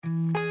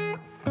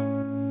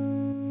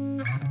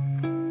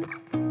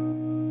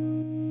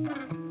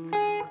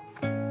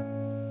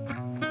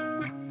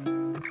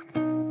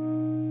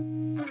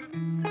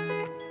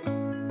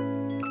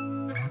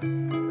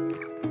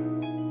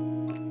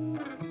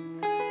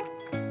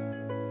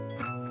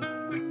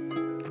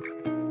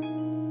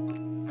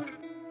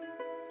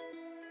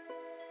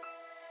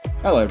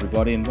Hello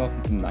everybody and welcome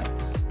to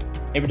Mates,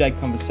 everyday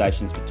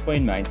conversations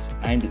between mates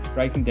aimed at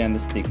breaking down the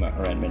stigma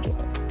around mental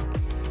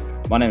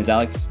health. My name is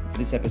Alex. For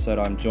this episode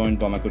I'm joined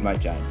by my good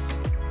mate James.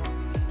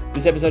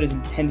 This episode is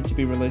intended to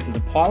be released as a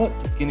pilot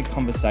to begin a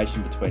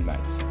conversation between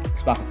mates,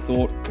 spark a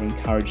thought or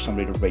encourage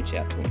somebody to reach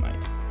out to a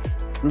mate.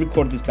 We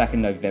recorded this back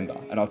in November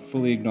and I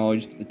fully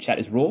acknowledge that the chat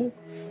is raw,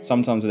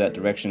 sometimes without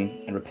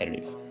direction and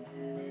repetitive,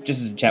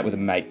 just as a chat with a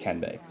mate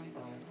can be.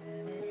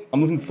 I'm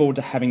looking forward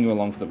to having you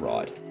along for the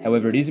ride.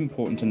 However, it is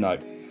important to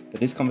note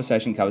that this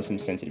conversation covers some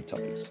sensitive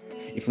topics.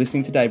 If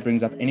listening today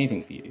brings up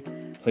anything for you,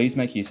 please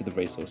make use of the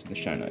resource in the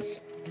show notes.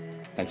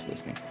 Thanks for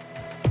listening.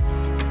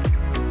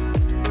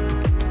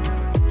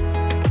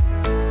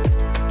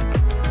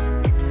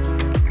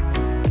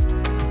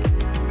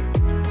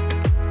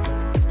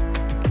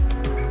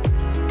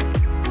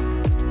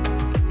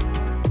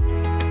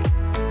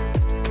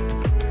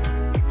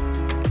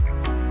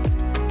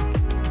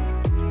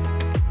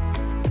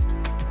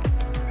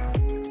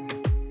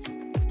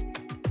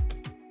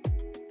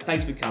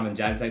 Thanks for coming,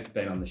 James. Thanks for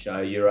being on the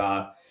show. You're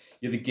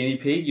the guinea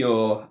pig.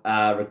 You're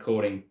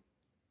recording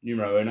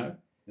numero uno.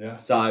 Yeah.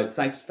 So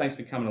thanks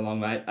for coming along,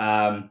 mate.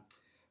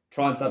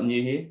 Trying something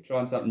new here.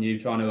 Trying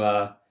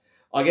to,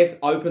 I guess,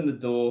 open the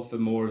door for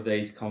more of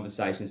these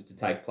conversations to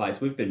take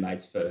place. We've been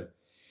mates for,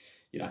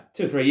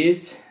 2 or 3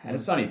 years, and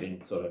it's only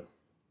been sort of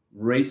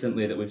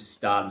recently that we've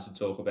started to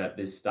talk about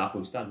this stuff.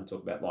 We've started to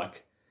talk about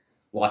like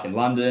life in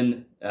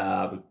London.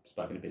 We've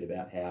spoken a bit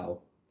about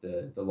how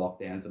the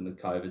lockdowns and the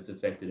COVID's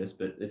affected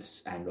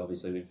us, and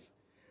obviously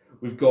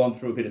we've gone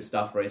through a bit of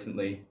stuff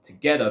recently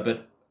together.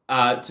 But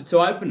to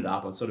open it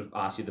up, I'll sort of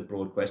ask you the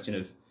broad question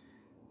of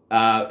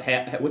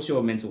what's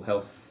your mental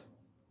health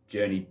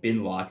journey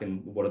been like,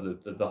 and what are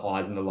the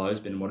highs and the lows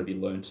been, and what have you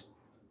learnt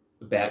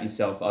about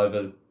yourself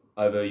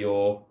over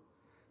your,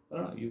 I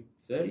don't know, you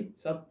 30,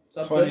 sub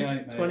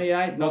 28,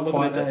 28, not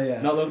looking a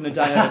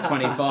day over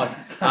 25.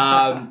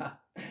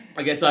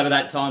 I guess over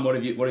that time, what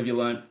have you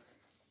learnt?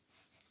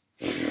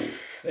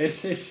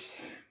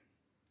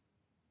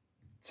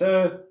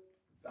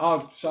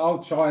 I'll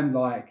try and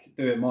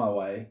do it my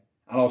way,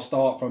 and I'll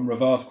start from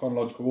reverse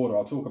chronological order.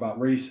 I'll talk about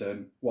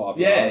recent what I've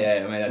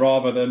learned, I mean,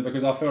 rather than,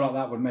 because I feel like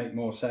that would make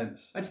more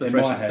sense. That's the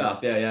freshest stuff.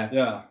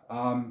 Yeah.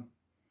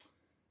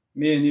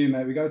 Me and you,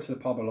 mate, we go to the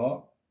pub a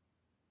lot.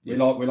 Yes.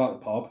 We like the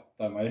pub,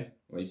 don't we?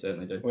 We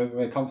certainly do.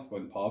 We're comfortable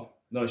in the pub.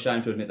 Not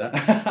ashamed to admit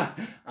that.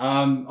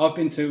 I've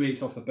been 2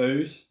 weeks off the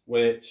booze,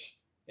 which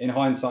in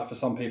hindsight for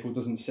some people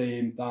doesn't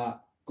seem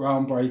that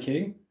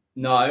groundbreaking.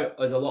 No,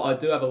 there's a lot. I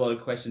do have a lot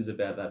of questions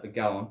about that, but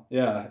go on.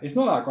 Yeah, it's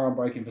not that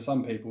groundbreaking for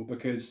some people,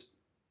 because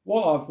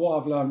what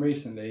I've learned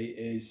recently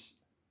is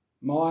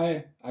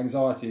my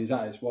anxiety is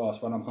at its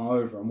worst when I'm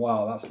hungover, and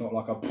wow, that's not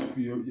like a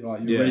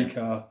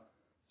eureka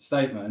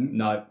statement.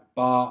 No,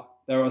 but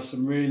there are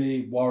some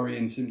really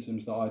worrying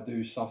symptoms that I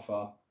do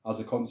suffer as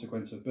a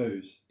consequence of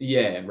booze.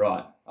 Yeah,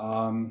 right.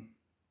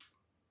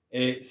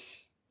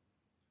 It's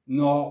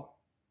not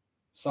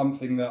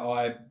something that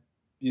I,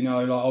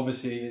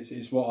 obviously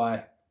it's what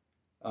I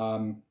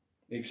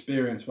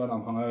experience when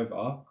I'm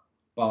hungover,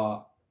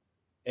 but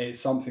it's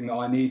something that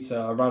I need to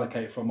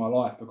eradicate from my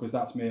life, because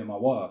that's me at my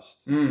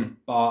worst.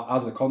 But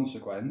as a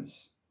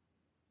consequence,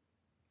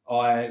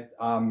 I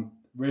am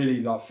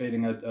really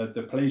feeling a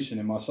depletion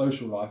in my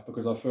social life,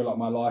 because I feel like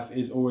my life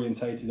is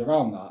orientated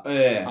around that.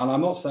 Yeah. And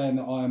I'm not saying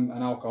that I'm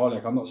an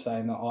alcoholic. I'm not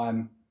saying that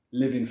I'm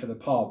living for the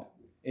pub.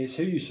 It's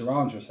who you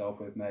surround yourself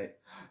with, mate.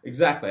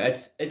 Exactly.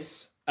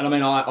 It's and I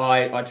mean,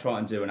 I try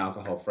and do an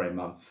alcohol-free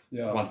month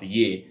once a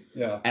year.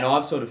 Yeah. And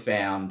I've sort of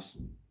found,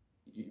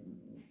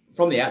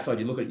 from the outside,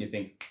 you look at it and you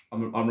think,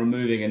 I'm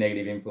removing a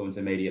negative influence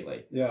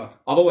immediately. Yeah.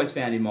 I've always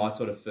found in my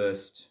sort of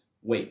first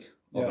week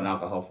of an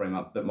alcohol-free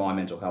month that my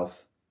mental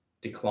health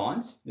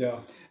declines. Yeah.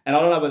 And I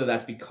don't know whether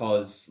that's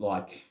because,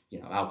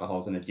 alcohol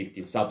is an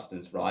addictive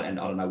substance, right? And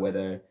I don't know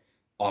whether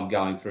I'm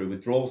going through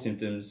withdrawal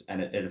symptoms and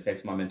it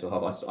affects my mental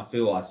health. I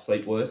feel I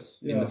sleep worse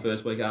in the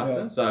first week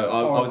after. Yeah.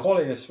 So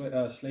quality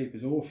of sleep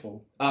is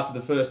awful after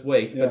the first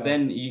week. But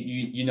then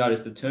you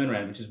notice the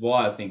turnaround, which is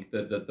why I think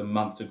that the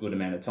month's a good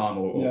amount of time,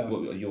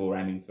 or you're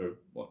aiming for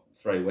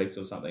 3 weeks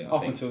or something. I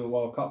think. Until the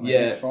World Cup, mate.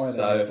 Yeah, It's Friday.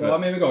 so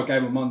we've got a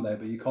game on Monday,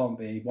 but you can't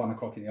be 1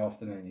 o'clock in the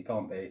afternoon. You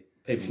can't be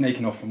people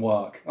sneaking off from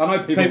work. I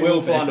know people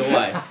will find a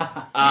way.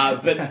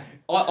 But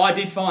I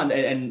did find,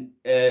 and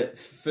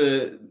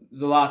for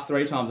the last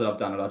 3 times that I've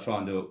done it, I try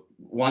and do it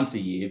once a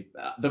year.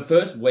 The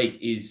first week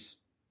is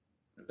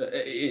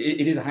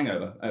it is a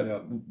hangover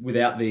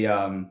without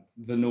the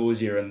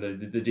nausea and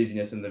the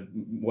dizziness and the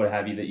what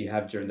have you that you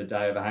have during the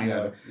day of a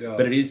hangover. Yeah.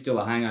 But it is still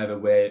a hangover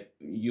where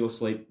your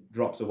sleep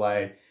drops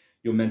away,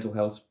 your mental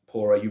health's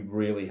poorer. You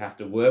really have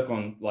to work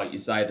on, like you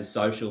say, the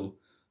social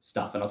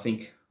stuff. And I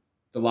think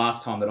the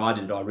last time that I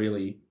did it, I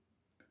really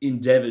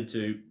endeavoured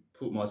to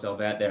put myself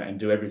out there and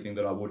do everything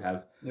that I would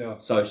have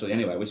socially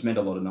anyway, which meant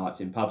a lot of nights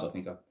in pubs. I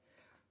think I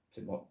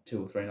said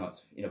 2 or 3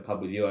 nights in a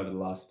pub with you over the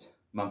last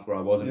month where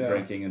I wasn't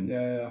drinking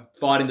and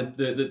fighting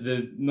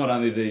the not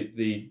only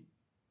the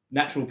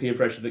natural peer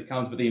pressure that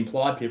comes, but the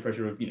implied peer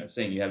pressure of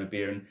seeing you have a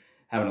beer and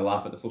having a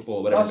laugh at the football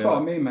or whatever. That's what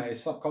I mean, mate.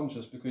 It's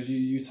subconscious because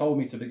you told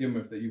me to begin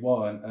with that you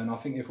weren't, and I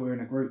think if we were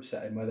in a group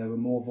setting where there were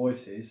more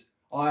voices,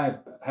 I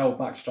held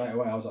back straight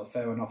away. I was like,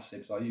 fair enough,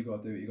 Sibs. Like, you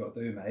got to do what you got to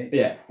do, mate.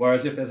 Yeah.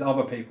 Whereas if there's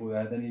other people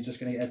there, then you're just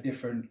going to get a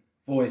different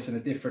voice and a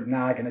different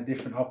nag and a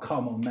different, oh,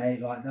 come on, mate.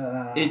 Like,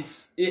 nah.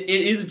 It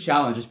is a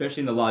challenge,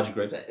 especially in the larger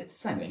groups. It's the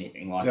same with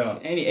anything. Like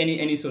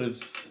any sort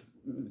of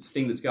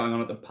thing that's going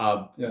on at the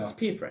pub, it's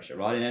peer pressure,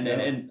 right?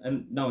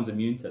 And no one's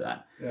immune to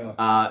that. Yeah.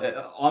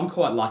 I'm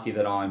quite lucky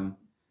that I'm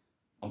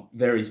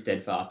very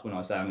steadfast when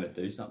I say I'm going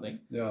to do something.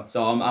 Yeah.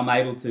 So I'm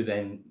able to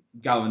then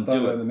go and Don't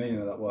do know it. the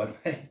meaning of that word,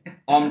 mate.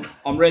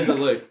 I'm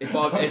resolute. If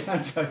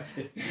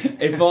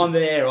I'm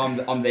there,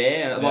 I'm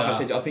there. Like I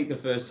said, I think the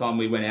first time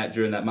we went out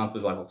during that month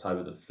was like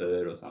October the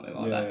 3rd or something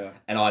like that. Yeah.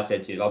 And I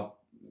said to you, I'll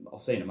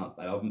see you in a month,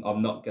 mate.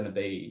 I'm not going to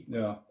be.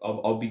 Yeah.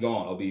 I'll be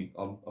gone.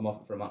 I'm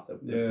off for a month.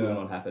 It will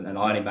not happen. And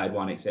I only made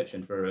one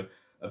exception for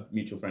a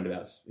mutual friend of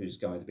ours who's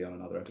going to be on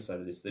another episode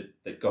of this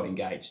that got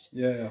engaged.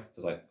 Yeah. So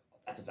it's like,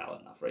 that's a valid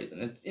enough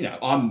reason.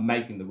 I'm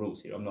making the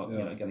rules here. I'm not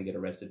going to get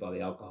arrested by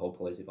the alcohol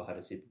police if I have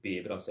a sip of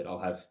beer. But I said I'll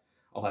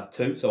have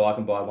two, so I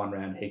can buy one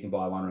round, he can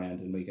buy one round,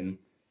 and we can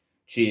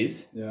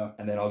cheers. Yeah.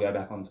 And then I'll go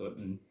back onto it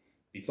and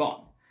be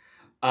fine.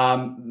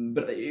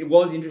 But it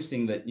was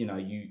interesting that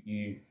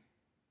you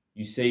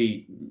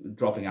see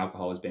dropping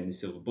alcohol as being the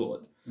silver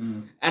bullet,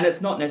 and it's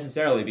not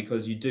necessarily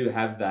because you do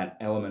have that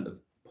element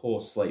of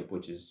poor sleep,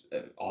 which is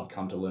I've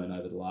come to learn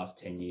over the last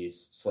 10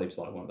 years. Sleep's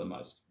like one of the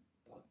most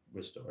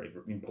restorative,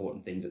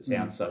 important things. It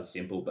sounds so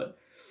simple, but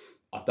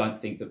I don't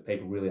think that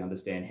people really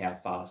understand how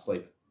far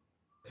sleep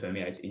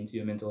permeates into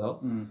your mental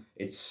health.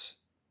 It's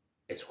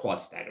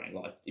quite staggering.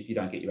 Like, if you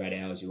don't get your 8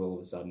 hours, you all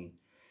of a sudden,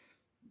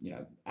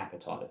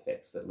 appetite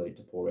effects that lead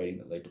to poor eating,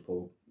 that lead to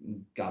poor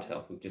gut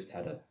health. We've just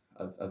had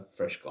a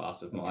fresh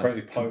glass of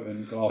pretty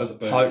potent glass of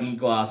potent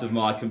glass of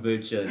my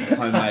kombucha,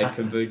 homemade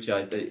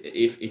kombucha.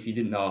 If you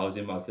didn't know I was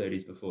in my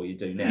 30s before, you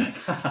do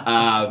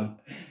now.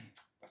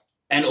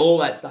 And all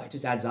that stuff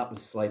just adds up with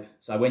sleep.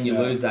 So when you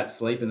lose that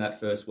sleep in that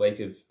first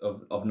week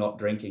of not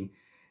drinking,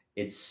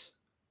 it's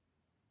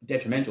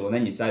detrimental. And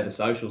then you say the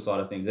social side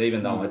of things,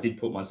 even though I did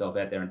put myself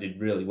out there and did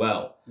really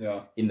well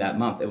in that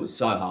month, it was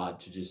so hard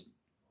to just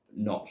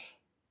not,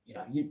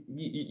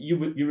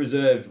 you're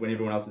reserved when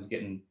everyone else is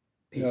getting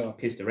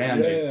pissed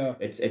around you. Yeah.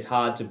 It's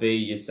hard to be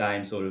your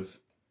same sort of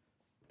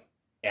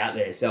out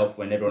there self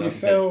when everyone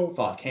else has had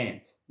 5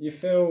 cans. You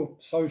feel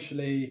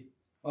socially...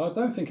 I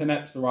don't think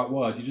inept's the right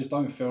word. You just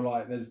don't feel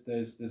like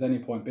there's any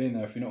point being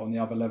there if you're not on the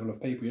other level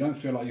of people. You don't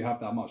feel like you have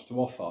that much to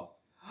offer.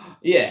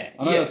 Yeah.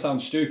 I know that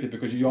sounds stupid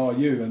because you are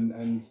you,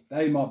 and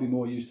they might be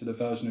more used to the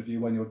version of you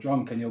when you're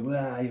drunk and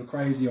you're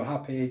crazy, you're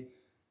happy.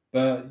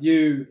 But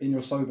you, in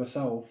your sober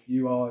self,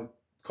 you are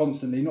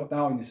constantly not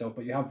doubting yourself,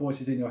 but you have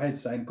voices in your head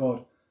saying,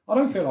 God, I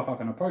don't feel like I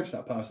can approach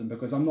that person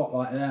because I'm not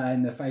like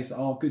in their face,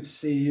 oh, good to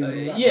see you.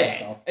 Kind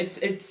of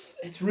stuff.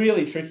 It's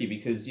really tricky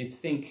because you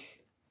think,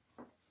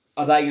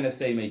 are they going to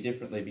see me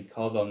differently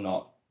because I'm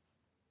not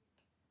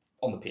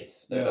on the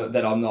piss?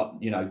 That I'm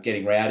not,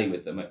 getting rowdy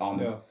with them.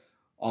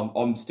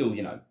 I'm still,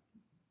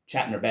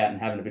 chatting about and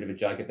having a bit of a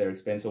joke at their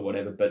expense or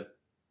whatever, but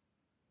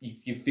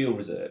you feel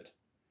reserved.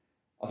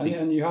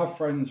 And you have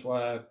friends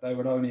where they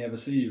would only ever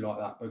see you like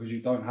that because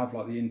you don't have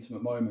like the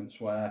intimate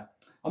moments where,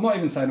 I'm not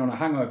even saying on a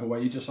hangover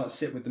where you just like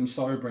sit with them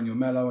sober and you're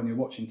mellow and you're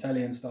watching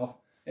telly and stuff.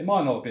 It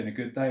might not have been a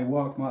good day.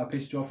 Work might have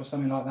pissed you off or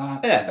something like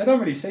that. Yeah. They don't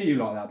really see you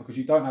like that because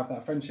you don't have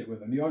that friendship with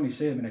them. You only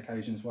see them in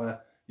occasions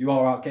where you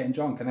are out getting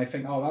drunk and they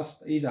think, oh,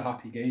 he's a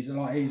happy geezer.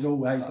 Like, he's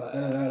always like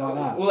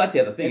that. Well, that's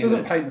the other thing. It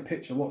doesn't paint the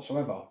picture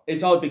whatsoever.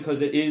 It's odd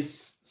because it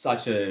is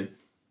such a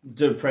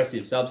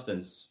depressive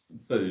substance,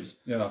 booze.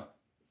 Yeah.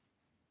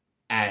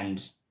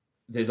 And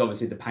there's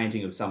obviously the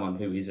painting of someone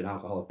who is an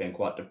alcoholic being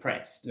quite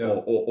depressed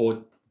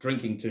or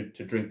drinking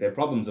to drink their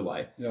problems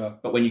away. Yeah.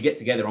 But when you get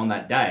together on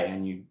that day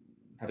and you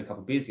have a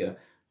couple of beers together,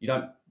 you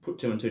don't put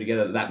 2 and 2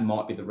 together that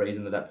might be the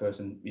reason that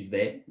person is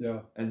there. Yeah.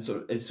 And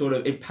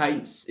it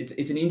paints,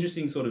 it's an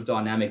interesting sort of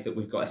dynamic that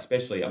we've got,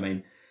 especially, I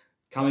mean,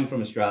 coming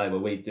from Australia where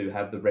we do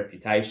have the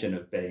reputation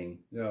of being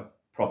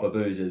proper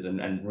boozers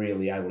and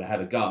really able to have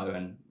a go.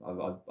 And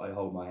I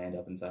hold my hand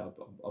up and say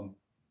I'm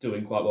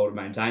doing quite well to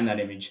maintain that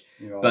image.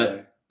 You're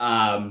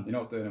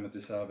not doing them a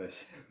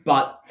disservice.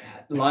 But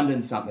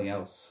London's something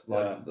else.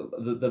 Like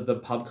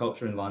the pub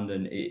culture in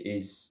London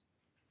is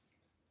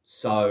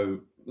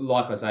so,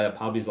 like I say, a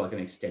pub is like an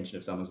extension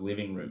of someone's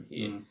living room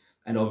here.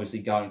 And obviously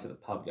going to the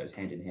pub goes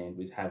hand in hand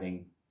with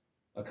having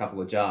a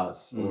couple of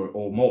jars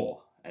or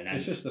more. And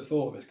it's just the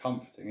thought of it's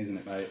comforting, isn't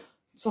it, mate?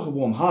 It's like a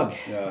warm hug.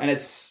 Yeah. And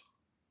it's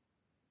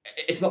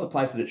not the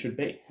place that it should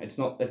be. It's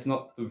not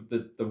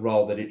the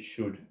role that it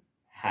should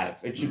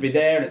have. It should be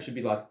there and it should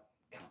be like,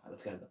 come on,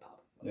 let's go to the pub.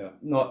 Yeah.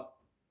 Not,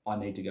 I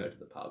need to go to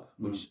the pub,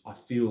 which I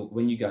feel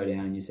when you go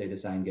down and you see the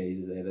same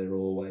geezers there, they're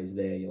always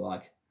there. You're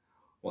like,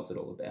 what's it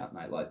all about,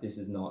 mate? Like, this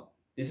is not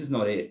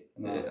it.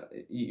 No.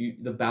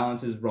 The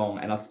balance is wrong.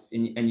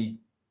 And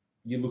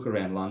you look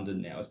around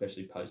London now,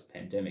 especially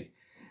post-pandemic,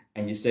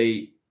 and you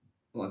see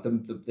like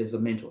there's a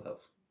mental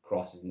health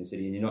crisis in the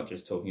city, and you're not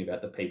just talking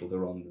about the people who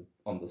are on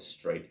the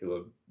street who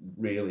are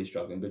really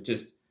struggling, but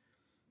just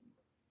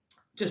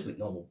with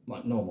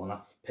normal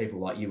enough people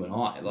like you and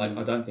I. Like,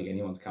 I don't think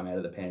anyone's come out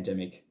of the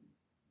pandemic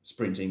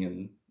sprinting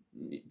and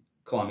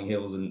climbing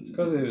hills. And it's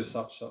because it was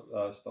such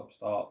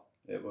stop-start.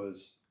 It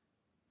was,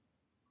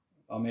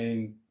 I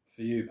mean,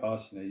 for you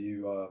personally,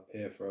 you were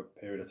here for a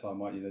period of time,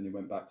 weren't you? Then you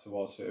went back to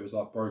Oz, so it was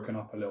like broken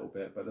up a little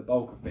bit. But the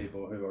bulk of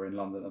people who are in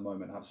London at the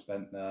moment have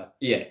spent their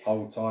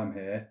whole time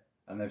here,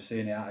 and they've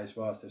seen it at its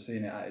worst, they've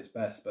seen it at its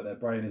best, but their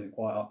brain isn't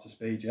quite up to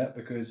speed yet,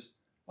 because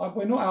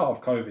we're not out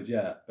of COVID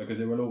yet, because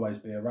it will always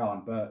be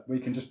around, but we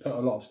can just put a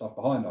lot of stuff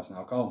behind us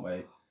now, can't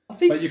we? I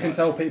think But you can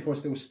tell people are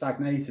still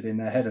stagnated in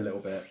their head a little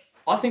bit.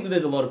 I think that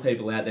there's a lot of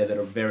people out there that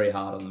are very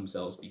hard on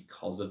themselves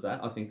because of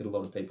that. I think that a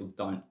lot of people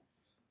don't.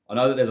 I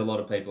know that there's a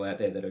lot of people out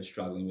there that are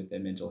struggling with their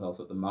mental health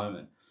at the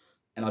moment.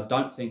 And I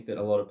don't think that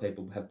a lot of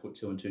people have put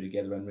two and two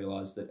together and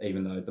realised that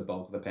even though the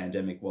bulk of the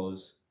pandemic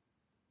was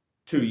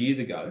 2 years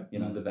ago,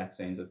 the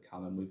vaccines have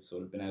come and we've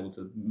sort of been able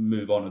to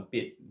move on a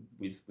bit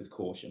with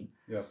caution.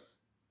 Yeah.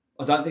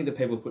 I don't think that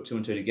people have put two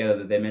and two together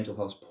that their mental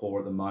health's poor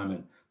at the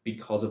moment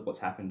because of what's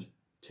happened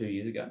 2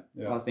 years ago.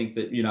 Yeah. I think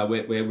that,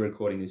 we're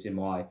recording this in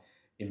my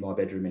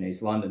bedroom in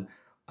East London.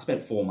 I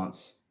spent 4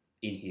 months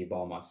in here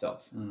by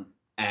myself.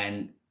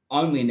 And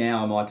only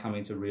now am I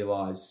coming to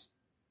realise,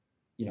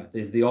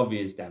 there's the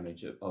obvious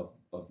damage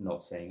of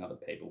not seeing other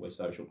people. We're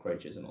social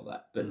creatures and all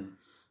that. But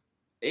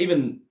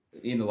even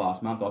in the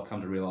last month, I've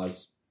come to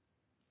realise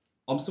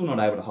I'm still not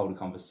able to hold a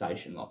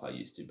conversation like I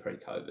used to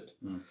pre-COVID.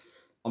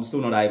 I'm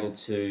still not able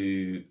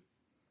to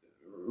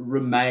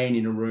remain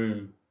in a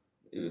room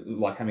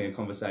like having a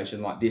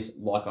conversation like this,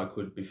 like I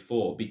could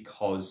before,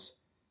 because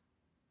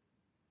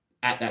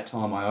at that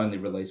time my only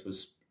release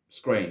was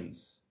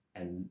screens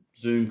and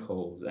Zoom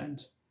calls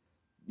and,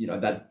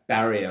 that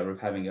barrier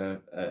of having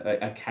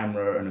a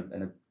camera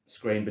and a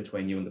screen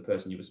between you and the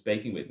person you were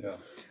speaking with. Yeah.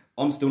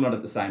 I'm still not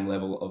at the same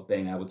level of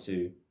being able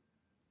to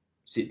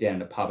sit down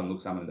in a pub and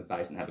look someone in the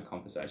face and have a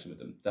conversation with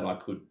them that I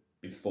could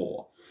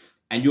before.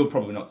 And you're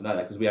probably not to know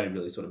that because we only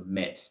really sort of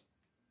met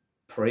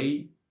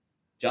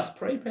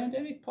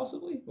pre-pandemic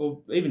possibly,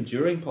 or even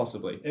during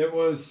possibly. It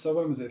was, so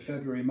when was it?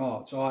 February,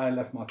 March. I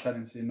left my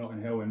tenancy in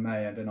Notting Hill in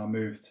May, and then I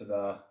moved to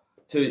the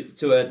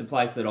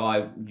place that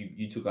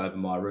you took over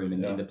my room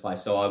in the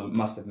place. So I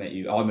must have met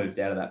you. I moved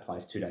out of that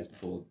place 2 days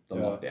before the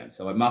lockdown.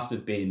 So it must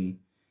have been,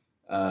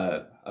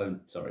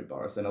 sorry,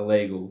 Boris, an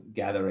illegal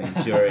gathering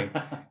during.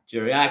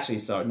 Actually,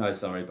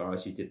 sorry,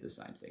 Boris, you did the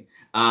same thing.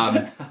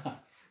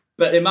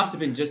 But it must have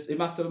been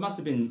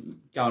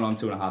going on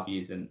 2.5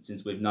 years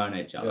since we've known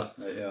each other. Yes,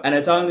 mate, yeah. And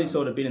it's only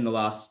sort of been in the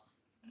last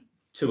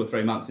 2 or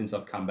 3 months since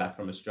I've come back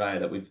from Australia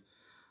that we've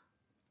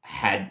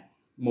had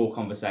more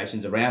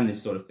conversations around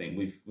this sort of thing.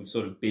 We've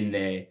sort of been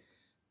there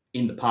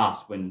in the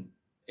past when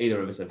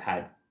either of us have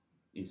had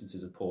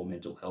instances of poor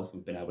mental health.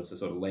 We've been able to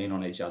sort of lean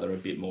on each other a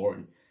bit more,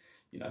 and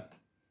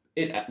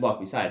it, like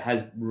we say, it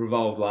has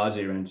revolved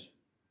largely around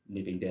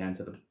nipping down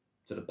to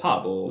the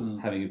pub or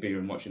having a beer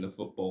and watching the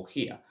football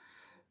here.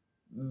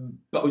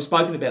 But we've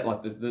spoken about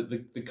like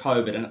the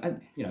COVID,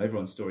 and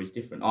everyone's story is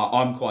different.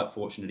 I'm quite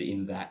fortunate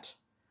in that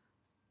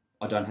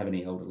I don't have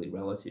any elderly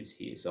relatives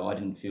here, so I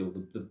didn't feel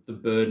the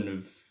burden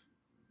of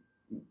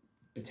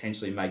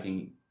potentially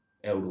making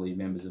elderly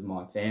members of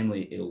my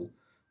family ill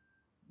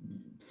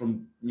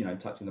from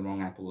touching the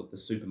wrong apple at the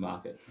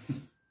supermarket.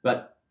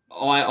 But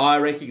I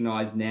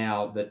recognise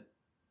now that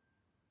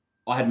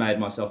I had made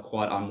myself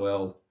quite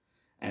unwell,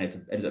 and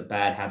it's a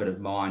bad habit of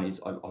mine. Is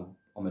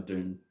I'm a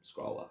doom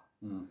scroller.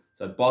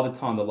 So by the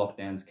time the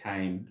lockdowns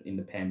came in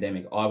the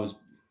pandemic, I was,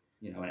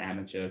 an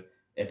amateur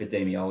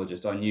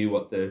epidemiologist. I knew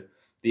what the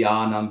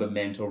R number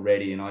meant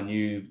already, and I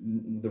knew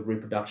the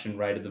reproduction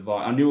rate of the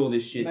virus. I knew all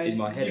this shit in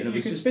my head.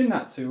 You could spin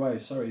that two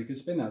ways. Sorry, you could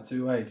spin that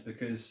two ways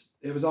because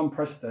it was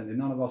unprecedented.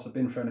 None of us have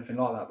been through anything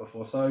like that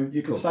before. So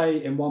you could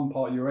say in one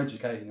part you were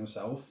educating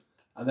yourself,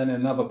 and then in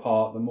another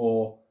part, the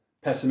more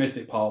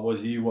pessimistic part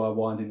was you were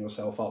winding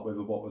yourself up with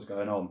what was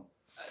going on.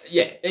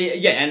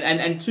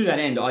 And to that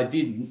end, I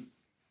did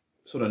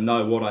sort of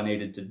know what I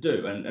needed to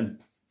do,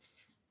 and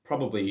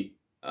probably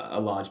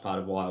a large part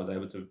of why I was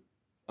able to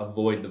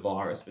avoid the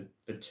virus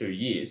for 2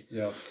 years.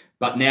 Yeah.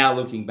 But now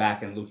looking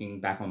back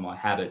on my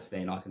habits,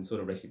 then I can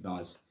sort of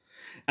recognise,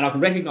 and I can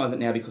recognise it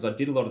now because I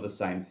did a lot of the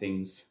same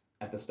things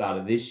at the start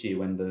of this year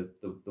when the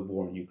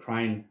war in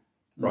Ukraine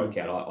broke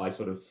out. I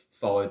sort of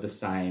followed the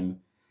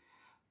same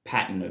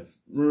pattern of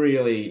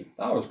really...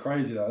 That was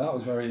crazy though. That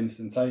was very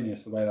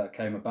instantaneous the way that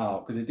came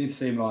about, because it did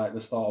seem like the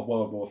start of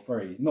World War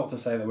III. Not to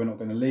say that we're not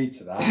going to lead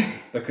to that,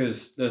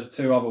 because the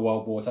two other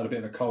world wars had a bit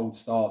of a cold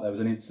start. There was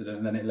an incident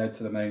and then it led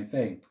to the main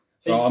thing.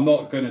 So I'm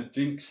not going to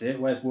jinx it.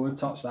 Where's Wood?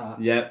 Touch that.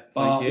 Yeah,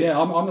 but yeah,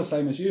 I'm the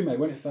same as you, mate.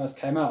 When it first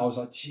came out, I was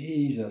like,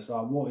 Jesus,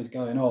 like what is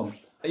going on?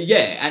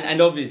 Yeah,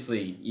 and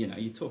obviously,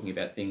 you're talking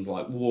about things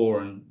like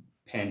war and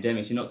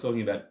pandemics. You're not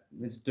talking about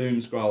it's doom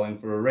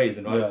scrolling for a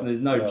reason, right? Yeah, so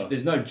there's no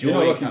joy. You're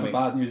not looking for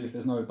bad news if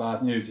there's no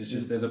bad news. It's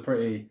just there's a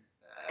pretty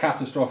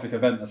catastrophic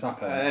event that's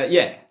happened.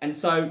 And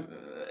so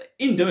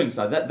in doing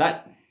so,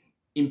 that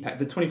impact,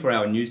 the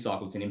 24-hour news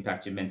cycle can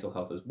impact your mental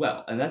health as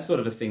well. And that's sort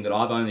of a thing that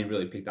I've only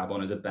really picked up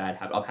on as a bad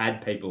habit. I've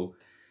had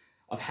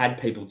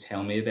people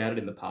tell me about it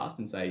in the past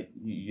and say,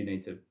 you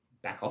need to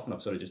back off. And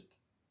I've sort of just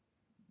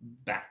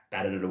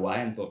batted it away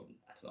and thought,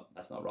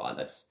 that's not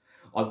right.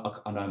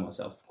 I know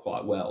myself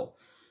quite well.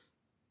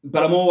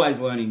 But I'm always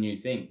learning new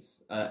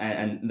things.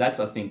 And that's,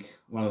 I think,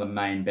 one of the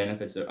main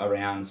benefits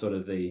around sort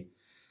of the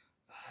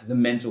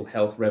mental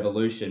health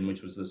revolution,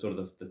 which was the sort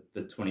of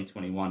the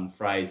 2021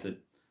 phrase that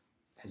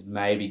has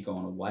maybe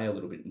gone away a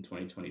little bit in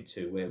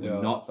 2022, where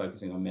we're not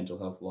focusing on mental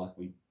health like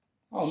we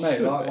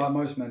should like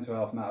most mental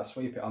health matters,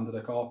 sweep it under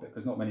the carpet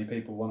because not many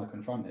people want to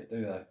confront it,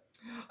 do they?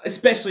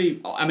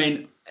 Especially, I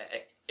mean,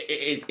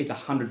 it's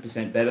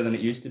 100% better than it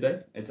used to be.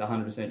 It's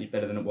 100%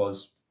 better than it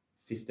was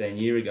 15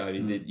 years ago.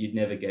 You'd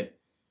never get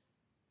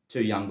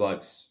two young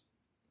blokes.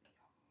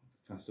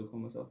 Can I still call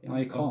myself young? No,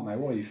 you can't, mate.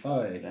 What are you,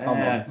 30? Come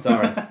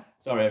on.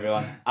 Sorry,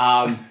 everyone.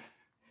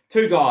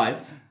 Two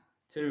guys,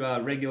 two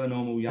regular,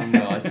 normal young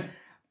guys,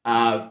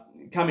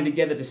 coming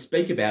together to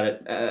speak about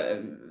it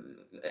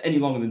any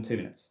longer than 2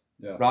 minutes.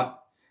 Yeah. Right?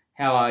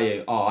 How are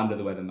you? Oh, under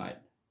the weather, mate.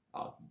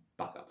 Oh,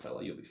 buck up,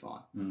 fella. You'll be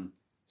fine.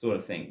 Sort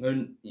of thing.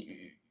 And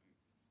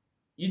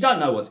you don't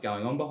know what's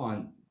going on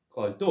behind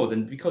closed doors,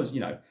 and because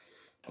you're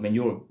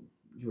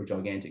a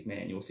gigantic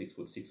man. You're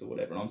 6'6" or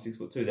whatever, and I'm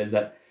 6'2". There's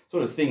that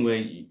sort of thing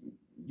where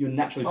you're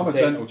naturally. I'm a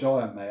gentle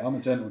giant, mate. I'm a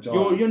gentle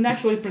giant. You're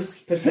naturally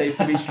perceived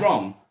to be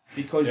strong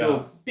because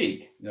you're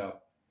big. Yeah.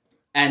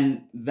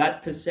 And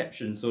that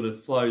perception sort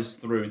of flows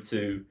through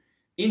to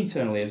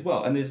internally as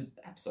well, and there's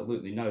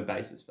absolutely no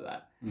basis for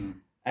that.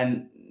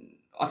 And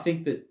I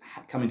think that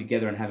coming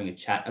together and having a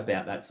chat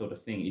about that sort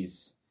of thing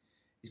is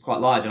quite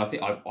large, and I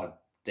think I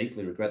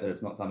deeply regret that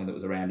it's not something that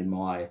was around in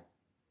my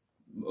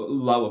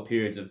lower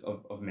periods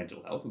of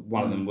mental health.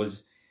 One of them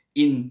was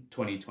in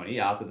 2020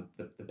 after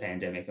the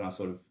pandemic, and I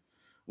sort of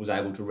was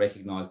able to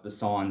recognise the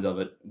signs of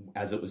it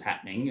as it was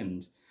happening,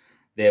 and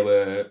there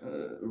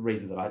were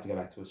reasons that I had to go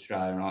back to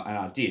Australia, and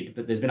I did,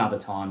 but there's been other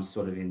times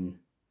sort of in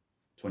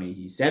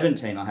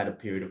 2017 I had a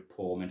period of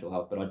poor mental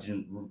health, but I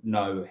didn't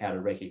know how to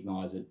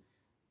recognise it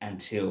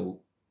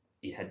until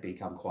it had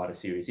become quite a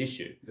serious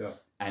issue. Yeah.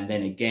 And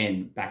then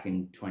again back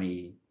in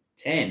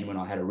 2010 when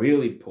I had a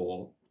really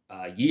poor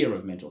year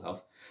of mental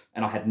health,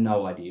 and I had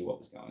no idea what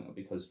was going on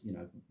because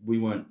we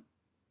weren't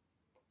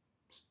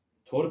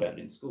taught about it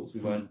in schools.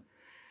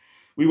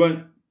 We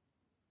weren't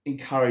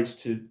encouraged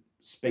to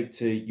speak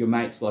to your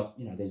mates. Like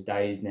there's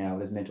days now.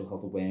 There's Mental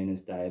Health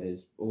Awareness Day.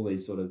 There's all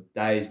these sort of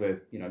days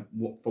where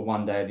for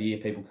one day of the year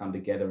people come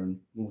together and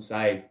will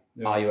say,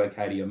 "Are you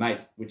okay?" to your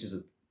mates, which is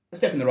a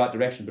step in the right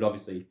direction. But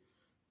obviously,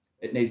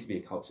 it needs to be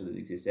a culture that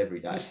exists every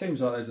day. It just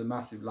seems like there's a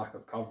massive lack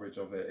of coverage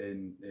of it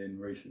in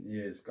recent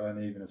years,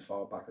 going even as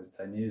far back as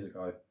 10 years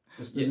ago.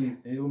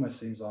 It almost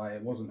seems like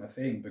it wasn't a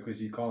thing because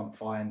you can't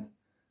find...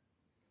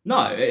 No,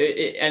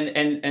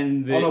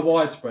 and on a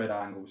widespread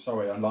angle,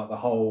 and like the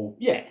whole...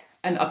 Yeah,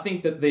 and I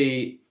think that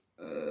the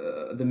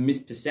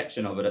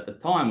misperception of it at the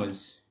time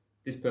was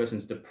this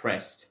person's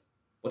depressed.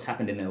 What's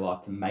happened in their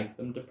life to make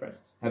them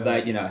depressed? Have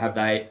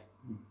they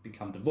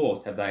become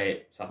divorced? Have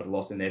they suffered a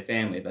loss in their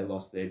family? Have they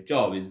lost their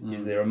job? Is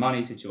there a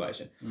money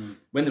situation?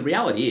 When the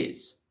reality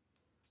is,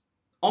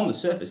 on the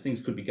surface,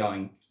 things could be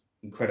going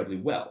incredibly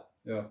well.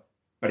 Yeah.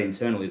 But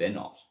internally, they're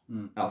not.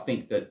 And I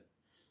think that,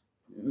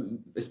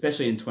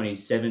 especially in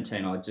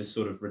 2017, I just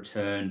sort of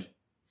returned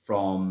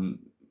from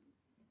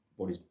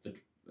what is,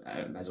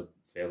 as a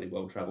fairly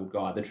well-travelled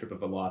guy, the trip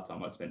of a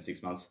lifetime. I'd spent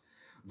 6 months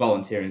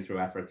volunteering through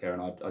Africa,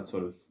 and I'd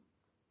sort of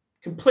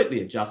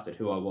completely adjusted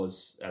who I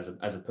was as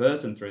a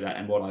person through that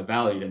and what I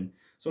valued, and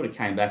sort of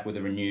came back with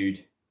a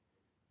renewed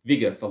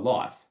vigour for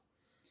life.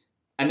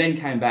 And then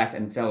came back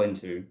and fell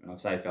into, and I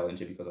say fell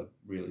into because I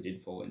really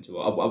did fall into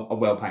a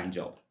well-paying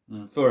job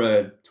for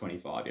a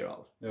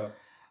 25-year-old. Yeah.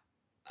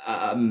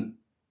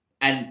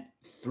 And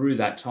through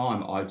that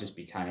time, I just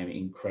became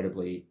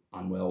incredibly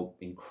unwell,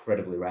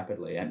 incredibly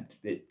rapidly, and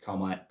it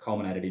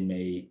culminated in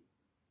me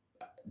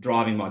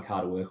driving my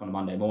car to work on a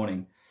Monday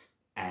morning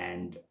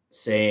and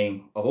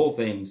seeing, of all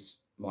things,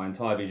 my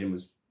entire vision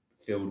was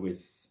filled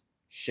with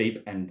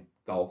sheep and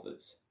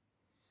golfers,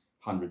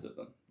 hundreds of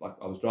them. Like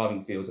I was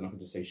driving fields and I could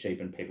just see sheep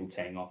and people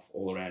teeing off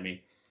all around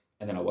me,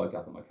 and then I woke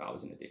up and my car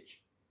was in a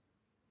ditch.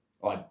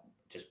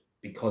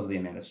 Because of the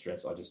amount of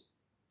stress, I just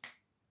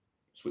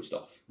switched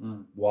off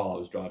while I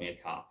was driving a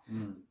car.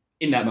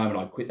 In that moment,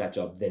 I quit that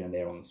job then and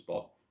there on the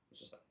spot. It was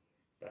just like,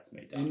 that's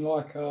me done.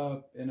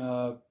 In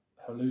a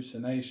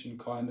hallucination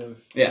kind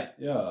of... Yeah.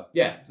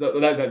 So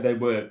they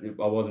were...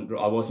 I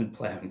wasn't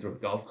ploughing through a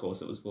golf course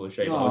that was full of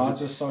sheep. No, I was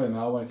just sorry, man.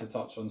 I wanted to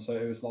touch on. So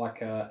it was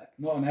like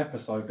not an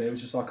episode, but it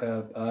was just like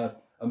a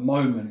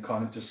moment,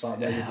 kind of just like...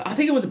 Yeah, I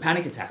think it was a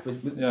panic attack.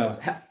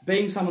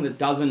 Being someone that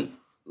doesn't...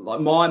 Like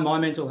my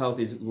mental health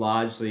is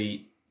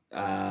largely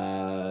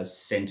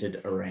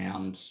centered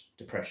around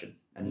depression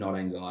and not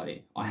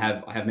anxiety. I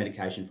have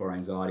medication for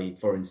anxiety,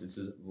 for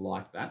instances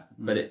like that,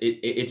 but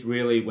it's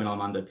really when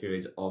I'm under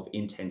periods of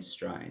intense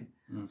strain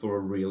for a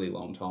really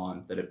long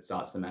time that it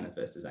starts to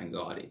manifest as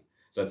anxiety.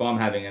 So if I'm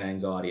having an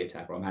anxiety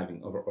attack or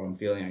I'm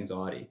feeling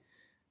anxiety,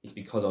 it's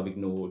because I've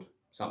ignored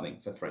something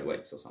for 3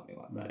 weeks or something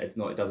like that. It's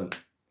not. It doesn't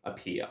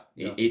appear.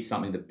 It's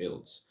something that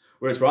builds.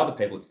 Whereas for other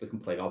people, it's the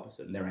complete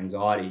opposite, and their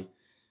anxiety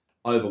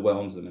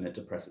overwhelms them and it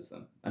depresses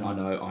them. And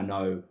I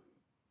know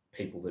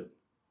people that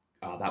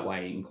are that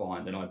way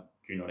inclined, and I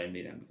do not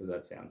envy them because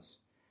that sounds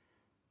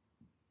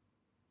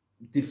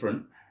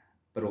different,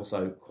 but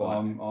also quite.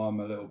 I'm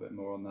a little bit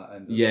more on that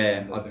end.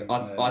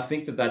 I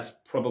think that that's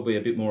probably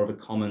a bit more of a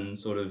common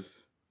sort of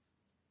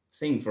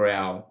thing for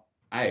our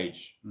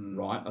age,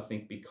 right? I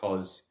think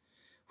because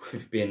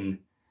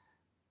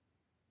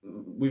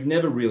we've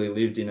never really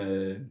lived in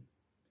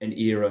an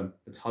era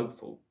that's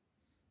hopeful,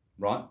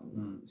 right?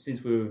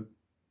 Since we were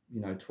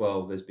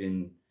 12, there's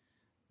been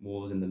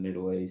wars in the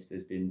Middle East.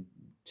 There's been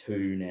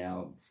 2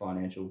 now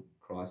financial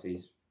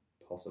crises,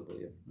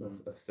 possibly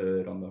a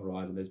third on the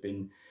horizon. There's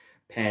been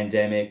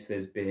pandemics.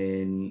 There's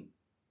been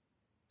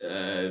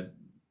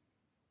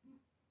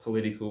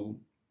political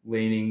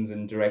leanings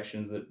and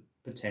directions that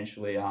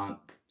potentially aren't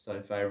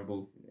so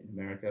favourable in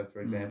America,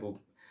 for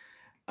example.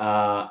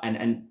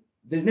 And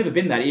there's never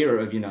been that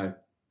era of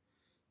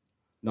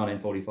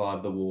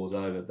 1945, the war's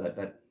over.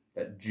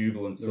 That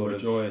jubilant sort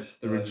of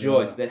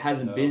rejoice. There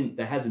hasn't been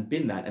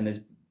that, and there's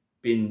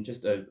been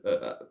just a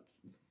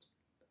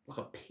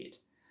pit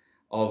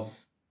of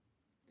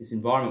this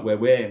environment where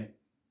we're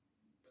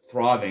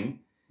thriving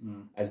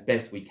as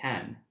best we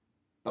can,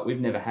 but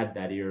we've never had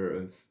that era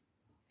of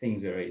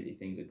things are easy,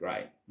 things are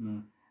great.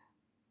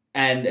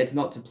 And it's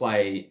not to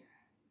play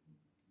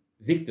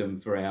victim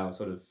for our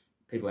sort of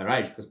people our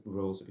age, because we've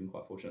also been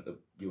quite fortunate that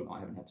you and I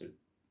haven't had to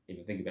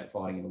even think about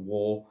fighting in a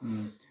war.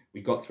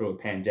 We got through a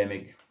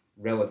pandemic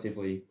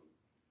relatively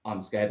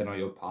unscathed. I know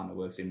your partner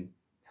works in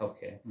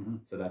healthcare,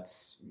 so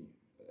that's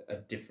a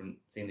different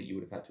thing that you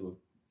would have had to have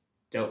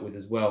dealt with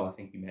as well. I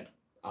think you met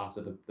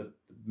after the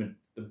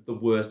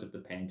worst of the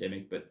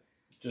pandemic, but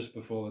just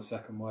before the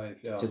second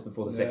wave. Just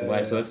before the second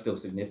wave, so that's still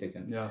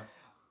significant.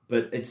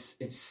 But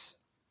it's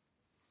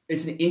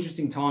an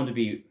interesting time to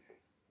be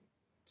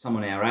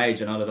someone our age,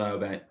 and I don't know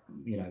about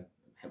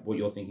what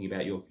you're thinking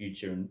about your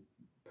future and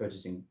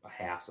purchasing a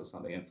house or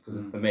something, because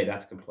for me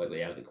that's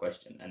completely out of the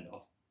question, and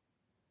I've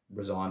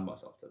resigned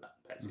myself to that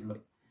basically,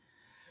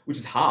 which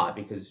is hard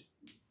because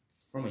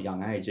from a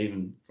young age,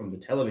 even from the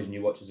television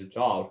you watch as a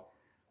child,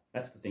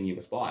 that's the thing you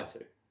aspire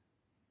to: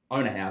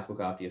 own a house,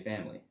 look after your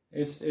family.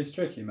 It's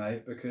tricky,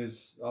 mate,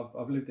 because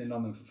I've lived in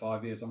London for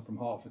 5 years. I'm from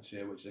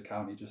Hertfordshire, which is a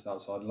county just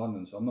outside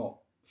London, so I'm not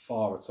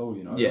far at all,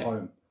 at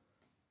home.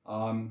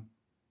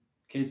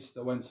 Kids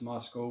that went to my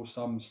school,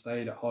 some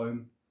stayed at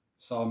home,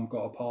 some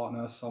got a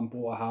partner, some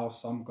bought a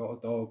house, some got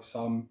a dog,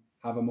 some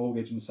have a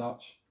mortgage and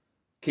such.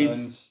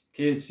 Kids,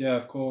 yeah,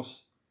 of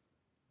course.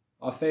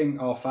 I think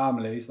our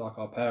families, like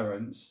our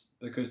parents,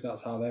 because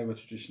that's how they were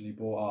traditionally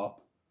brought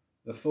up,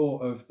 the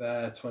thought of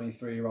their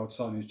 23-year-old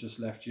son who's just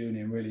left uni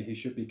and really he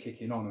should be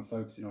kicking on and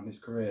focusing on his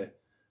career.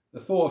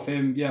 The thought of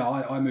him,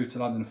 I moved to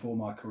London for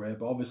my career,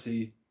 but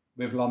obviously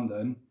with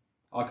London,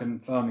 I can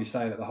firmly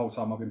say that the whole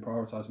time I've been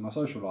prioritising my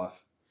social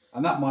life.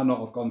 And that might not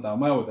have gone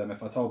down well with them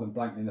if I told them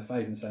blankly in the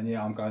face and saying,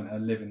 I'm going to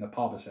live in the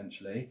pub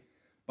essentially.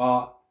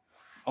 But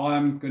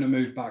I'm going to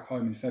move back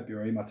home in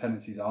February. My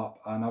tenancy's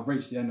up and I've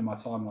reached the end of my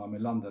timeline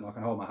with London. I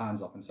can hold my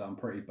hands up and say I'm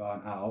pretty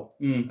burnt out.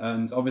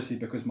 And obviously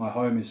because my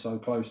home is so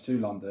close to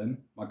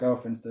London, my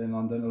girlfriend's still in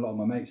London, a lot of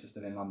my mates are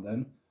still in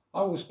London,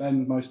 I will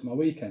spend most of my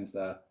weekends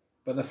there.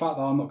 But the fact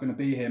that I'm not going to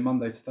be here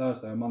Monday to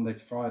Thursday or Monday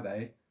to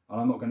Friday,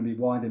 and I'm not going to be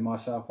winding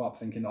myself up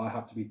thinking that I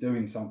have to be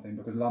doing something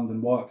because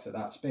London works at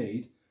that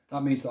speed,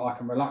 that means that I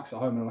can relax at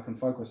home and I can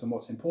focus on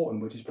what's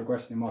important, which is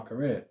progressing in my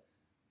career.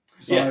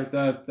 So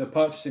the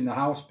purchasing the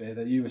house bit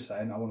that you were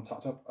saying, I want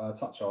to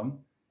touch on,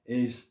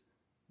 is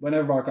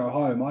whenever I go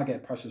home, I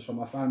get pressures from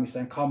my family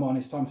saying, come on,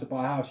 it's time to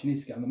buy a house, you need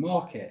to get on the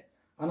market.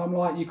 And I'm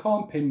like, you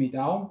can't pin me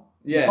down.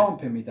 You can't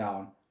pin me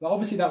down. Like,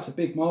 obviously, that's a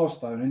big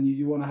milestone and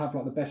you want to have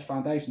like the best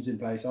foundations in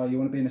place. You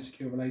want to be in a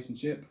secure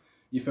relationship.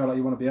 You feel like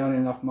you want to be earning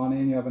enough money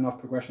and you have enough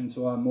progression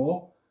to earn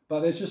more. But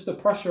there's just the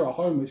pressure at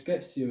home which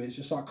gets to you. It's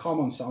just like, come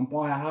on, son,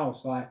 buy a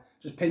house. Like,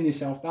 just pin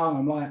yourself down.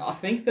 I'm like... I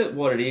think that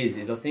what it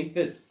is I think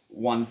that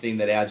one thing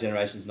that our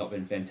generation's not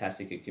been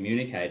fantastic at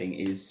communicating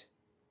is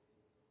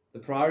the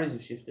priorities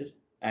have shifted.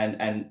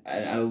 And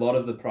a lot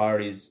of the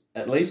priorities,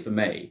 at least for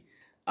me,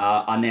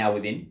 are now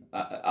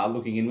are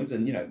looking inwards.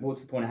 And,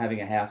 what's the point of having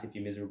a house if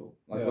you're miserable?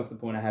 What's the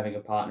point of having a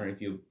partner if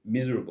you're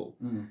miserable?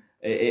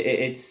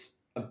 It's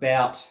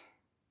about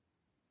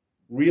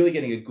really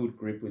getting a good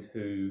grip with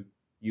who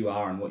you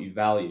are and what you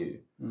value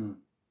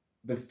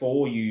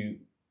before you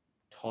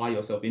tie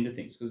yourself into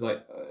things. Because,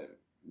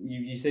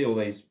 you see all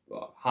these,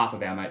 half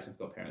of our mates have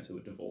got parents who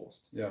are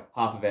divorced. Yeah.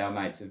 Half of our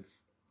mates have,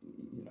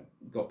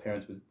 got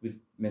parents with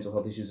mental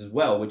health issues as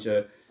well, it's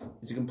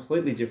a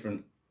completely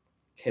different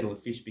kettle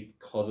of fish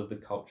because of the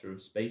culture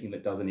of speaking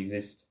that doesn't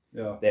exist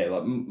there.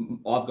 Like,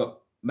 I've got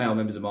male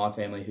members of my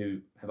family who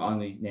have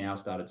only now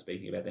started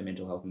speaking about their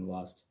mental health in the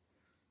last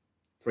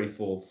 3,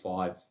 4,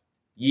 5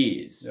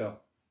 years. Yeah.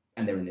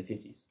 And they're in their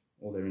 50s.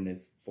 or they're in their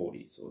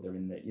 40s, or they're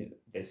in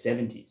their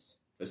 70s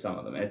for some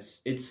of them.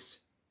 It's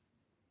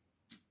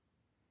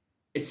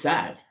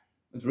sad.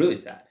 It's really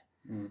sad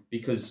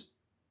because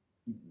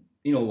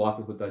in all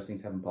likelihood those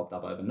things haven't popped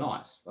up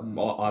overnight.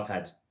 I've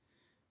had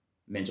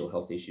mental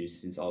health issues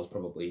since I was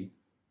probably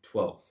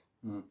 12.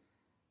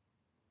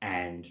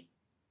 And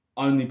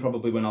only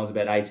probably when I was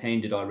about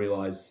 18 did I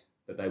realise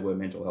that they were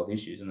mental health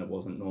issues and it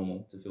wasn't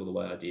normal to feel the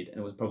way I did. And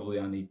it was probably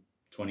only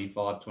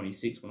 25,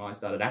 26 when I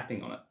started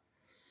acting on it.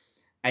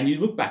 And you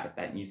look back at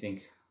that and you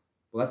think,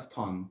 well, that's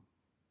time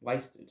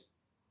wasted.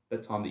 The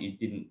time that you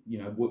didn't,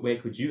 where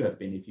could you have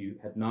been if you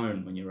had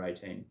known when you were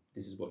 18,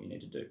 this is what you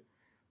need to do?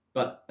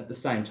 But at the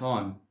same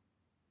time,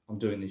 I'm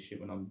doing this shit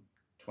when I'm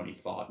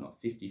 25, not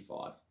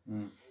 55.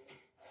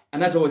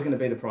 And that's always going to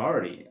be the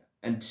priority.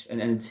 And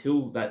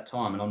until that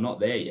time, and I'm not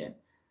there yet.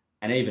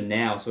 And even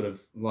now, sort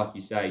of, like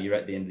you say, you're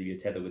at the end of your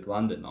tether with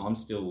London. I'm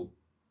still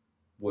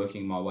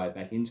working my way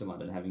back into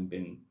London, having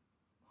been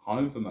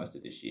home for most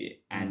of this year.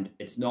 And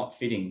it's not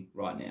fitting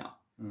right now.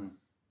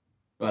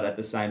 But at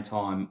the same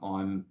time,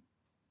 I'm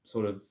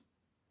sort of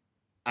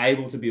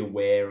able to be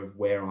aware of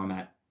where I'm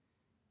at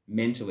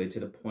mentally to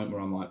the point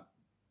where I'm like,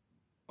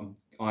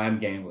 I am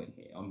gambling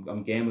here.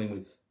 I'm gambling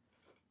with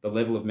the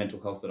level of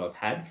mental health that I've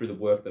had through the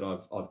work that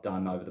I've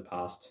done over the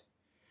past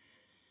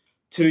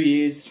 2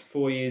 years,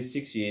 4 years,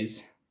 6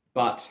 years.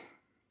 But,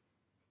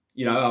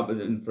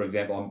 for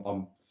example,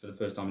 I'm for the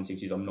first time in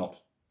 6 years, I'm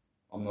not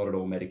at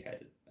all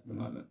medicated at the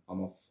moment.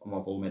 I'm off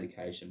all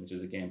medication, which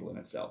is a gamble in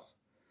itself.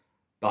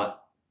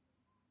 But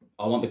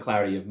I want the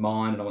clarity of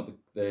mind, and I want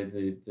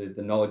the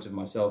knowledge of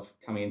myself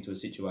coming into a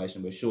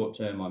situation where short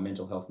term my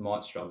mental health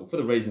might struggle for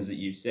the reasons that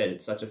you've said.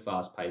 It's such a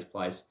fast paced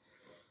place,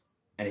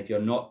 and if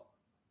you're not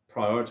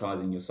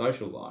prioritizing your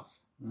social life,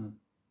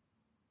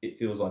 it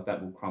feels like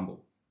that will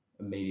crumble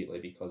immediately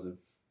because of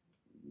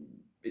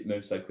it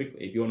moves so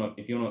quickly. If you're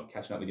not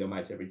catching up with your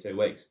mates every 2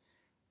 weeks,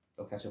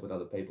 they'll catch up with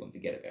other people and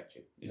forget about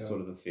you. It's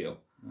sort of the feel.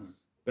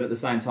 But at the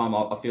same time,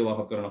 I feel like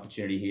I've got an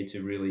opportunity here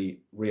to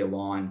really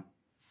realign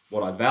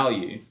what I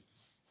value.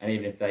 And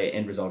even if the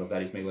end result of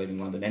that is me leaving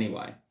London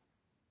anyway,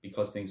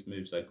 because things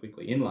move so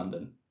quickly in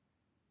London,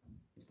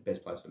 it's the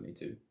best place for me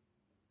to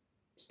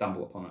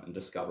stumble upon it and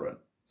discover it,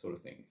 sort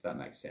of thing, if that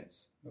makes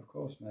sense. Of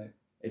course, mate.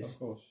 Of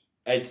course.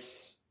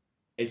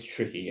 It's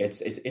tricky.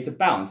 It's a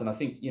balance, and I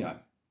think,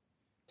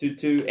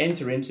 to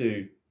enter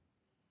into,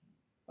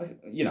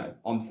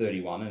 I'm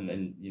 31, and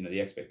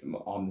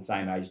I'm the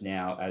same age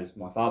now as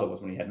my father was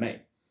when he had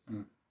me.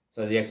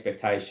 So the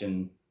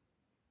expectation,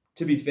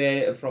 to be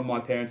fair, from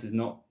my parents has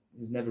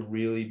never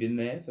really been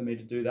there for me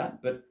to do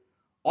that. But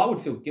I would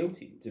feel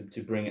guilty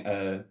to bring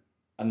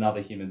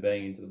another human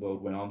being into the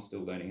world when I'm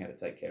still learning how to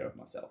take care of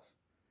myself.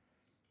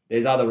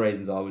 There's other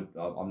reasons I'm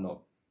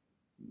not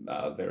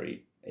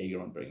very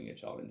eager on bringing a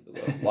child into the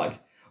world. Like,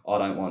 I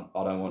don't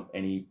want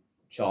any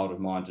child of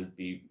mine to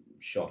be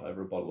shot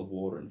over a bottle of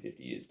water in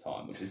 50 years'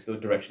 time, which is the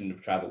direction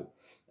of travel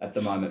at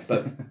the moment.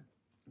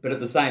 But at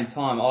the same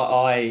time,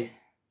 I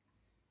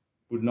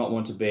would not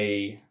want to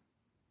be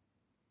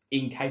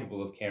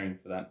incapable of caring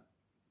for that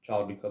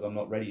child because I'm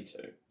not ready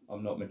to.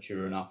 I'm not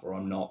mature enough, or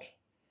I'm not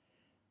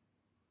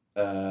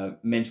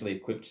mentally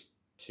equipped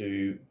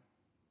to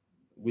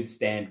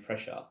withstand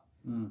pressure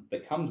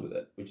that comes with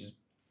it, which is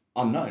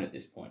unknown at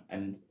this point.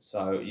 And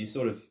so you're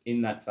sort of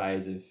in that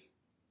phase of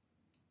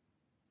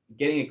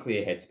getting a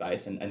clear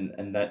headspace,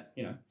 and that,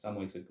 some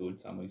weeks are good,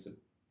 some weeks are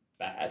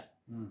bad,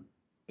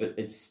 but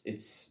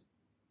it's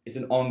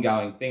an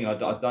ongoing thing. I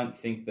don't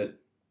think that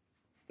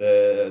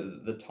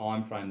the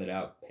time frame that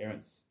our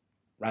parents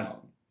ran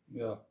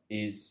on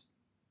is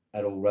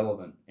at all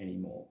relevant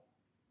anymore.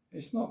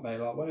 It's not, mate.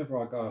 Like, whenever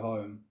I go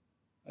home,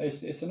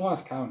 it's a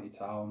nice county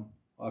town.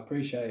 I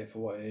appreciate it for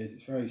what it is.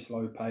 It's very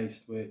slow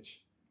paced,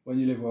 which when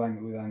you live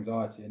with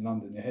anxiety in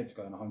London, your head's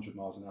going 100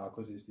 miles an hour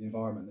because it's the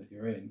environment that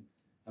you're in.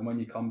 And when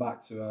you come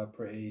back to a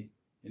pretty,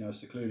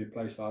 secluded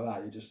place like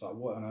that, you're just like,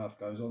 what on earth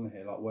goes on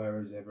here? Like, where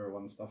is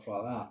everyone? Stuff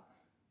like that.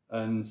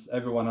 And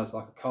everyone has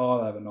like a car,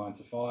 they have a 9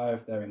 to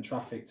 5, they're in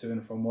traffic to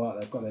and from work,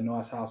 they've got their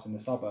nice house in the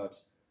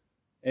suburbs.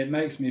 It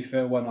makes me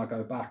feel, when I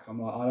go back, I'm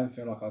like, I don't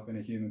feel like I've been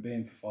a human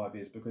being for 5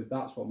 years, because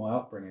that's what my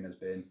upbringing has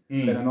been.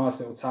 Been a nice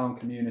little town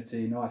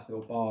community, nice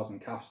little bars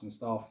and cafes and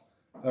stuff,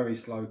 very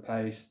slow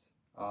paced.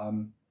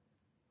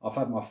 I've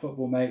had my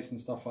football mates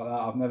and stuff like that.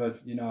 I've never,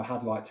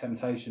 had like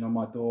temptation on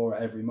my door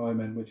at every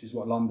moment, which is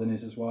what London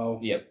is as well.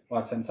 Yep.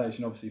 By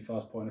temptation, obviously,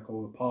 first point of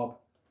call, the pub.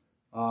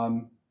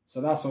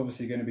 So that's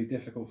obviously going to be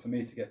difficult for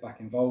me to get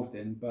back involved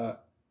in.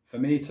 But for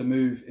me to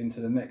move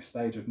into the next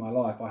stage of my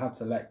life, I have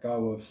to let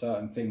go of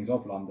certain things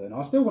of London.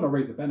 I still want to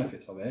reap the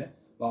benefits of it,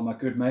 like my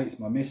good mates,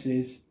 my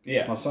missus,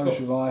 my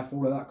social life,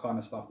 all of that kind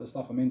of stuff, the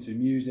stuff I'm into,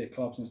 music,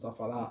 clubs and stuff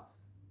like that.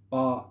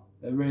 But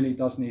there really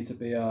does need to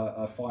be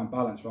a fine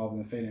balance, rather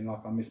than feeling like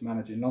I'm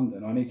mismanaging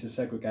London. I need to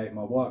segregate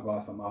my work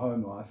life and my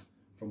home life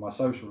from my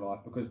social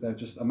life, because they're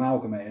just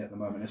amalgamated at the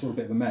moment. It's all a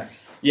bit of a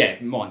mess. Yeah,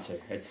 mine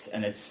too. It's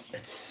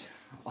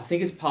I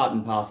think it's part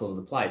and parcel of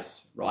the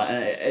place, right?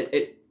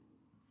 And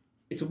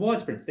it's a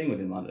widespread thing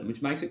within London,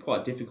 which makes it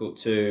quite difficult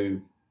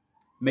to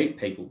meet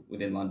people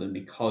within London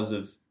because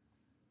of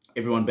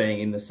everyone being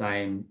in the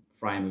same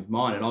frame of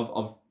mind. And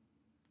I've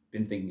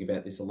been thinking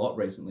about this a lot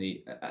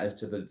recently as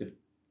to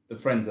the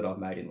friends that I've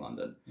made in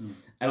London.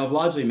 And I've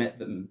largely met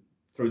them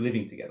through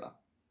living together,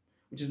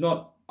 which is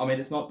not, I mean,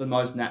 it's not the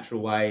most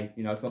natural way,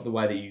 it's not the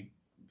way that you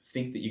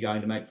think that you're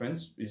going to make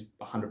friends, is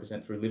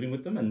 100% through living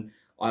with them. And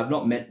I have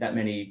not met that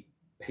many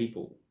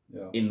people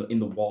in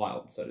the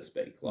wild, so to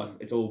speak. Like,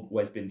 it's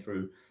always been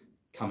through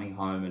coming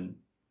home and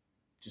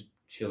just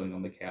chilling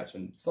on the couch.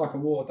 And it's like a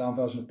watered down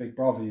version of Big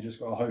Brother. You just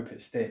got to hope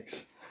it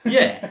sticks.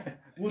 Yeah,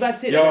 well,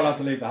 that's it. You're allowed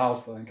to leave the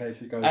house though in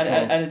case it goes wrong.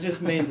 And it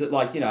just means that,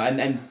 like,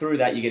 and through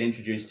that you get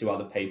introduced to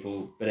other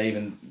people, but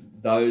even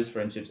those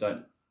friendships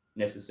don't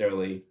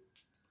necessarily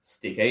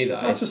stick either.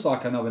 That's just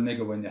like another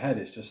nigger in your head.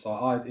 It's just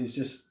like, it's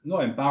just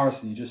not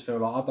embarrassing. You just feel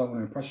like, I don't want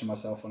to impress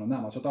myself on them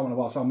that much. I don't want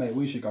to ask, mate,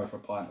 we should go for a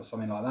pint or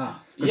something like that.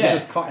 Because you're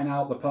just cutting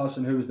out the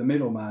person who is the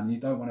middleman. You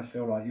don't want to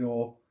feel like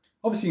you're...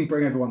 Obviously, you can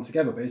bring everyone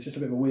together, but it's just a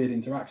bit of a weird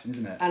interaction,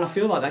 isn't it? And I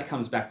feel like that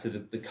comes back to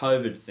the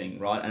COVID thing,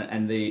 right?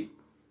 And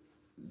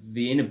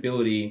the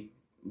inability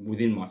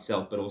within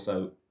myself, but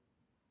also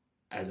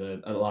as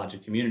a larger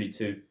community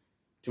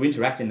to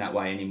interact in that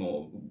way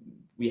anymore.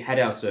 We had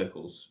our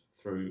circles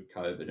through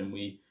COVID, and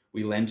we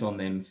lent on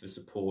them for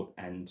support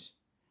and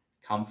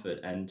comfort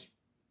and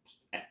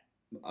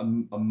a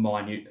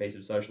minute piece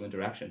of social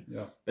interaction.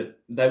 Yeah. But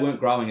they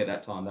weren't growing at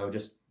that time. They were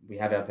just, we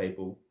have our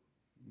people,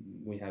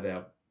 we have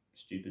our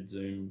stupid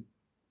Zoom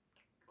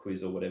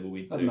quiz or whatever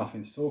we do. Had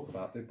nothing to talk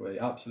about, did we?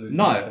 Absolutely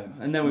no. Nothing.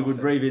 And then we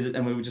would revisit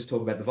and we would just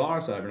talk about the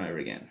virus over and over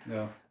again.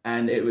 Yeah.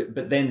 And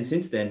but then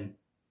since then,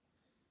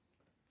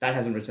 that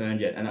hasn't returned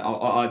yet. And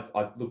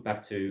I look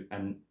back to,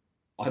 and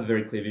I have a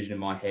very clear vision in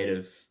my head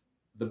of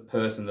the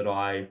person that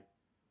I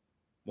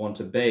want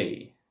to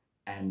be,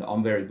 and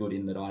I'm very good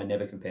in that I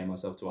never compare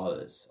myself to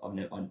others.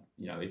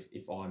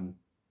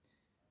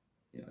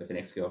 If an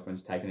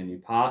ex-girlfriend's taken a new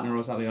partner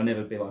or something, I'll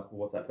never be like, well,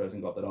 what's that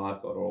person got that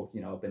I've got? Or,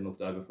 I've been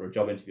looked over for a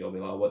job interview, I'll be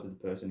like, what did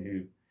the person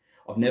who...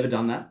 I've never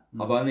done that.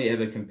 I've only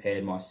ever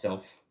compared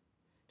myself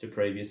to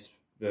previous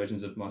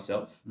versions of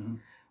myself,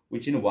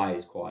 which in a way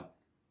is quite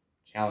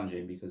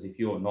challenging, because if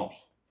you're not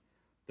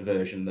the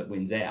version that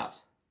wins out,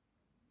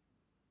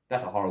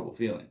 that's a horrible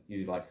feeling.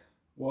 You're like,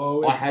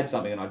 well, I had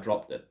something and I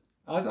dropped it.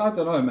 I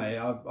don't know, mate.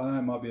 I know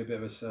it might be a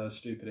bit of a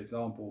stupid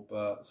example,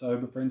 but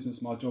for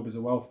instance, my job as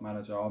a wealth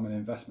manager, I'm an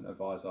investment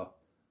advisor.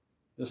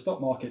 The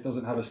stock market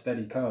doesn't have a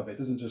steady curve. It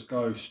doesn't just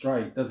go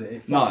straight, does it?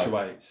 It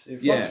fluctuates. No.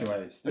 It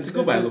fluctuates. It's a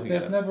good way of looking at it.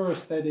 There's never a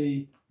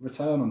steady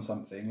return on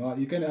something. Like,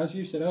 you're going to, as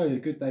you said earlier,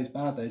 good days,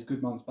 bad days,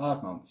 good months,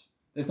 bad months.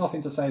 There's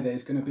nothing to say that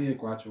it's going to be a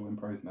gradual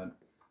improvement.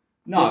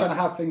 No. You're going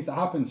to have things that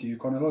happen to you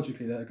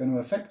chronologically that are going to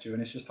affect you,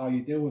 and it's just how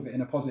you deal with it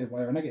in a positive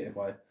way or a negative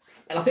way.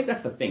 And I think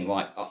that's the thing.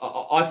 Like,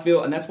 I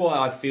feel, and that's why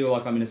I feel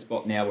like I'm in a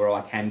spot now where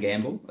I can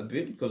gamble a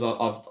bit, because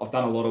I've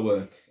done a lot of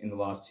work in the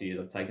last 2 years.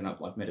 I've taken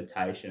up like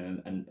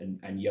meditation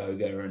and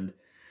yoga, and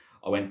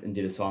I went and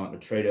did a silent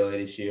retreat earlier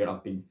this year, and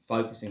I've been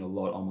focusing a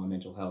lot on my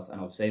mental health, and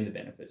I've seen the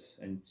benefits,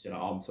 and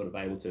I'm sort of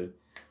able to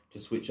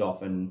switch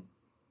off and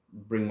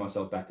bring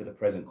myself back to the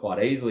present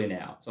quite easily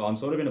now. So I'm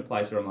sort of in a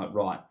place where I'm like,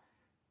 right,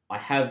 I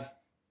have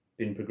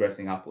been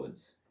progressing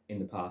upwards in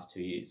the past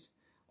 2 years.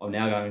 I'm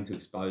now going to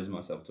expose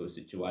myself to a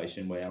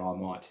situation where I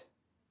might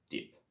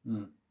dip.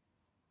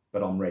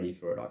 But I'm ready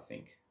for it, I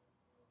think.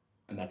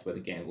 And that's where the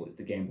gamble is.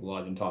 The gamble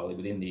lies entirely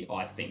within the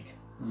I think.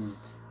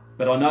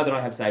 But I know that I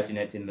have safety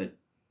nets in that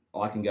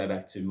I can go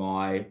back to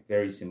my,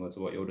 very similar to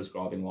what you're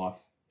describing, life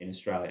in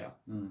Australia.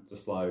 It's a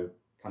slow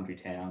country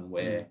town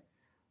where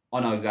I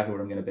know exactly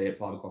where I'm going to be at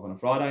 5 o'clock on a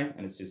Friday,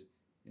 and it's just,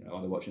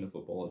 either watching the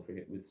football or the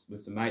cricket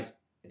with some mates.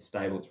 It's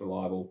stable, it's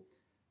reliable.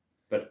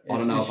 But I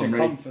don't know if I'm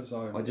ready.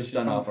 I just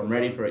don't know if I'm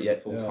ready for it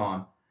yet full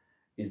time.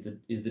 Is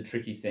the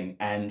tricky thing,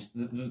 and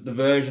the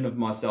version of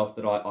myself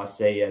that I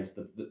see as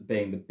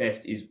being the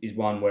best is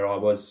one where I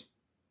was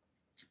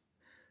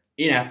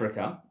in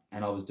Africa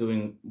and I was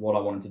doing what I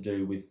wanted to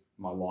do with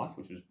my life,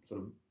 which was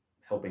sort of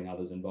helping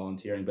others and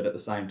volunteering. But at the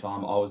same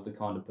time, I was the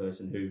kind of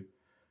person who,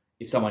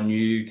 if someone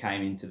new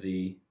came into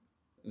the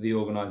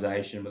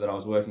organisation that I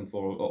was working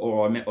for,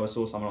 or I met or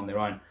saw someone on their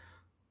own,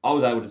 I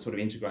was able to sort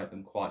of integrate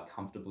them quite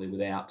comfortably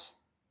without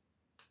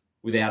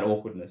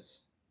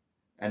awkwardness.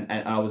 And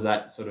I was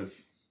that sort of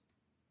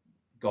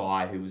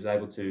guy who was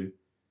able to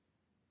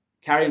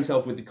carry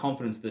himself with the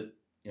confidence that,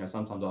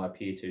 sometimes I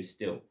appear to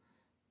still.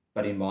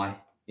 But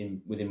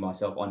within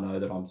myself, I know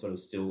that I'm sort of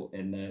still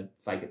in the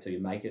fake it till you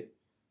make it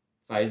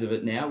phase of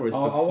it now. Whereas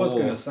before, I was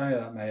going to say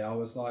that, mate. I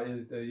was like,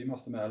 you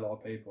must have met a lot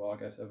of people. I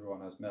guess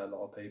everyone has met a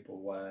lot of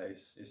people where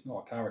it's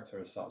not a character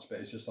as such, but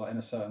it's just like in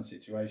a certain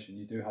situation,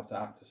 you do have to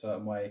act a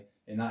certain way.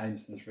 In that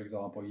instance, for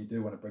example, you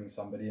do want to bring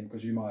somebody in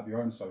because you might have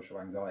your own social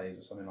anxieties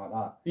or something like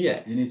that.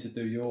 Yeah. You need to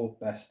do your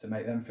best to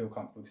make them feel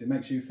comfortable, because it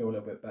makes you feel a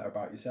little bit better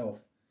about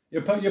yourself.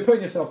 You're putting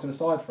yourself to the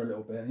side for a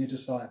little bit, and you're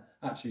just like,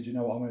 actually, do you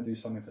know what? I'm going to do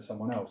something for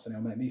someone else, and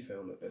it'll make me feel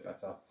a little bit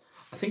better.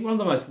 I think one of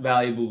the most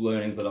valuable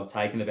learnings that I've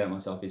taken about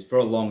myself is, for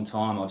a long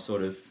time, I've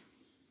sort of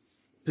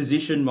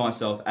positioned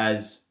myself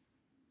as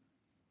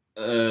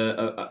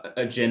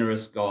a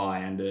generous guy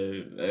and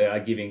a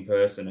giving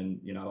person, and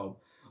you know,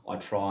 I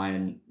try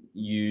and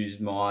use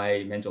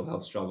my mental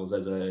health struggles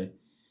as an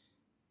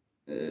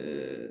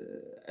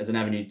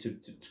avenue to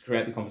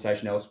create the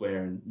conversation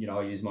elsewhere, and you know,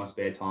 I use my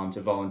spare time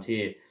to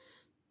volunteer.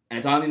 And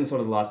it's only in the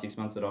sort of the last 6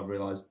 months that I've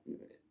realised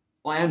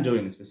I am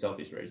doing this for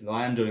selfish reasons.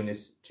 I am doing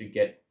this to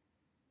get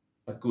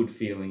a good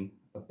feeling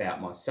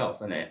about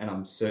myself, and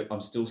I'm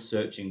still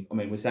searching. I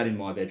mean, we're sat in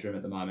my bedroom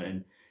at the moment,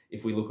 and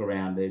if we look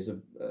around, there's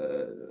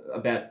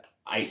about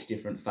 8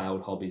 different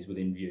failed hobbies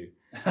within view.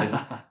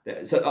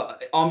 So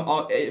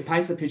it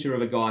paints the picture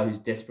of a guy who's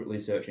desperately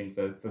searching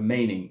for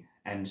meaning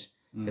and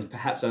has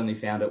perhaps only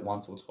found it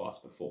once or twice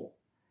before.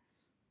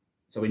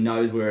 So he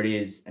knows where it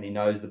is, and he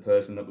knows the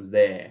person that was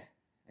there,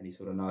 and he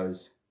sort of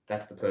knows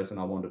that's the person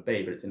I want to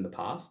be, but it's in the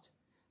past.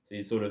 So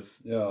you sort of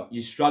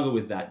you struggle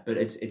with that, but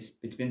it's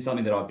been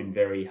something that I've been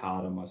very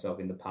hard on myself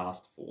in the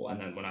past for.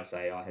 And then when I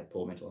say I had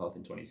poor mental health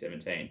in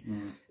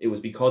 2017, it was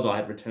because I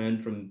had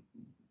returned from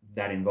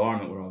that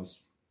environment where I was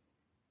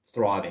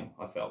thriving.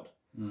 I felt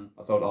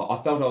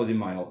I was in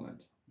my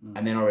element,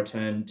 and then I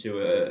returned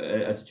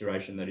to a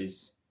situation that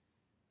is,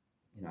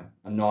 you know,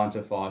 a 9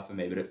 to 5 for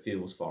me, but it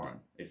feels foreign.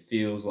 It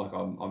feels like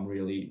I'm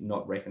really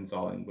not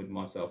reconciling with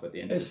myself at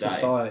the end of the day. It's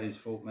society's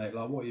fault, mate.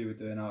 Like what you were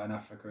doing out in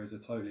Africa is a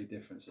totally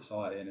different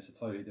society, and it's a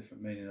totally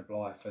different meaning of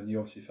life. And you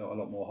obviously felt a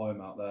lot more home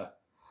out there.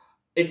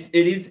 It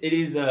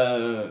is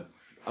a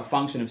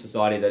function of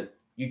society that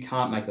you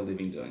can't make a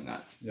living doing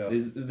that. Yeah.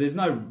 There's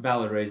no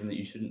valid reason that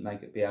you shouldn't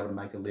be able to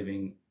make a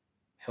living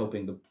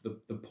helping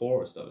the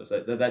poorest of us.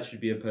 That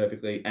should be a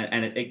perfectly,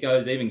 and it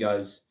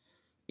goes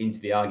into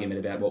the argument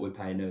about what we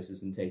pay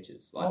nurses and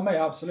teachers. Like, oh, mate,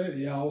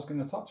 absolutely. Yeah, I was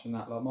going to touch on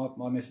that. Like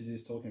my missus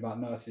is talking about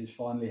nurses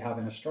finally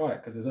having a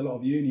strike because there's a lot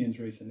of unions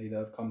recently that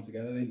have come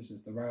together. For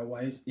instance, the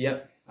railways.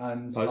 Yep.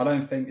 And I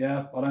don't think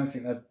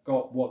they've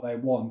got what they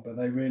want, but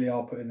they really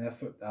are putting their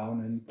foot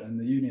down. And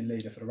the union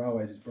leader for the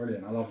railways is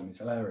brilliant. I love him. He's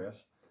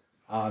hilarious.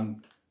 But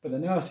the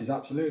nurses,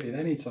 absolutely,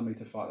 they need somebody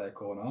to fight their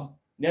corner.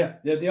 Yeah.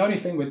 The only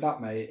thing with that,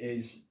 mate,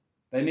 is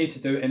they need to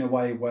do it in a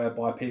way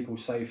whereby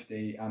people's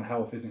safety and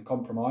health isn't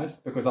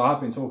compromised, because I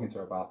have been talking to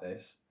her about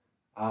this,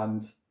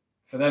 and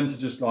for them to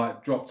just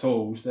like drop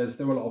tools, there's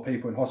still a lot of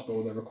people in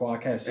hospital that require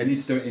care, so you need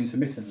to do it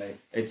intermittently.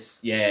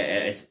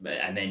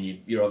 And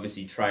then you're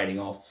obviously trading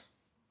off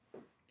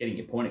getting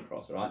your point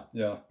across, right?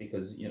 Yeah.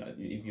 Because, you know,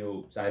 if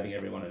you're saving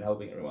everyone and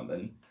helping everyone,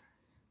 then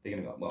they're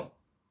going to go, well,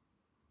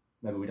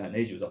 maybe we don't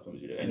need you as often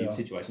as you do, and your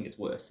situation gets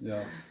worse.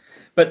 Yeah.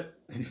 But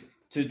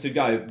to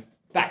go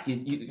back,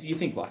 you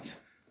think like,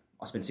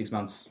 I spent 6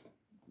 months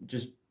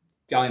just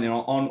going there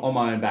on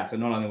my own back. So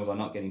not only was I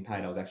not getting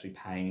paid, I was actually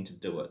paying to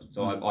do it.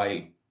 So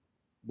I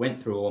went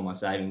through all my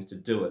savings to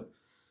do it,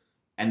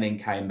 and then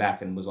came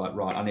back and was like,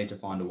 right, I need to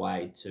find a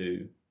way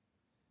to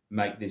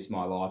make this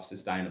my life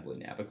sustainably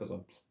now, because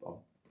I've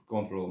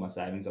gone through all my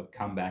savings. I've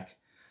come back.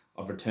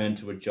 I've returned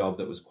to a job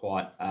that was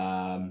quite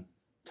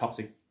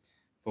toxic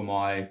for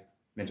my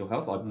mental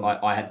health.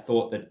 I had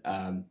thought that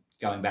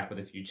going back with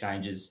a few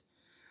changes,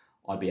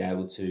 I'd be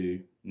able to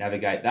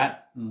navigate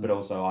that, but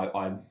also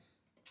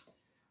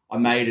I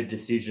made a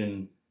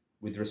decision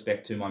with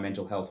respect to my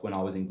mental health when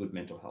I was in good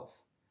mental health,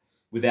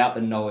 without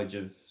the knowledge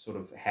of sort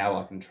of how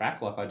I can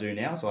track like I do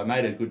now. So I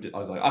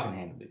was like, I can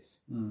handle this.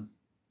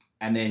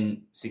 And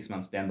then 6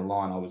 months down the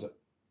line,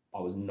 I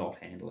was not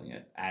handling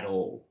it at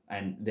all,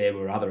 and there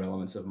were other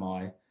elements of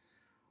my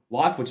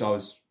life which I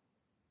was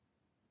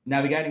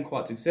navigating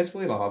quite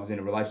successfully. Like I was in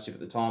a relationship at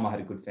the time. I had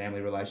a good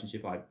family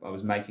relationship. I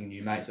was making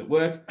new mates at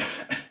work,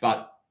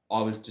 but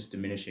I was just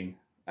diminishing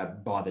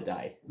by the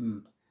day.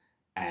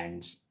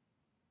 And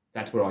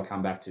that's where I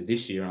come back to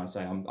this year, and I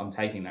say I'm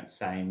taking that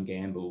same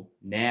gamble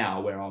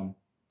now, where I'm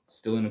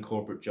still in a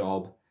corporate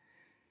job.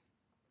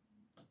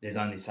 There's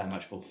only so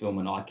much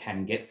fulfillment I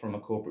can get from a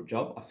corporate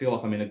job. I feel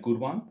like I'm in a good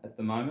one at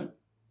the moment.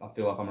 I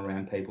feel like I'm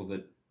around people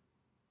that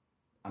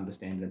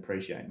understand and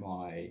appreciate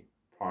my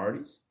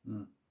priorities.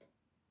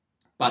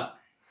 But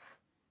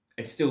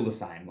it's still the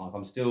same. Like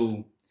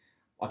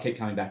I keep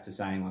coming back to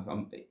saying,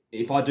 like,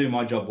 if I do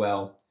my job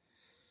well,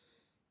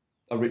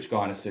 a rich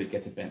guy in a suit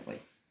gets a Bentley,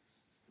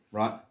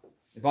 right?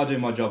 If I do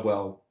my job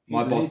well,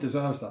 my boss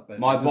deserves that Bentley.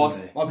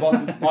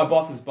 My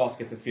boss's boss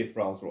gets a 5th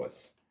Rolls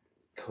Royce.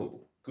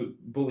 Cool, good,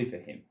 bully for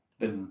him.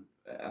 But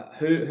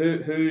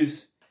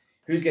who's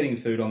getting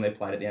food on their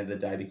plate at the end of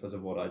the day because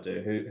of what I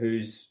do?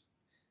 Who's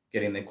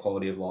getting their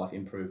quality of life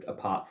improved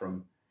apart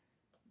from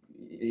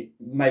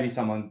maybe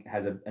someone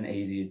has an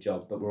easier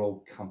job, but we're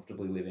all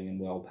comfortably living and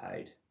well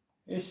paid?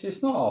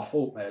 It's not our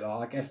fault, mate.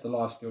 Like, I guess the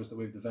life skills that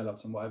we've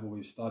developed and whatever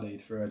we've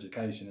studied through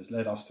education has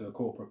led us to a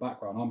corporate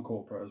background. I'm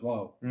corporate as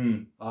well.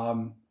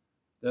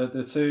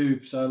 The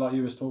two, so like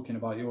you was talking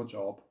about your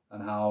job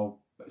and how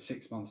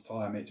 6 months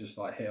time it just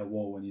like hit a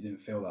wall and you didn't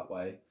feel that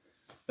way.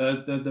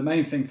 The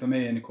main thing for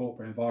me in the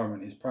corporate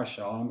environment is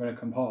pressure. I'm going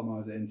to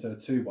compartmentalize it into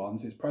two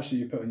ones. It's pressure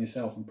you put on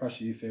yourself and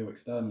pressure you feel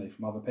externally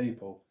from other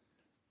people.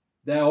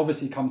 They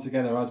obviously come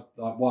together as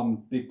like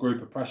one big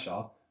group of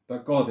pressure,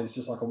 But God, it's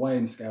just like a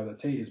weighing scale that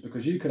teeters,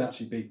 because you could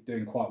actually be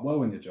doing quite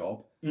well in your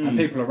job and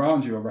people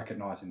around you are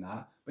recognising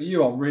that. But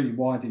you are really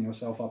winding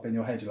yourself up in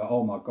your head. You're like,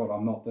 oh my God,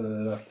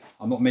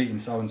 I'm not meeting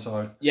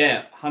so-and-so.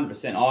 Yeah,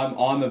 100%.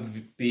 I'm a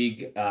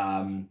big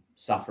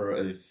sufferer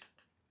of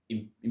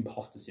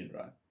imposter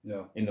syndrome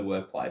in the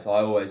workplace.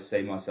 I always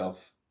see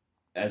myself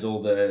as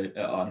all the,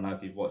 I don't know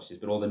if you've watched this,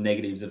 but all the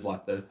negatives of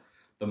like the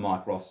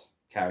Mike Ross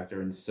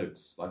character in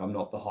Suits. Like, I'm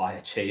not the high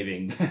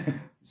achieving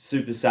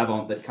super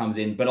savant that comes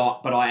in, but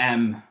I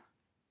am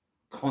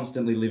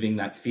constantly living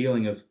that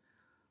feeling of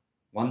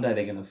one day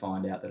they're going to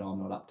find out that I'm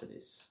not up to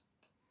this,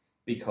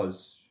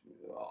 because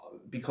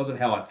of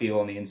how I feel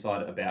on the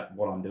inside about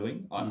what I'm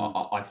doing.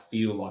 I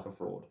feel like a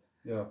fraud.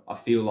 Yeah, I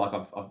feel like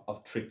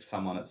I've tricked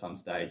someone at some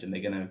stage, and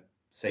they're going to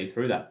see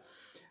through that.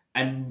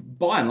 And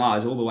by and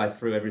large, all the way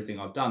through everything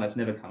I've done, that's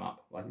never come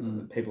up. Like,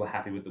 people are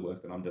happy with the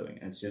work that I'm doing,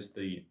 and it's just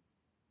the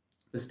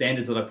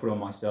standards that I put on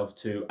myself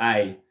to,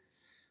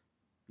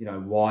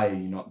 why are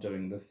you not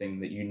doing the thing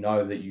that you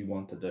know that you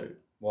want to do?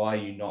 Why are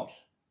you not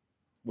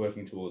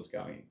working towards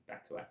going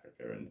back to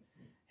Africa and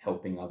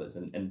helping others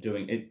and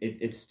doing it?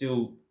 It's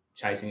still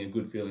chasing a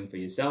good feeling for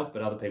yourself,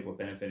 but other people are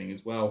benefiting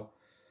as well.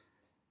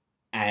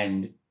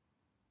 And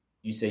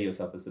you see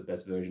yourself as the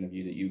best version of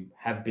you that you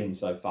have been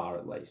so far,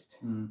 at least.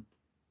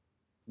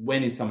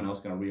 When is someone else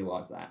going to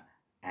realise that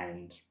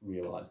and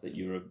realise that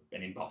you're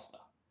an imposter?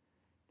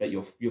 That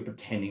you're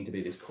pretending to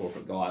be this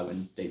corporate guy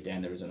when deep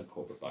down there isn't a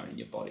corporate bone in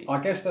your body. I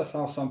guess that's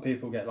how some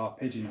people get like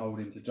pigeonholed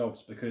into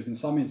jobs, because in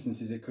some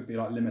instances it could be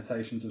like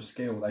limitations of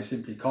skill. They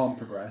simply can't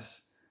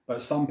progress.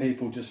 But some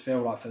people just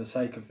feel like, for the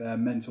sake of their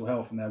mental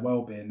health and their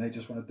well-being, they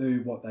just want to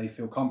do what they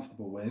feel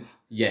comfortable with.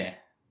 Yeah.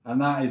 And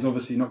that is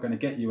obviously not going to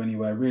get you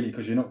anywhere, really,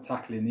 because you're not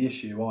tackling the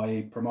issue,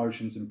 i.e.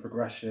 promotions and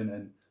progression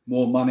and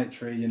more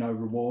monetary,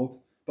 reward.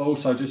 But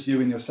also just you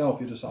and yourself,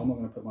 you're just like, I'm not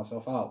going to put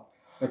myself out,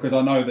 because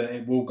I know that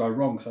it will go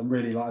wrong. Because I'm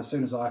really like, as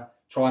soon as I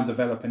try and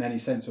develop in any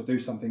sense or do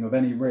something of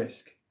any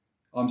risk,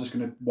 I'm just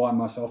going to wind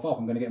myself up.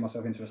 I'm going to get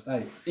myself into a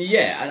state.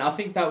 Yeah, and I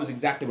think that was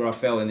exactly where I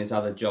fell in this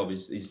other job.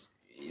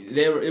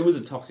 It was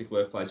a toxic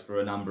workplace for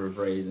a number of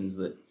reasons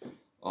that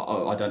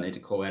I don't need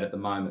to call out at the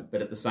moment.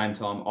 But at the same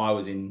time, I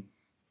was in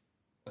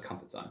a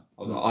comfort zone.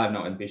 I have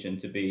no ambition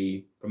to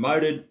be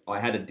promoted. I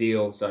had a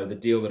deal, so the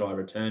deal that I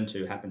returned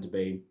to happened to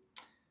be,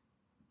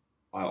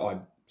 I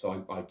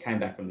came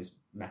back from this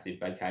massive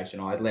vacation.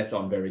 I had left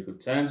on very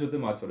good terms with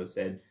them. I'd sort of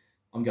said,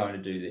 I'm going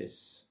to do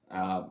this.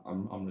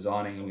 I'm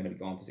resigning. I'm going to be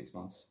gone for 6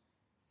 months.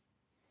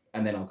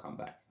 And then I'll come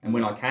back. And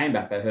when I came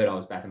back, they heard I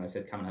was back and they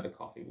said, come and have a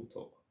coffee, we'll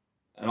talk.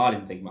 And I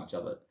didn't think much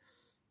of it.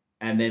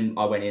 And then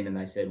I went in and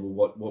they said,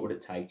 well, what would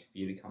it take for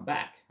you to come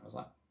back? I was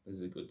like, this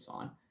is a good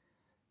sign.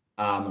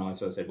 And I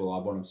sort of said, well, I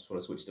want to sort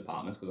of switch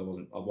departments, because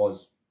I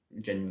was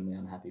genuinely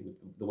unhappy with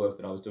the work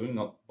that I was doing,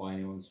 not by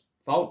anyone's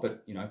fault,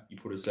 but, you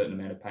put a certain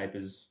amount of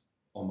papers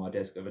on my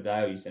desk of a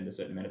day, or you send a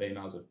certain amount of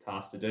emails of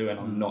tasks to do, and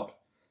I'm not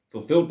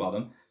fulfilled by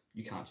them.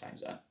 You can't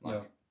change that.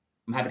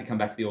 I'm happy to come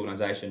back to the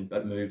organisation,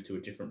 but move to a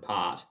different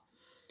part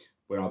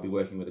where I'll be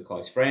working with a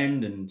close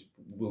friend and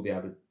we'll be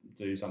able to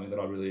do something that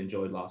I really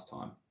enjoyed last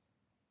time.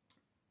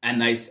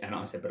 And I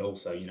said, but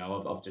also,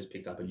 I've just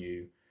picked up a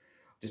new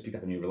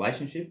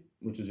relationship,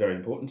 which was very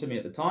important to me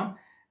at the time.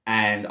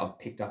 And I've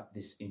picked up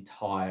this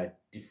entire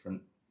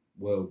different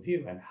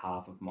worldview and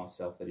half of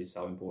myself that is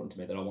so important to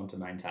me that I want to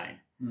maintain.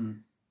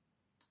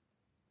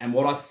 And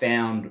what I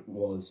found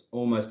was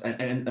almost,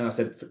 and I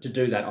said, to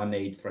do that, I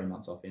need 3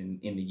 months off in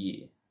the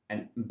year.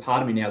 And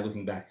part of me now,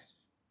 looking back,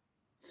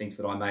 thinks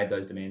that I made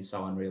those demands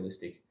so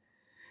unrealistic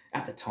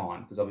at the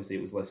time, because obviously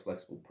it was less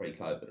flexible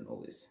pre-COVID and all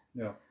this.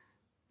 Yeah.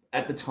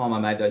 At the time, I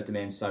made those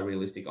demands so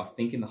realistic, I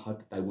think in the hope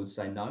that they would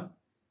say no,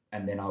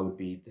 and then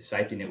the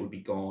safety net would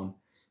be gone,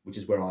 which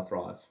is where I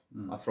thrive.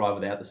 I thrive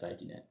without the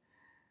safety net.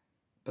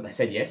 But they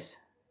said yes,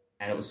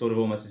 and it was sort of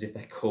almost as if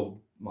they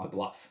called my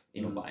bluff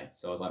in a way.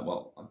 So I was like,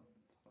 well, I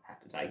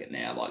have to take it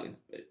now. Like,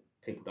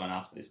 people don't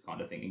ask for this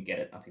kind of thing and get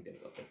it. I think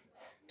they've got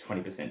a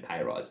 20%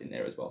 pay rise in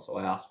there as well. So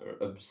I asked for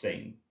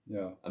obscene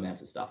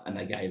amounts of stuff, and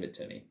they gave it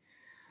to me.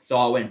 So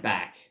I went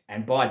back,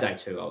 and by day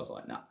 2, I was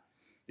like, no,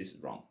 this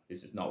is wrong.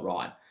 This is not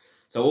right.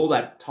 So all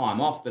that time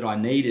off that I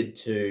needed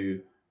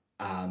to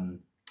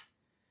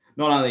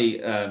not only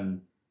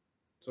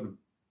sort of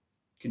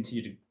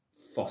continue to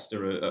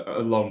foster a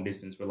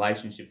long-distance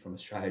relationship from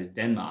Australia to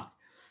Denmark,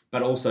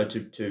 but also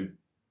to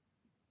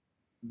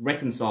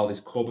reconcile this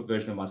corporate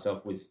version of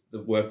myself with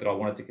the work that I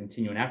wanted to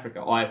continue in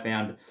Africa, I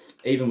found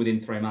even within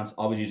 3 months,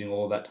 I was using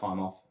all of that time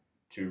off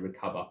to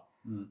recover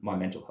my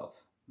mental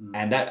health.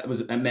 And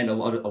it meant a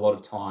lot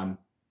of time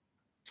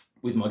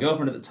with my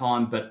girlfriend at the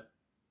time, but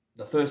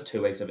the first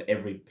 2 weeks of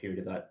every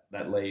period of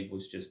that leave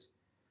was just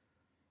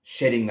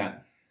shedding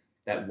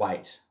that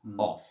weight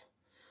off.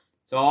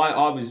 So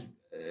I was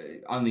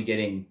only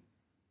getting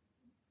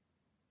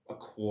a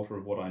quarter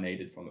of what I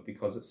needed from it,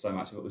 because so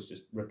much of it was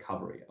just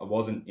recovery. I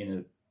wasn't in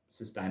a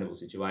sustainable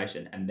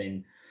situation. And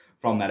then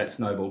from that, it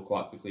snowballed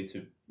quite quickly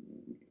to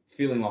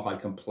feeling like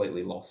I'd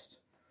completely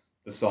lost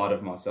the side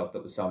of myself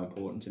that was so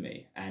important to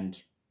me.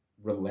 And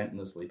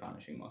relentlessly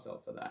punishing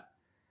myself for that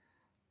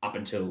up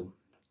until,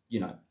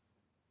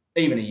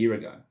 even a year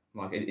ago.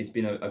 Like it's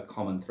been a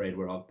common thread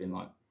where I've been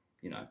like,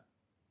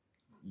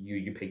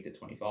 you peaked at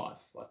 25.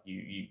 Like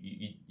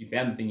you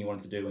found the thing you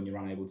wanted to do and you're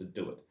unable to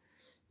do it.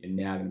 You're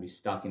now going to be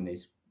stuck in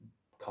these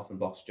coffin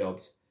box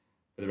jobs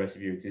for the rest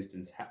of your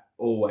existence,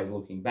 always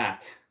looking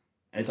back.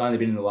 And it's only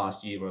been in the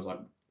last year where I was like,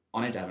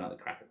 I need to have another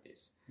crack at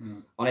this.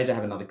 I need to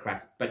have another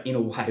crack, but in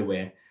a way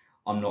where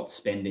I'm not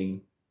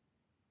spending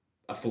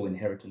a full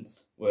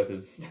inheritance worth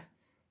of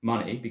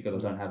money because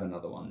I don't have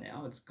another one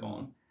now. It's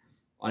gone.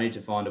 I need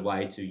to find a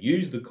way to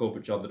use the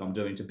corporate job that I'm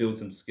doing to build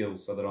some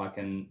skills so that I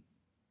can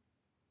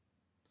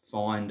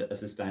find a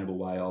sustainable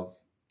way of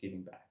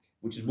giving back,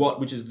 which is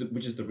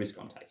the risk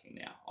I'm taking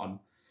now.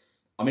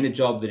 I'm in a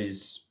job that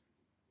is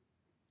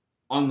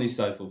only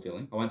so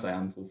fulfilling. I won't say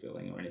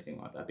unfulfilling or anything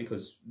like that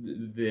because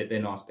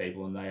they're nice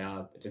people and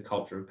it's a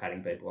culture of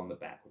patting people on the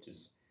back, which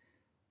is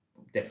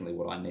definitely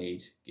what I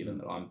need, given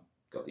that I've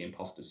got the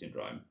imposter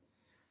syndrome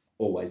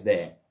always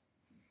there.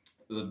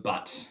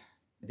 But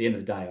at the end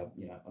of the day, I don't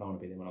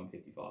want to be there when I'm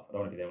 55. I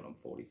don't want to be there when I'm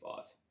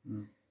 45.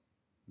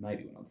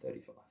 Maybe when I'm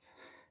 35.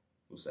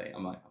 We'll see.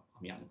 I'm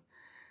young.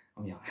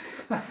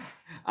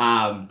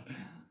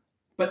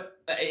 But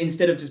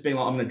instead of just being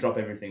like, I'm going to drop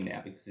everything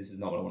now because this is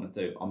not what I want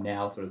to do, I'm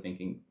now sort of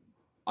thinking,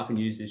 I can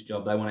use this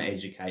job. They want to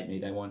educate me.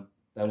 They want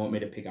me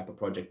to pick up a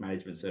project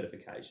management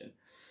certification.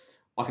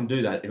 I can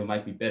do that. It'll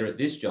make me better at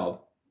this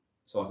job,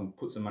 so I can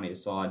put some money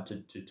aside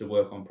to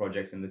work on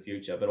projects in the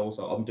future. But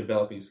also, I'm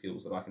developing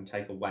skills that I can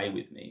take away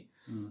with me.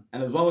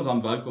 And as long as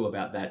I'm vocal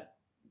about that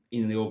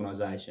in the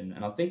organisation,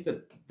 and I think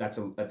that's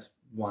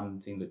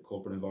one thing that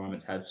corporate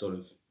environments have sort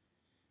of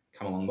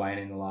come a long way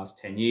in the last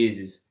 10 years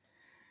is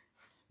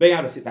being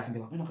able to sit back and be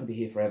like, we're not going to be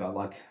here forever.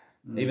 Like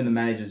even the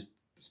managers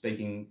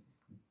speaking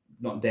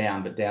not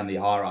down, but down the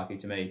hierarchy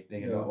to me,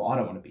 thinking, well, I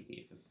don't want to be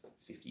here for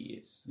 50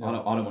 years. Yeah. I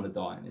don't want to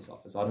die in this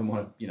office. I don't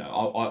want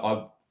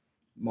to,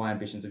 my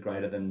ambitions are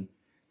greater than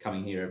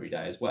coming here every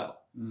day as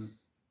well.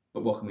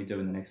 But what can we do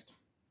in the next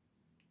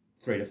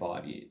 3 to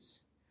 5 years?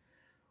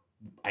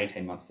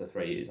 18 months to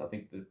 3 years. I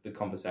think the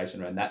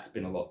conversation around that's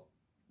been a lot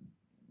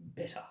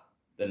better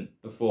than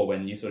before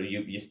when you sort of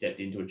you stepped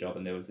into a job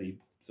and there was the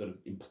sort of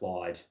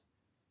implied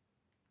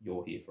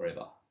you're here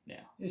forever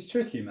now. It's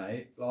tricky,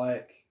 mate.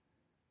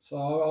 So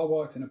I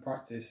worked in a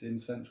practice in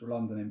central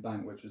London in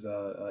Bank, which was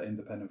a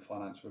independent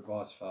financial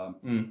advice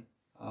firm.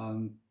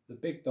 And the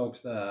big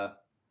dogs there,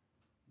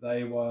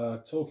 they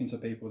were talking to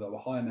people that were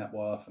high net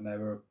worth and they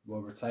were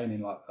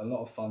retaining like a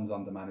lot of funds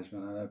under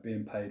management and they were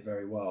being paid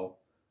very well.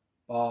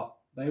 But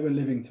they were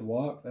living to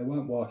work. They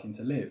weren't working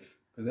to live.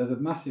 Because there's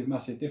a massive,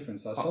 massive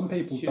difference. Like some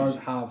people don't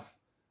have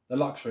the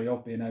luxury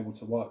of being able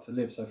to work to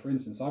live. So for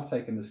instance, I've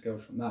taken the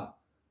skills from that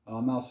and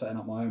I'm now setting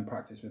up my own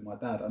practice with my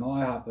dad and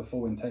I have the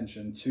full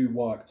intention to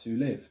work to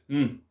live.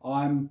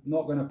 I'm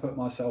not going to put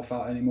myself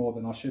out any more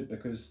than I should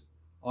because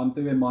I'm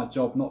doing my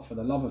job not for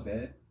the love of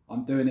it.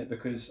 I'm doing it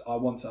because I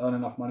want to earn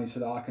enough money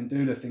so that I can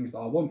do the things that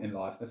I want in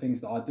life, the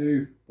things that I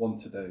do want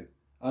to do.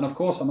 And of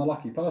course, I'm a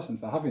lucky person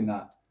for having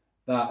that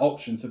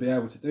option to be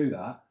able to do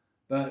that.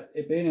 But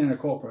it being in a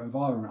corporate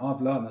environment,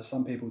 I've learned that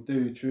some people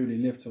do truly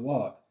live to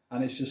work,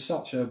 and it's just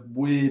such a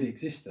weird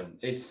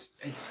existence.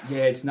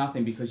 It's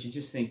nothing because you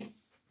just think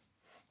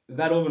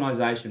that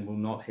organisation will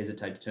not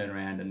hesitate to turn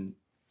around and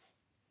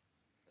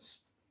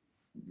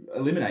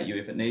eliminate you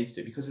if it needs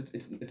to because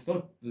it's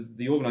not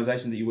the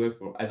organisation that you work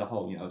for as a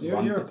whole.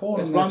 You're a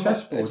pawn on the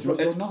chessboard. You're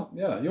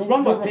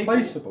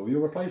replaceable. You're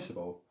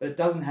replaceable. But it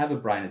doesn't have a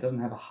brain. It doesn't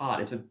have a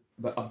heart. It's a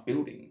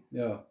building.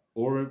 Yeah.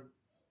 Or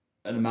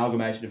an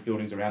amalgamation of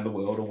buildings around the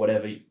world or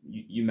whatever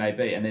you may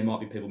be, and there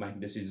might be people making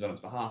decisions on its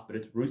behalf, but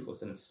it's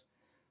ruthless and it's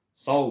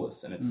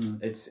soulless and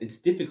it's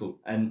difficult.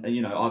 And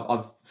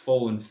I've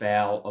fallen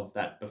foul of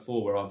that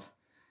before, where I've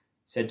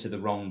said to the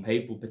wrong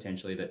people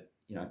potentially that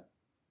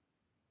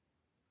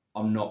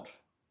I'm not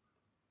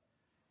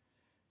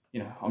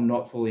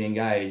fully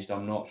engaged.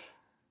 I'm not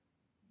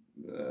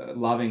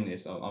loving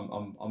this.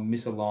 I'm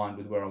misaligned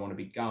with where I want to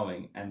be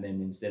going, and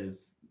then instead of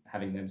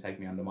having them take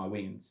me under my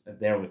wings,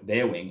 their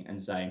wing,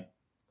 and saying,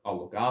 I'll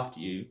look after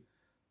you,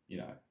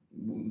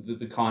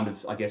 the kind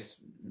of, I guess,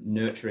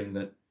 nurturing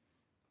that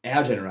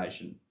our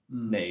generation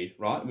need,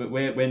 right?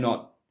 We're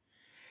not,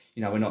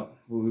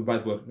 we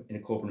both work in a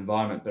corporate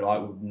environment, but I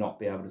would not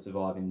be able to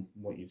survive in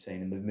what you've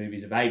seen in the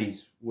movies of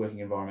 80s working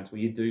environments where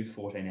you do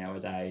 14-hour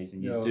days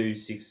and you do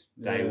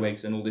 6-day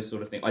weeks and all this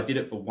sort of thing. I did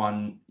it for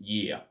 1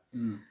 year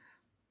and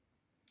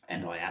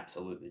I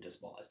absolutely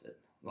despised it.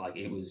 Like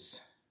it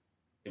was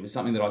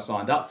something that I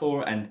signed up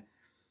for, and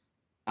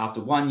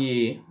after 1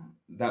 year,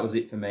 that was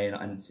it for me.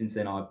 And since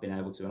then, I've been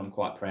able to, and I'm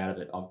quite proud of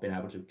it, I've been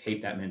able to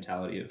keep that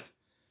mentality of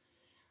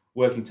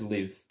working to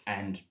live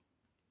and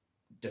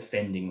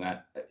defending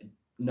that,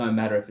 no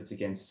matter if it's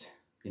against,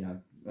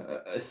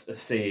 a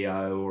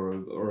CEO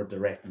or a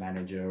direct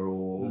manager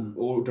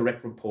or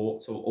direct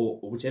reports or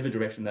whichever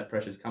direction that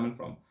pressure is coming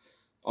from.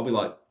 I'll be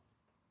like,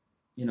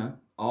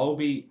 I'll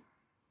be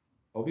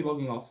I'll be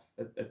logging off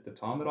at the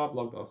time that I've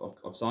logged off.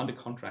 I've signed a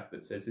contract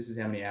that says this is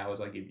how many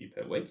hours I give you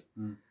per week.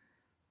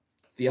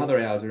 The other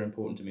hours are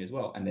important to me as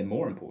well, and they're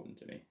more important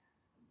to me.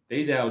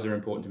 These hours are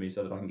important to me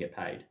so that I can get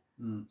paid,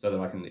 so that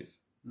I can live,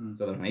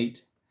 so that I can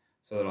eat,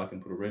 so that I can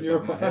put a roof. You're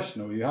over a my head.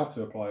 professional. You have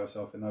to apply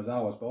yourself in those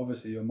hours, but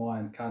obviously your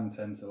mind can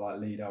tend to like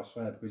lead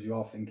elsewhere because you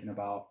are thinking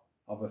about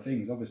other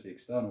things, obviously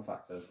external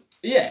factors.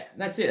 Yeah,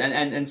 that's it.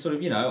 And sort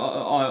of,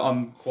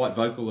 I'm quite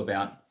vocal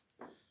about,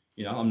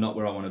 I'm not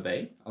where I want to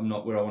be. I'm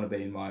not where I want to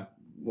be in my.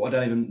 I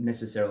don't even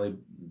necessarily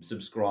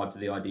subscribe to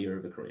the idea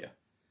of a career.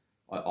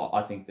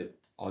 I think that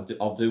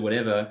I'll do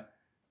whatever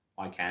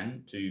I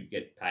can to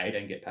get paid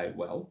and get paid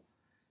well,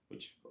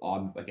 which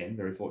I'm, again,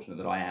 very fortunate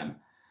that I am.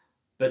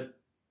 But,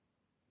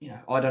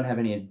 I don't have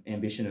any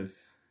ambition of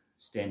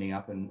standing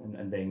up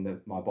and being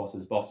my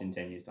boss's boss in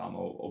 10 years' time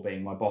or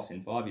being my boss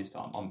in 5 years'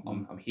 time.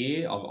 I'm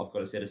here. I've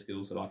got a set of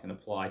skills that I can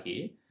apply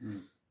here.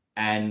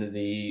 And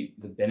the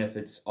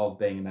benefits of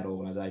being in that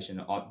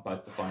organisation,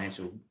 both the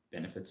financial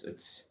benefits,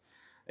 it's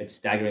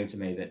staggering to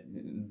me that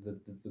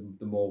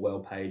the more well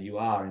paid you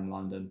are in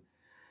London,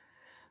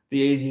 the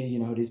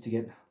easier it is to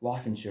get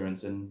life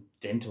insurance and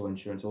dental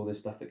insurance, all this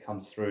stuff that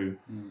comes through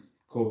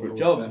corporate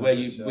jobs where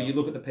you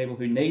look at the people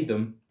who need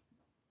them,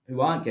 who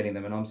aren't getting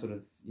them, and I'm sort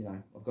of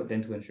I've got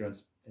dental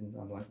insurance and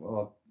I'm like,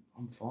 well,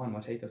 I'm fine, my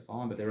teeth are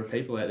fine, but there are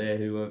people out there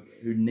who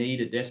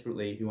need it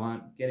desperately who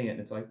aren't getting it, and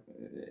it's like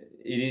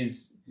it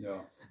is. Yeah.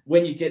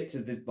 When you get to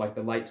the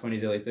late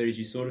 20s, early 30s,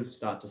 you sort of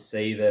start to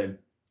see the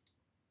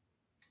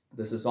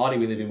society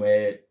we live in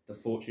where the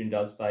fortune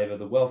does favour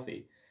the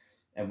wealthy,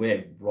 and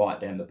we're right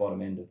down the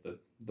bottom end of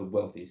the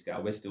wealthy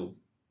scale. We're still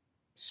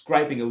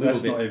scraping a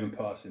little bit. Let's not even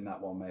put us in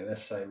that one, mate.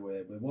 Let's say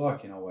we're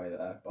working our way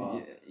there.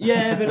 But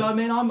yeah, but I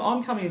mean,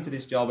 I'm coming into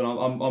this job and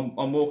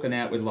I'm walking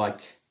out with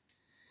like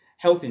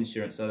health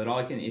insurance so that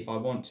I can, if I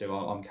want to,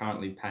 I'm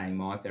currently paying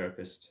my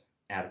therapist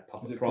out of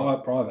pocket. Is it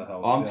private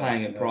health? I'm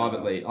paying it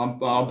privately.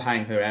 I'm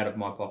paying her out of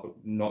my pocket,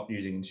 not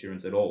using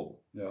insurance at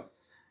all. Yeah.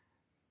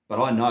 But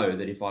I know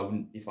that if I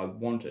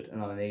want it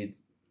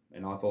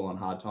and I fall on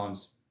hard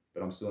times,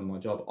 but I'm still in my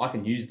job, I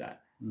can use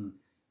that.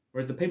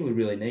 Whereas the people who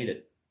really need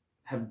it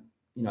have,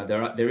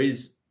 there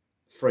is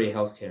free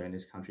healthcare in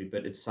this country,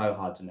 but it's so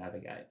hard to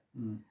navigate.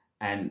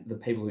 And the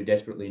people who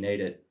desperately need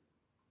it,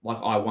 like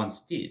I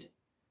once did,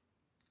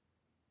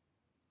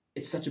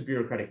 it's such a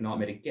bureaucratic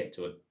nightmare to get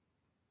to it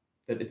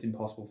that it's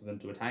impossible for them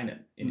to attain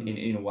it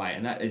in a way.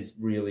 And that is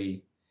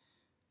really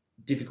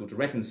difficult to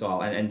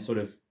reconcile. And sort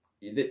of,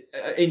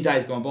 in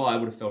days gone by, I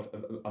would have felt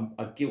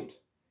a guilt,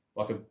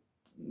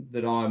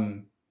 that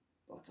I'm,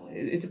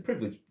 it's a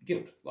privilege,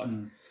 guilt.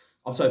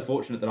 I'm so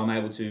fortunate that I'm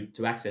able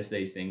to access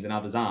these things and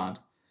others aren't.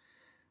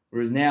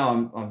 Whereas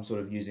now I'm sort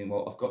of using,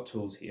 I've got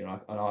tools here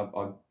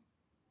and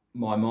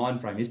my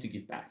mind frame is to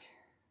give back.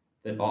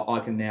 That I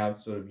can now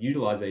sort of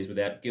utilise these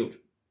without guilt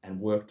and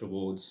work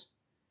towards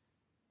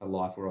a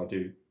life where I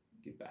do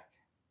give back.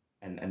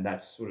 And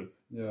that's sort of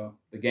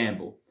the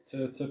gamble.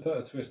 To put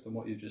a twist on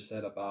what you just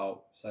said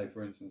about, say,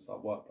 for instance,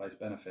 like workplace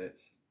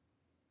benefits,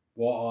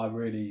 what I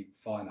really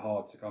find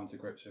hard to come to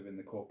grips with in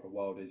the corporate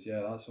world is,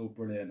 that's all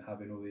brilliant,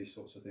 having all these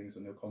sorts of things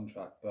on your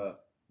contract,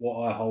 but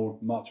what I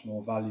hold much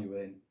more value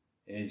in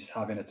is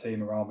having a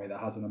team around me that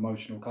has an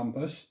emotional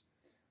compass.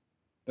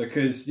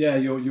 Because,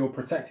 you're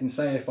protecting,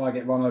 say, if I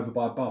get run over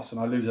by a bus and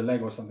I lose a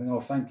leg or something,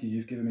 oh, thank you,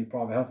 you've given me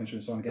private health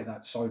insurance, so I can get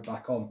that sewed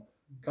back on.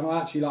 Can I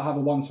actually have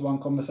a one-to-one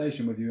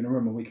conversation with you in a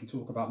room where we can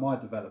talk about my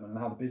development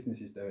and how the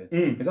business is doing?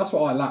 Because that's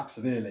what I lack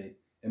severely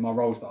in my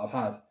roles that I've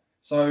had.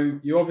 So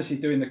you're obviously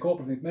doing the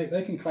corporate thing, mate.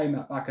 They can claim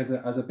that back as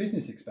a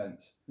business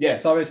expense. Yeah.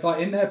 So it's like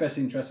in their best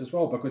interest as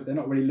well, because they're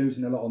not really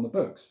losing a lot on the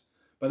books,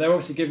 but they're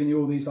obviously giving you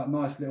all these like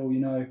nice little,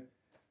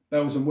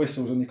 bells and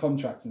whistles on your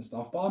contracts and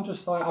stuff. But I'm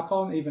just like, I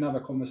can't even have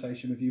a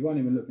conversation with you. You won't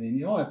even look me in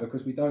the eye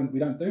because we don't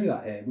do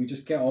that here. We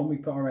just get on, we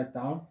put our head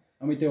down,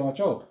 and we do our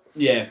job.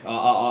 Yeah,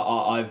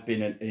 I've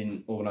been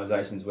in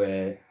organisations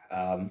where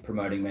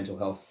promoting mental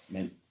health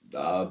meant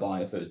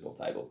buying a foosball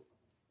table.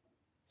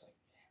 So,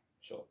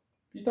 sure.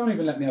 You don't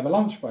even let me have a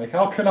lunch break.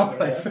 How can I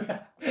play?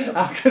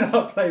 How can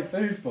I play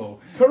foosball?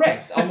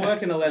 Correct. I'm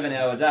working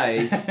 11-hour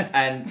days,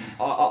 and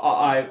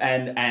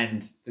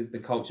and the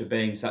culture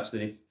being such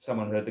that if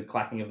someone heard the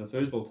clacking of the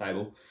foosball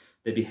table,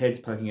 there'd be heads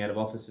poking out of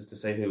offices to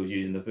see who was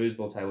using the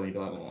foosball table, and you'd be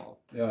like,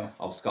 well,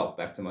 I'll skulk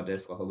back to my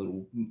desk like a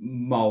little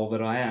mole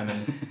that I am,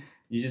 and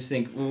you just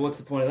think, well, what's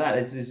the point of that?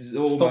 It's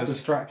almost... Stop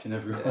distracting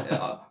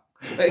everyone.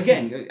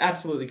 Again,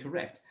 absolutely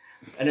correct.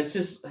 And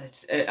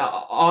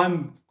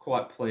I'm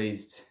quite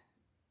pleased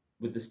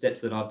with the steps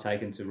that I've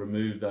taken to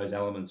remove those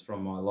elements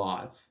from my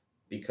life,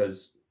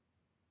 because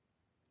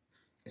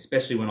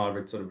especially when I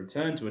sort of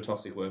returned to a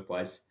toxic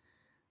workplace,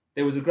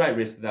 there was a great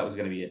risk that was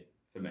going to be it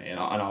for me. And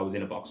I was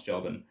in a box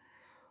job and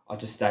I'd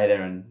just stay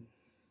there and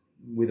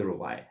wither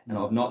away. And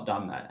I've not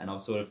done that. And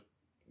I've sort of,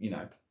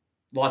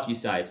 like you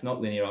say, it's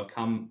not linear. I've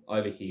come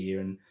over here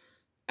and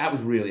that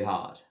was really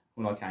hard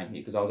when I came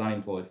here because I was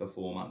unemployed for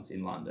 4 months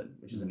in London,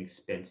 which is an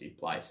expensive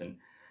place. And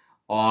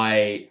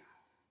I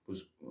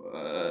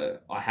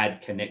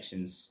had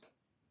connections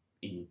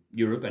in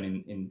Europe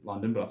and in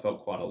London, but I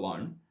felt quite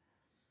alone.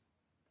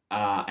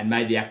 And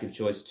made the active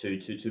choice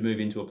to move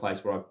into a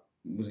place where I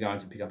was going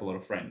to pick up a lot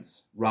of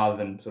friends rather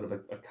than sort of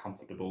a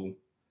comfortable...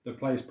 The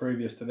place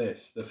previous to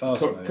this, the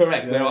first move.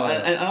 Correct. Yeah,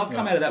 and I've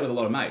come out of that with a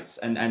lot of mates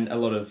and a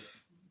lot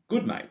of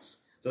good mates.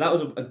 So that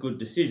was a good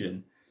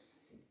decision.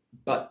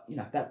 But,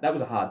 that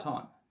was a hard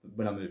time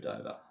when I moved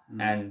over.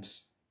 And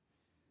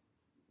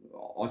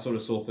I sort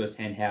of saw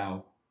firsthand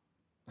how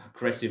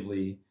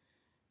aggressively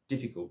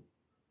difficult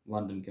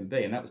London can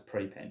be. And that was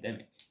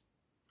pre-pandemic.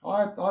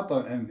 I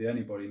don't envy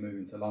anybody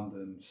moving to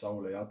London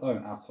solely. I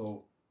don't at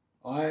all.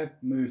 I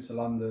moved to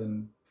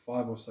London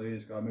 5 or so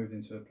years ago. I moved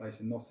into a place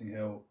in Notting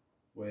Hill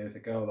with a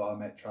girl that I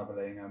met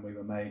travelling, and we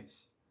were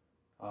mates.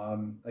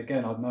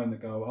 Again, I'd known the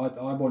girl.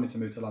 I wanted to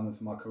move to London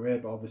for my career,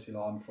 but obviously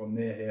I'm from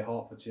near here,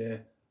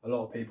 Hertfordshire. A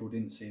lot of people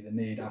didn't see the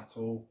need at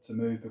all to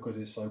move because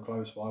it's so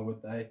close. Why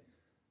would they?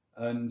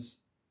 And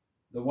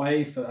the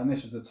way and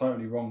this was the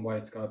totally wrong way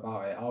to go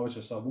about it. I was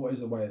just like, what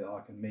is a way that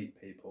I can meet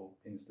people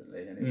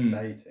instantly? And it was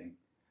dating.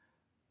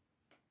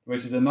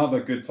 Which is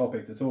another good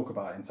topic to talk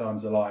about in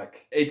terms of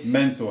it's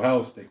mental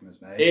health stigmas,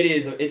 mate. It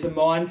is. It's a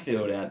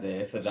minefield out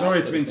there for that.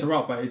 Sorry to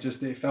interrupt, but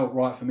it felt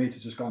right for me to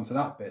just go into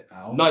that bit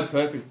now. No,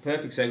 perfect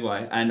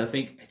segue. And I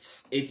think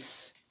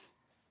it's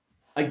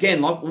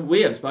again, like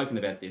we have spoken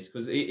about this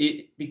because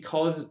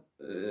because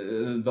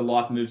the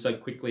life moves so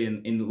quickly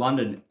in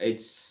London.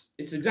 It's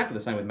exactly the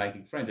same with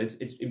making friends.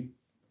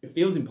 It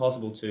feels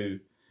impossible to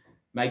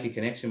make a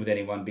connection with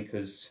anyone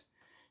because,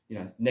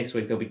 next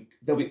week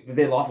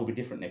their life will be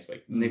different next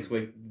week. Next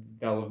week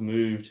they'll have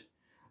moved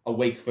a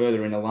week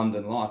further in a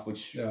London life,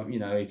 which,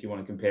 if you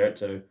want to compare it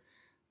to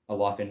a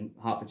life in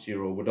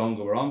Hertfordshire or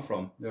Wodonga where I'm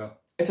from,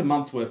 it's a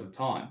month's worth of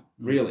time,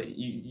 really.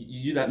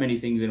 You do that many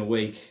things in a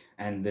week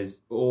and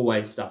there's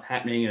always stuff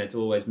happening and it's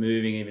always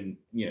moving, even,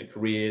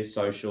 career,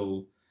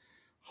 social,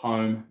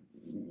 home.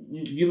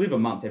 You live a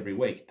month every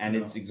week and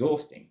it's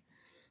exhausting.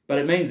 But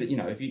it means that,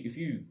 if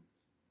you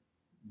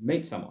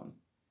meet someone,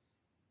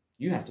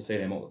 you have to see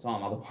them all the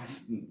time.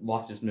 Otherwise,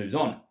 life just moves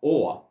on.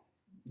 Or,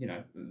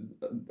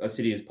 a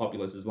city as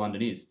populous as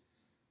London is,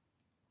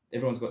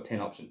 everyone's got 10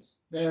 options.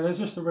 Yeah, there's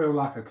just a real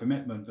lack of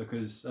commitment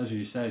because, as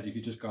you said, you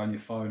could just go on your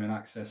phone and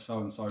access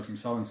so-and-so from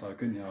so-and-so,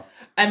 couldn't you?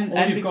 And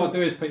all you've got to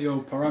do is put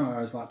your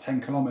parameter as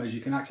 10 kilometres.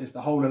 You can access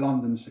the whole of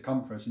London's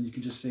circumference and you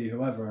can just see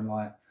whoever and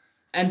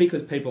And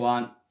because people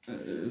aren't,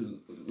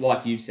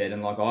 like you've said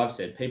and like I've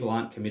said, people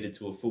aren't committed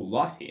to a full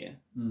life here.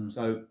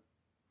 So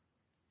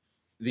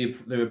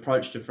the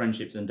approach to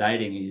friendships and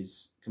dating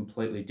is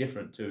completely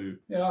different to...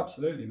 Yeah,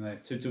 absolutely,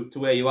 mate. To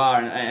where you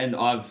are. And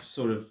I've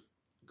sort of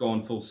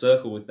gone full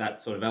circle with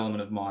that sort of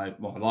element of my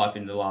life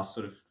in the last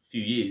sort of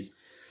few years,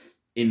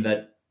 in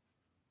that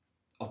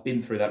I've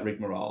been through that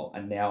rigmarole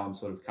and now I'm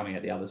sort of coming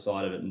out the other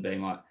side of it and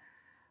being like,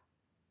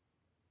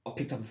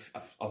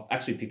 I've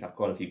actually picked up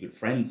quite a few good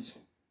friends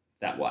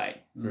that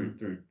way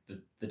through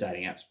the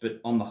dating apps.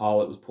 But on the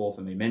whole, it was poor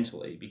for me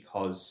mentally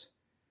because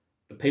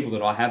the people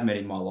that I have met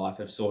in my life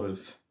have sort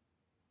of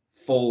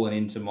fallen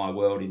into my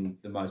world in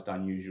the most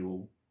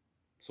unusual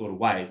sort of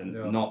ways, and it's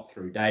not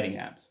through dating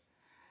apps.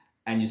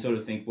 And you sort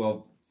of think,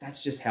 well,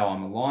 that's just how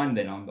I'm aligned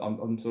then.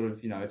 I'm sort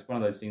of, it's one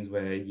of those things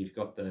where you've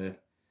got the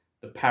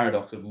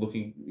paradox of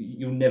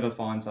you'll never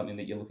find something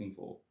that you're looking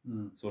for,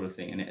 sort of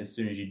thing. And as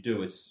soon as you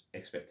do, it's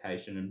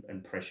expectation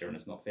and pressure, and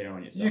it's not fair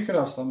on yourself. You could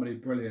have somebody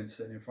brilliant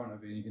sitting in front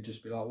of you, and you could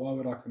just be like, why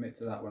would I commit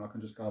to that when I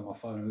can just go on my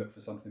phone and look for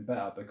something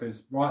better?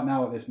 Because right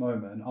now at this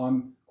moment,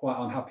 I'm quite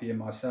unhappy in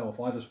myself.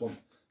 I just want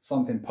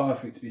something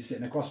perfect to be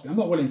sitting across me. I'm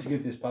not willing to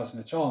give this person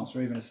a chance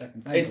or even a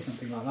second date or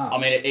something like that. I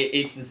mean,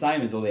 it's the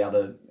same as all the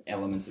other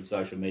elements of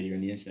social media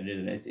and the internet,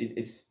 isn't it?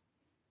 It's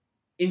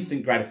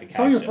instant gratification.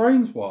 So your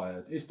brain's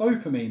wired. It's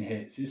dopamine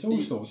hits. It's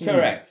all sorts.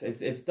 Correct.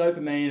 It's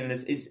dopamine, and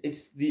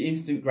it's the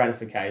instant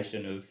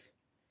gratification of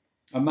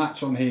a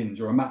match on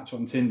Hinge or a match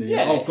on Tinder.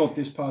 Yeah. Oh God,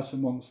 this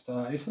person wants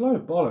to. It's a load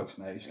of bollocks,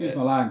 mate. Excuse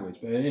my language,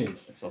 but it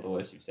is. It's not the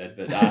worst you've said,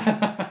 but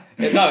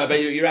no,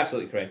 but you're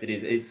absolutely correct. It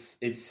is.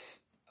 It's.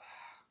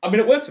 I mean,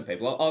 it works for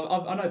people.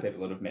 I know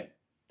people that have met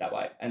that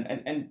way,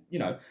 and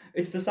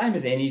it's the same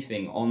as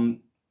anything on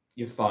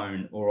your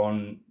phone or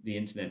on the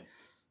internet.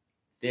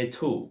 They're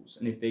tools,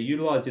 and if they're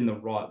utilised in the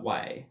right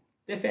way,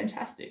 they're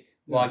fantastic.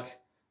 Yeah. Like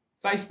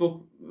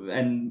Facebook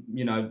and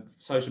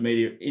social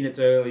media in its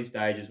early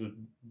stages was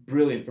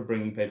brilliant for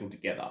bringing people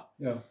together.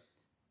 Yeah.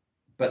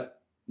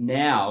 But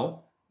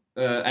now,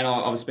 and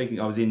I was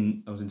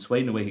in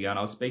Sweden a week ago, and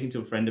I was speaking to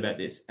a friend about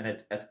this, and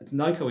it's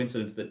no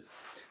coincidence that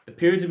the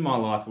periods in my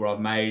life where I've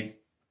made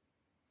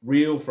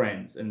real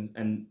friends,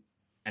 and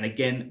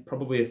again,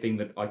 probably a thing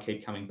that I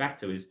keep coming back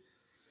to is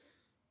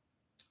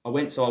I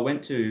went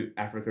to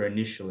Africa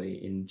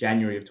initially in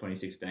January of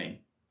 2016,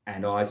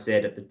 and I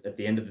said at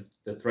the end of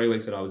the 3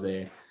 weeks that I was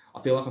there,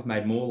 I feel like I've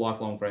made more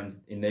lifelong friends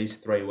in these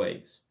 3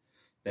 weeks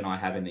than I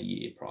have in the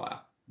year prior.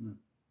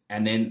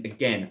 And then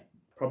again,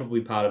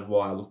 probably part of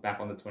why I look back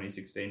on the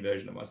 2016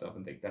 version of myself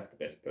and think that's the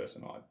best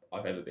person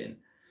I've ever been,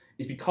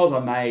 is because I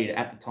made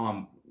at the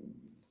time,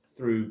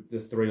 through the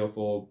 3 or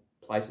 4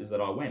 places that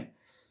I went,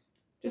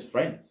 just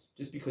friends,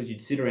 just because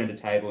you'd sit around a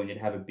table and you'd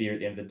have a beer at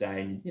the end of the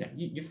day, and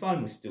your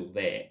phone was still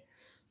there.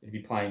 It'd be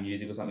playing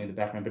music or something in the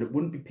background, but it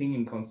wouldn't be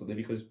pinging constantly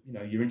because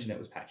your internet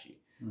was patchy.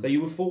 So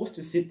you were forced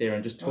to sit there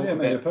and just talk.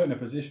 Mate, you're put in a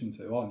position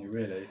to, aren't you?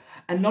 Really.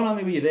 And not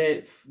only were you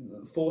there,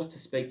 forced to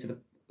speak to the.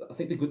 I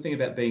think the good thing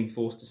about being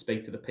forced to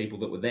speak to the people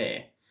that were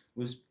there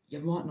was you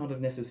might not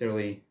have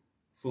necessarily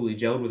fully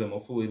gelled with them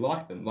or fully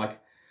liked them. Like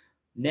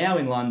now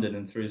in London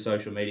and through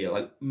social media,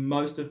 like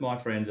most of my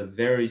friends are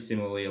very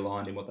similarly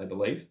aligned in what they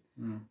believe.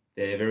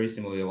 They're very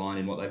similarly aligned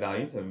in what they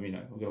value. So,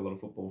 I've got a lot of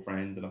football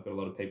friends and I've got a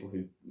lot of people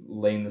who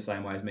lean the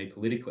same way as me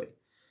politically.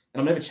 And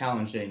I'm never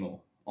challenged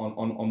anymore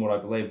on what I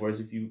believe.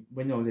 Whereas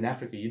when I was in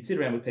Africa, you'd sit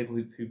around with people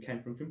who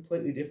came from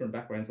completely different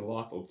backgrounds of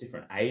life or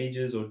different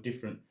ages or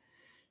different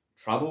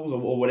troubles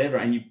or whatever.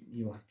 And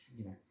you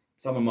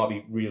someone might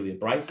be really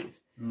abrasive,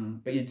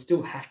 but you'd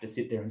still have to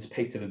sit there and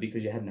speak to them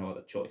because you had no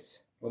other choice.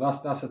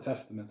 Well, that's a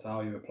testament to how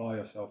you apply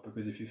yourself,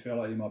 because if you feel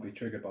like you might be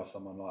triggered by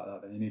someone like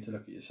that, then you need to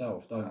look at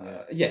yourself, don't you?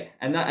 Yeah,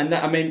 and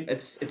that I mean,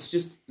 it's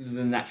just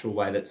the natural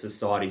way that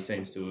society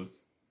seems to have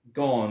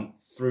gone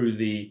through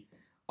the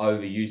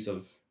overuse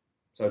of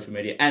social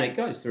media, and it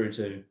goes through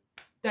to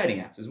dating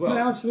apps as well.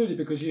 No, absolutely,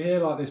 because you hear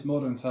like this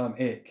modern term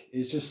ick.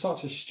 It's just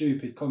such a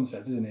stupid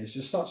concept, isn't it? It's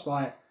just such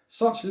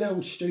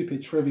little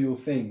stupid trivial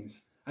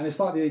things, and it's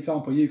like the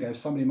example you gave.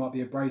 Somebody might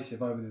be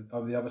abrasive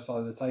over the other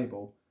side of the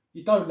table.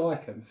 You don't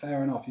like them,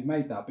 fair enough, you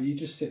made that, but you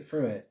just sit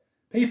through it.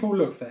 People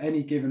look for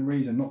any given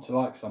reason not to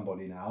like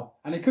somebody now,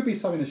 and it could be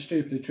something as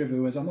stupid or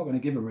trivial as I'm not going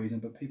to give a reason,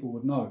 but people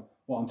would know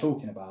what I'm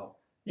talking about.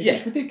 It's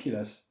just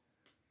ridiculous.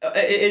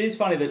 It is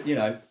funny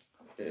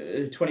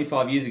that,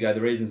 25 years ago,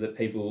 the reasons that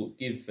people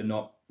give for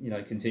not,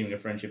 continuing a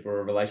friendship or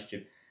a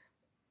relationship,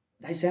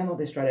 they sound like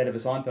they're straight out of a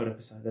Seinfeld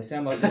episode. They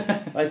sound like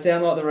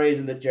the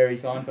reason that Jerry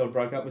Seinfeld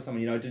broke up with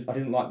someone. I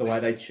didn't like the way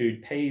they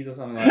chewed peas or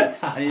something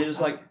like that, and you're just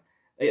like.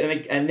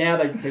 And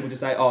now people just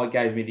say, "Oh, it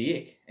gave me the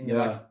ick," and you're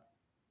like,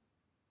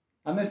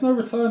 and there's no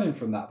returning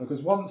from that,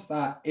 because once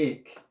that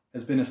ick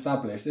has been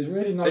established, there's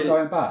really no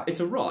going back. It's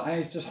a rot, and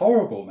it's just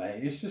horrible, mate.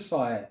 It's just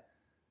like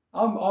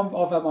I've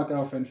had my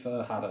girlfriend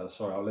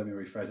let me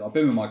rephrase it. I've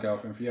been with my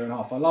girlfriend for a year and a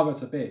half. I love her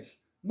to bits.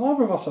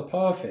 Neither of us are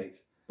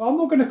perfect, but I'm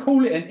not going to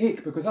call it an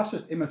ick because that's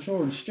just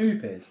immature and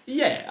stupid.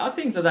 Yeah, I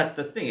think that's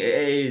the thing. It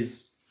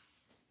is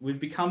we've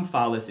become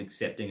far less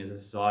accepting as a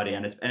society,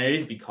 and it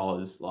is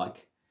because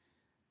like.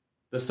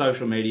 The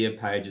social media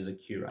pages are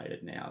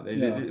curated now.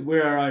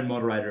 We're our own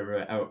moderator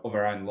of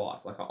our own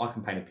life. Like I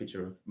can paint a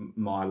picture of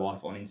my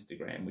life on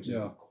Instagram, which is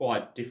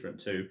quite different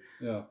to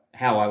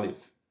how I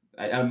live.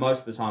 And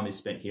most of the time is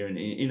spent here in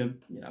a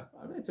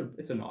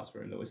it's a nice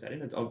room that we're sat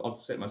in.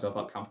 I've set myself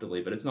up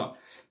comfortably, but it's not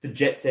the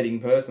jet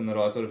setting person that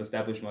I sort of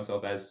established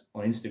myself as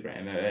on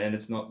Instagram, and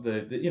it's not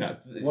the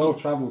well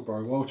travelled,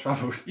 bro. Well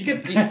travelled.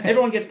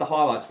 Everyone gets the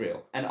highlights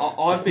reel, and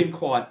I've been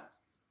quite.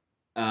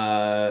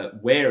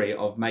 Wary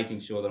of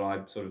making sure that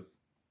I sort of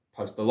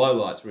post the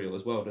lowlights reel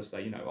as well, to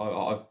say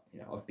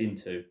I've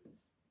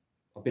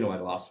been away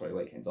the last 3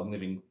 weekends. I'm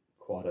living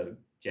quite a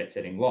jet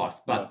setting life,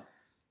 but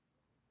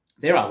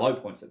there are low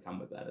points that come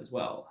with that as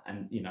well.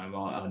 And I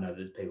know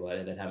there's people out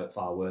there that have it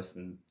far worse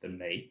than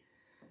me,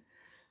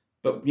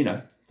 but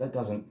that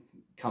doesn't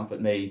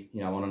comfort me,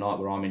 on a night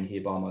where I'm in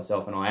here by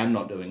myself and I am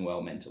not doing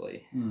well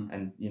mentally.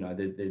 And,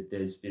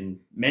 there's been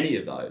many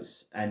of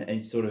those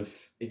and sort of,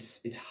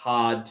 it's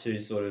hard to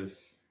sort of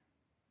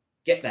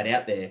get that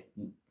out there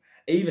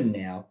even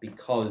now,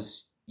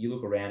 because you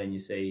look around and you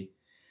see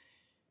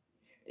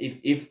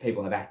if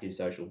people have active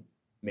social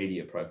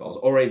media profiles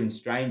or even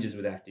strangers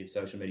with active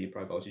social media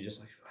profiles, you're just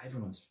like,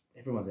 everyone's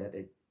out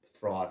there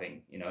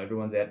thriving,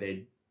 everyone's out there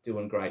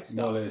doing great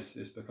stuff. Well,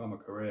 it's become a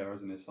career,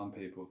 isn't it? Some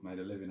people have made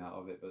a living out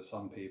of it, but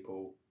some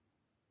people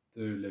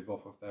do live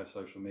off of their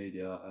social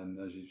media, and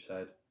as you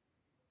said,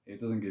 it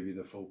doesn't give you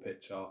the full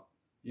picture.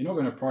 You're not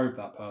going to probe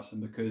that person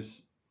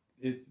because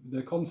it's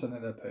the content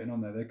that they're putting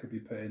on there. They could be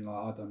putting like,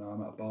 I don't know,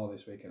 I'm at a bar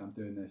this weekend, I'm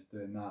doing this,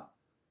 doing that.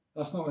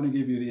 That's not going to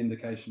give you the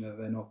indication that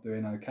they're not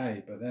doing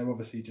okay, but they're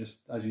obviously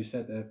just, as you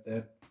said,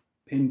 they're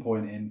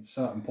pinpointing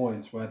certain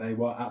points where they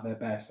were at their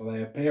best or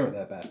they appear at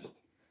their best.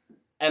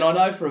 And I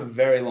know for a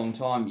very long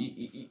time,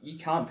 you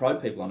can't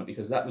probe people on it,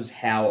 because that was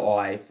how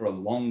I, for a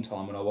long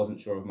time, when I wasn't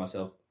sure of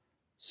myself,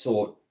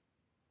 sought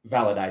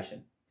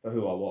validation for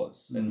who I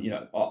was. And,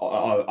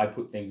 I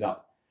put things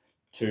up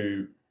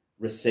to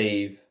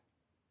receive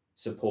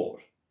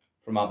support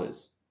from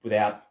others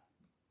without,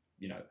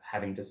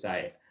 having to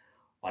say,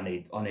 I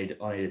need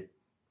a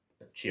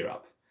cheer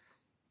up.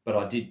 But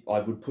I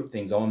would put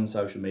things on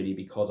social media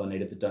because I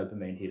needed the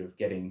dopamine hit of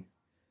getting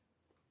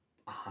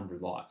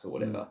 100 likes or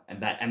whatever,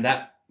 and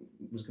that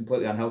was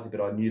completely unhealthy,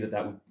 but I knew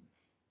that would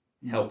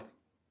help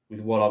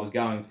with what I was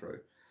going through.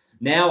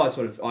 Now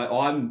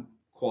I'm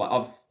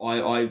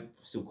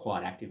still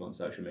quite active on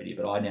social media,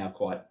 but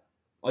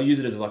I use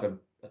it as like a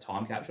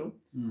time capsule.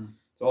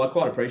 So I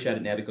quite appreciate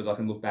it now, because I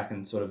can look back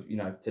and sort of,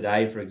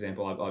 today, for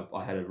example,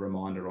 I had a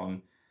reminder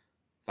on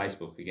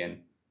Facebook again.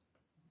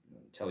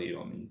 I'll tell you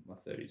I'm in my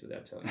 30s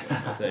without telling you I'm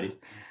in my 30s.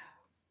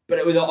 But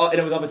it was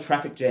of a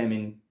traffic jam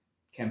in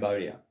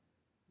Cambodia.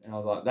 And I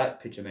was like,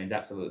 that picture means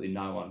absolutely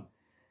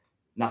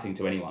nothing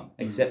to anyone,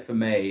 except for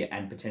me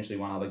and potentially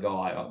one other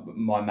guy,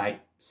 my mate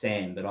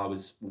Sam, that I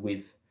was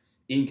with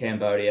in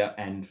Cambodia,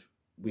 and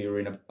we were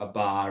in a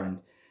bar, and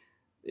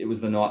it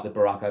was the night that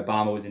Barack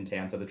Obama was in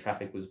town, so the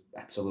traffic was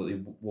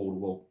absolutely wall to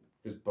wall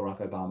because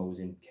Barack Obama was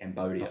in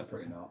Cambodia. That's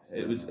pretty nuts.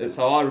 It was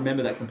so I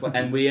remember that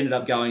and we ended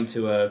up going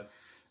to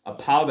a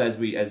pub as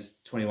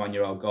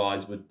 21-year-old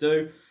guys would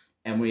do,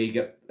 and we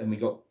got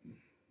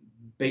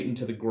beaten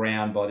to the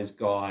ground by this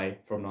guy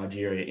from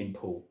Nigeria in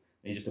pool.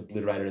 He just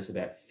obliterated us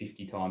about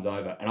 50 times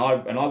over. And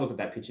I look at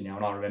that picture now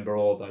and I remember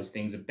all those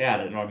things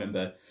about it, and I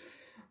remember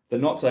the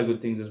not so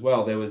good things as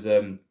well. There was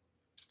an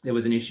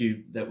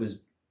issue that was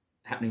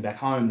happening back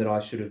home that I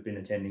should have been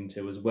attending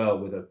to as well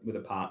with a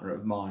partner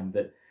of mine,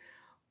 that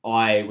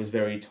I was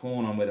very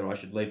torn on whether I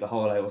should leave the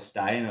holiday or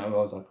stay. And I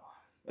was like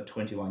a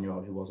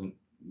 21-year-old who wasn't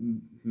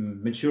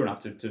mature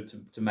enough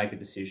to make a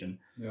decision.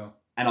 Yeah.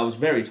 And I was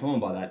very torn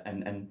by that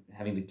and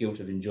having the guilt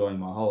of enjoying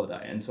my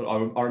holiday. And so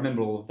I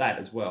remember all of that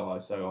as well.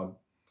 So I'm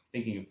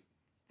thinking of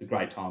the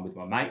great time with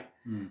my mate,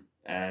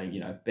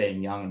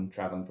 being young and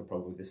travelling for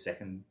probably the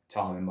second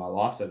time in my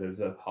life. So there was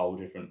a whole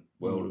different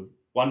world of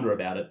wonder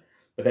about it.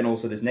 But then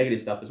also there's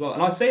negative stuff as well.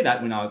 And I see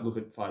that when I look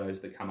at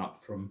photos that come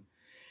up from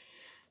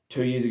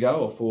 2 years ago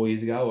or 4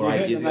 years ago or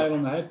 8 years ago. You're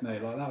hitting the nail on the head,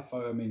 mate. Like, that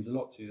photo means a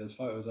lot to you. There's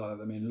photos out there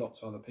that mean a lot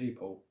to other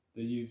people.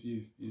 That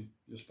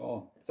you're spot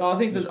on. So I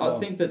think that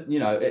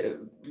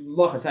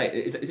like I say,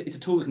 it's a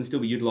tool that can still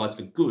be utilised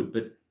for good,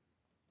 but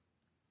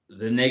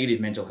the negative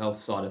mental health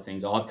side of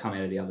things, I've come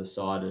out of the other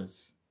side of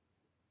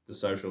the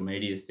social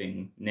media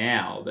thing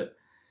now, but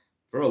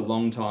for a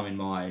long time in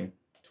my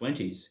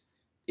 20s,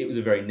 it was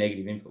a very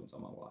negative influence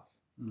on my life,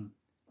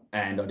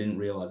 and I didn't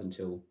realise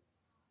until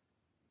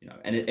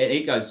and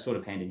it goes sort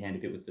of hand in hand a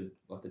bit with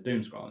the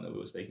doom scrolling that we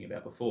were speaking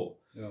about before.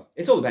 Yeah,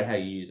 it's all about how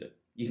you use it.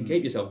 You can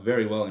keep yourself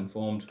very well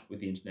informed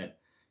with the internet,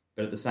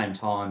 but at the same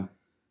time,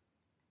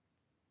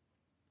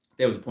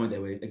 there was a point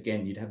there where,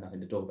 again, you'd have nothing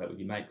to talk about with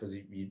your mate because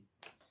you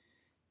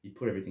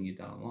put everything you'd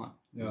done online.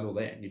 It was all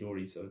there. You'd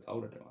already sort of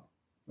told everyone.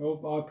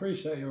 Well, I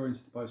appreciate your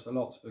Insta posts a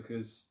lot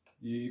because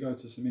you go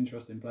to some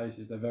interesting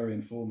places. They're very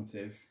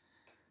informative.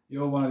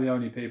 You're one of the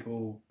only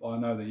people I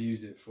know that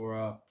use it for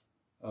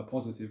a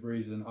positive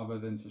reason other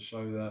than to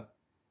show that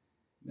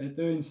they're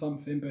doing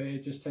something, but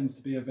it just tends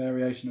to be a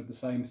variation of the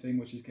same thing,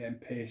 which is getting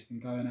pissed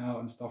and going out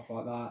and stuff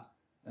like that.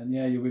 And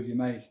yeah, you're with your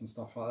mates and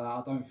stuff like that.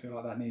 I don't feel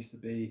like that needs to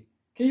be...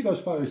 Keep those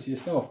photos to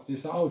yourself, because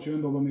it's like, oh, do you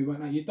remember when we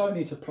went out? You don't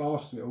need to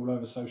plaster it all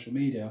over social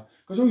media,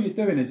 because all you're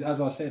doing is, as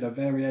I said, a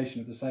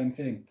variation of the same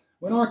thing.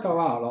 When I go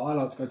out, like, I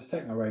like to go to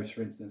techno raves,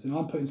 for instance, and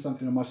I'm putting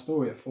something on my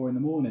story at 4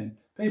 a.m.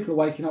 People are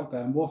waking up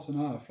going, what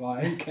on earth?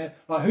 Like,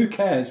 who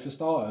cares, for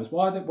starters?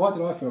 Why did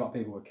I feel like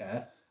people would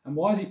care? And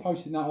why is he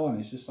posting that on?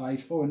 It's just like,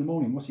 it's 4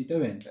 a.m. What's he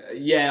doing?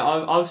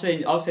 I've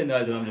seen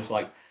those, and I'm just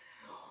like,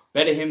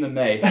 better him than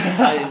me.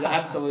 That is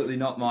absolutely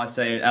not my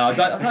scene, and I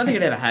don't think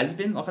it ever has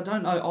been. Like, I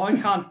don't know. I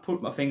can't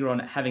put my finger on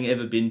having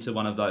ever been to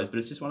one of those, but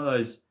it's just one of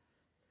those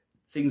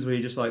things where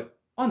you're just like,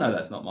 I know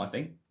that's not my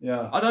thing.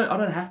 Yeah. I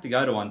don't have to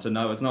go to one to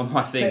know it's not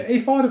my thing.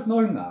 If I'd have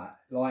known that,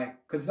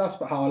 like, because that's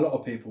how a lot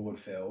of people would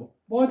feel.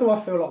 Why do I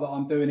feel like that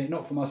I'm doing it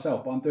not for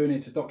myself, but I'm doing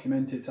it to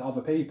document it to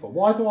other people?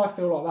 Why do I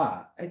feel like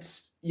that?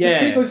 Just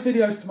keep those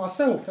videos to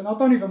myself, and I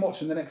don't even watch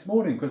them the next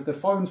morning because the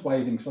phone's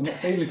waving because I'm not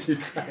feeling too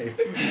great.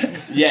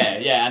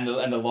 and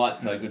the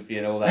light's no good for you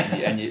and all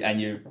that,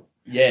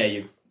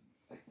 you've.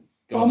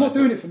 But I'm not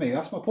doing it for me.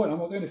 That's my point. I'm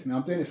not doing it for me.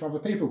 I'm doing it for other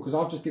people because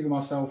I've just given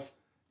myself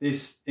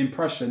this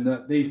impression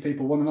that these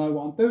people want to know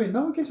what I'm doing.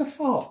 No one gives a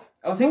fuck.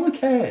 No one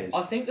cares.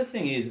 I think the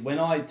thing is, when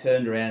I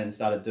turned around and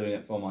started doing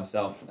it for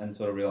myself and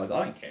sort of realised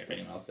I don't care if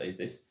anyone else sees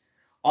this,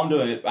 I'm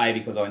doing it, A,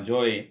 because I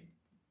enjoy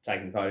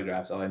taking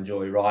photographs, I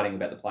enjoy writing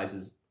about the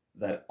places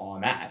that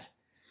I'm at.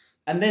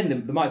 And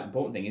then the most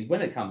important thing is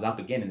when it comes up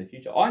again in the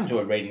future, I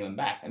enjoy reading them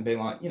back and being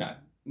like,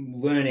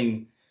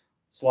 learning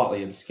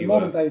slightly obscure. It's a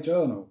modern day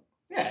journal.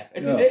 Yeah,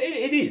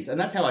 it is. And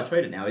that's how I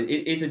treat it now.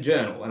 It's a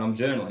journal, and I'm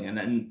journaling,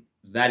 and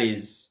that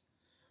is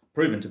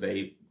proven to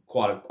be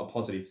quite a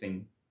positive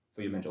thing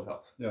for your mental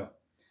health. Yeah.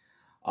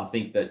 I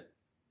think that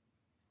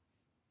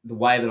the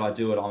way that I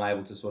do it, I'm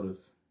able to sort of,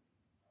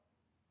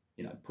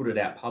 put it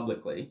out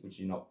publicly, which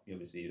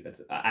obviously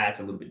that's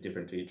a little bit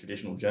different to your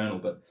traditional journal,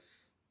 but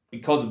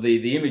because of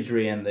the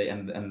imagery and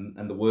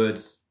the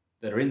words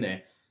that are in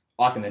there,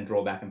 I can then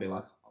draw back and be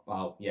like,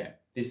 well, yeah,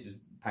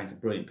 paints a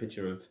brilliant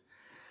picture of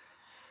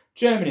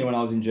Germany when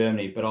I was in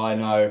Germany, but I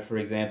know, for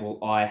example,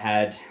 I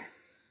had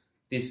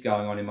this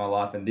going on in my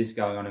life and this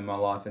going on in my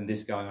life and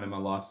this going on in my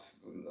life.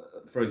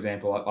 For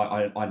example,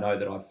 I know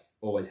that I've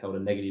always held a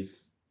negative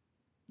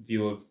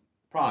view of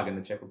Prague and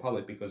the Czech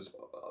Republic because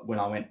when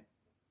I went,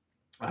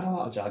 I had a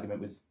large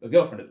argument with a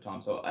girlfriend at the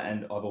time.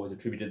 And I've always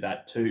attributed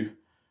that to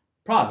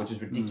Prague, which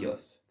is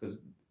ridiculous because,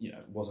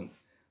 it wasn't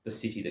the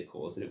city that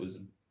caused it. It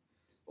was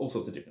all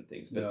sorts of different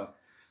things. But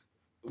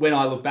when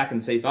I look back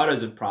and see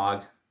photos of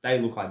Prague, they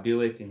look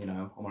idyllic and,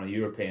 I'm on a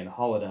European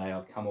holiday.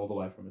 I've come all the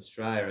way from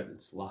Australia.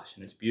 It's lush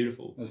and it's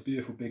beautiful. There's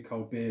beautiful big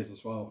cold beers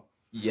as well.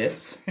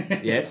 Yes,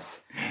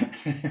 yes.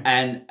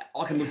 And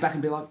I can look back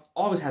and be like,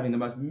 I was having the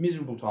most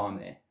miserable time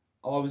there.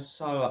 I was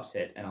so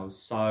upset and I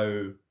was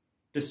so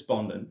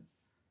despondent.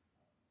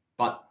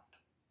 But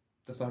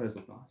the photos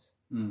look nice.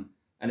 Mm.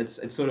 And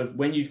it's sort of,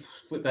 when you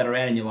flip that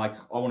around and you're like,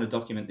 I want to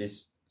document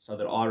this so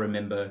that I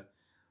remember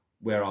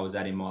where I was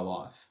at in my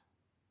life,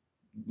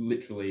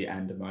 literally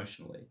and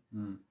emotionally.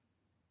 Mm.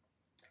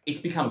 It's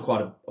become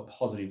quite a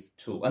positive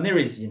tool. And there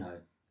is,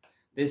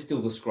 there's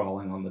still the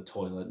scrolling on the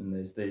toilet, and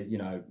there's the,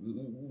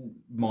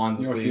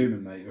 mindlessly... You're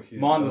human, mate. You're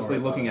human. Mindlessly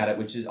looking at it,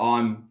 which is,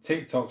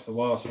 TikTok's the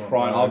worst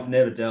one. I've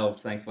never delved,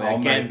 thankfully. Oh,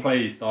 mate,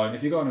 please don't.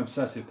 If you've got an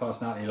obsessive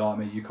personality like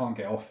me, you can't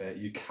get off it.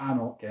 You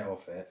cannot get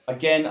off it.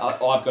 Again, I've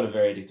got a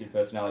very addictive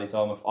personality,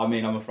 so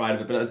I'm afraid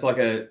of it. But it's like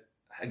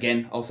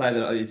again, I'll say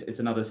that it's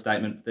another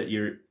statement that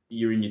you're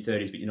in your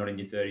 30s, but you're not in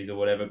your 30s or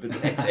whatever. But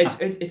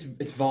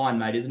it's Vine,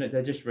 mate, isn't it?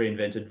 They just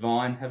reinvented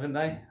Vine, haven't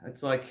they?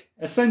 It's like...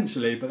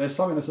 Essentially, but there's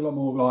something that's a lot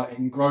more like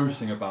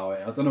engrossing about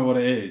it. I don't know what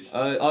it is.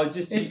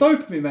 It's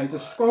dopamine, mate.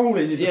 Just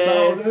scrolling. You just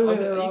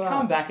you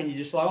come back and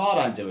you're just like,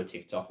 I don't do a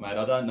TikTok, mate.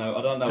 I don't know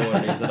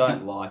what it is. I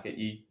don't like it.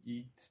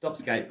 You stop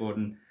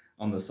skateboarding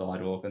on the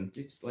sidewalk and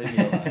just leave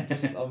me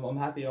alone. I'm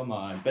happy on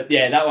my own. But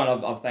yeah, that one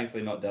I've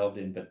thankfully not delved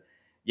in. But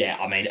yeah,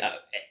 I mean,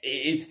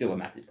 it's still a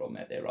massive problem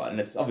out there, right? And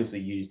it's obviously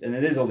used, and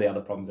then there's all the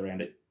other problems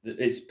around it.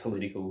 It's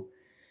political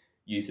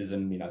uses,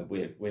 and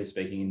we're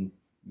speaking in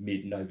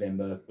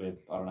mid-November, where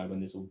I don't know when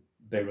this will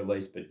be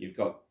released, but you've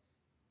got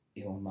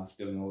Elon Musk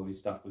doing all of his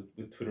stuff with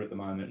Twitter at the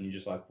moment, and you're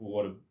just like,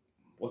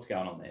 what's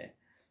going on there?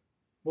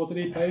 What did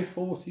he pay?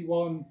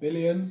 41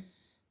 billion.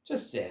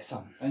 Just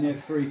some. And yet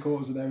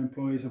 3/4 of their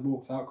employees have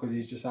walked out because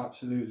he's just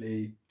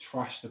absolutely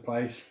trashed the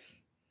place,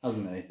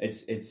 hasn't he?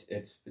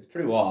 It's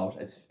pretty wild.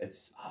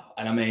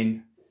 And I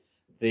mean,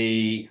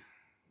 the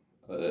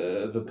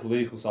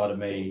political side of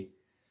me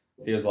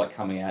feels like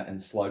coming out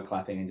and slow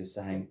clapping and just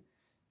saying,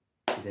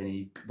 is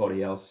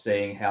anybody else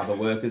seeing how the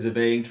workers are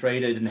being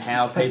treated and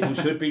how people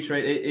should be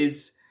treated?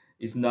 Is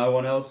no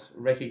one else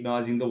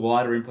recognising the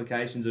wider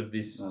implications of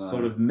this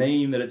sort of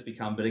meme that it's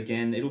become? But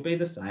again, it'll be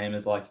the same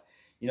as like,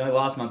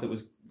 last month it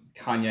was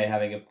Kanye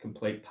having a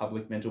complete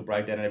public mental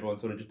breakdown and everyone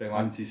sort of just being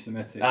like...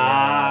 Anti-Semitic.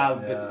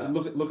 But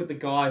look at the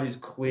guy who's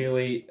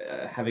clearly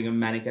having a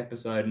manic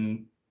episode,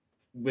 and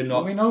we're not...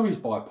 Well, we know he's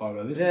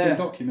bipolar. This has been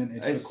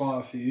documented for quite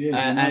a few years.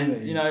 And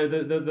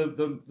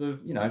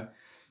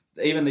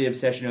even the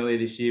obsession earlier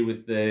this year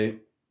with the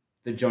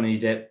Johnny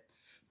Depp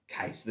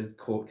case, the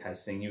court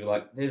case thing, you were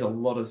like, there's a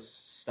lot of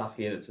stuff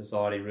here that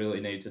society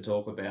really needs to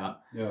talk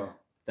about. Yeah.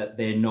 That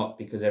they're not,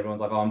 because everyone's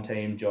like, I'm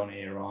team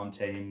Johnny or I'm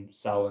team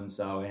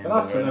so-and-so. But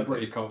that's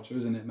celebrity culture,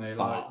 isn't it, mate?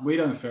 Like, we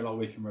don't feel like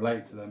we can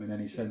relate to them in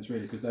any sense,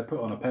 really, because they're put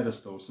on a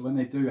pedestal. So when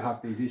they do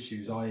have these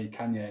issues, i.e.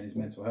 Kanye and his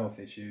mental health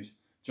issues,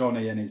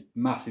 Johnny and his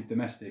massive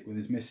domestic with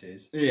his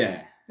missus.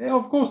 Yeah,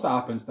 of course that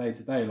happens day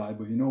to day, like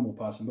with your normal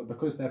person, but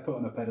because they're put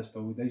on a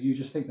pedestal, you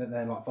just think that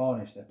they're like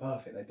varnished, they're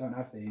perfect, they don't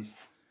have these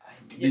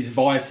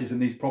vices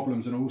and these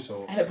problems and all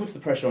sorts. And it puts the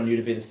pressure on you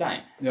to be the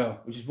same. Yeah.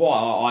 Which is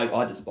why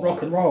I despise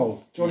rock and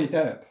roll. Johnny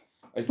Depp.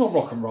 It's not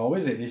rock and roll,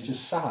 is it? It's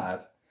just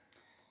sad.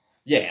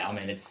 Yeah, I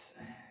mean,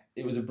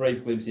 it was a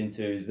brief glimpse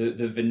into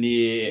the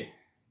veneer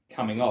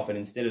coming off, and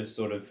instead of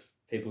sort of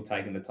people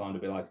taking the time to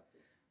be like,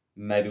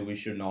 maybe we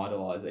shouldn't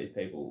idolise these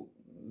people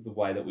the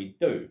way that we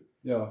do.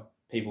 Yeah.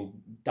 People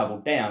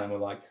doubled down and were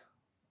like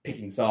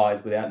picking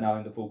sides without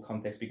knowing the full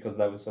context because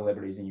they were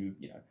celebrities, and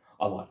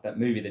I liked that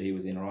movie that he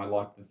was in, or I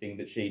liked the thing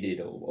that she did,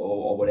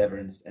 or whatever,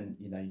 and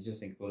you just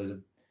think, well, there's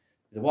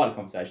a wider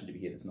conversation to be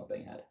here that's not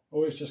being had.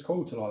 Or it's just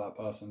cool to like that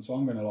person, so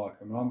I'm going to like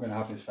him and I'm going to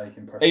have this fake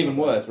impression. Even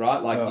worse,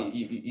 right? Like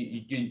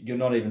you're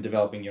not even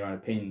developing your own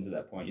opinions at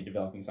that point. You're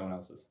developing someone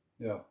else's.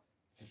 Yeah.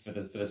 For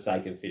the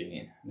sake of fitting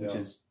in, which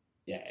is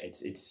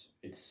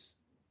it's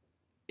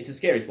a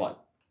scary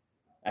slope.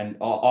 And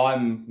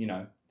I'm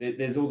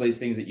there's all these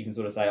things that you can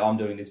sort of say, I'm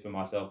doing this for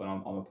myself and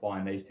I'm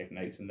applying these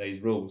techniques and these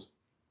rules.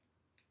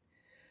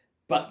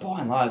 But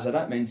by and large, I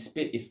don't mean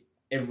spit if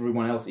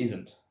everyone else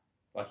isn't.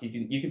 Like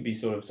you can be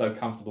sort of so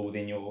comfortable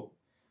within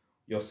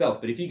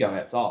yourself, but if you go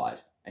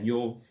outside and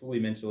you're fully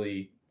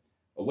mentally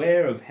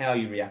aware of how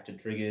you react to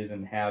triggers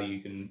and how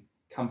you can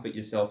comfort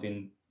yourself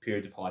in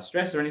periods of high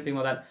stress or anything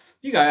like that, if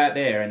you go out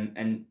there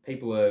and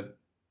people are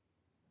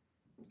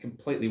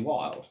completely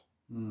wild,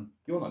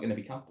 you're not going to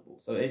be comfortable.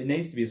 So it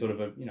needs to be a sort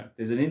of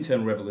there's an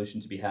internal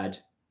revolution to be had,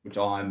 which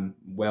I'm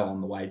well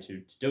on the way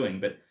to doing,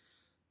 but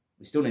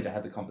we still need to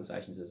have the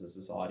conversations as a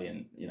society,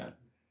 and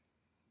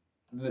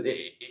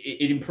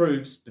it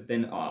improves, but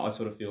then I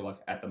sort of feel like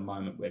at the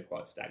moment we're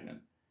quite stagnant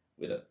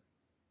with it.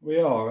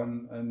 We are,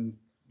 and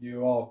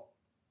you are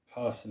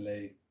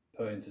personally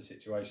put into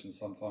situations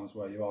sometimes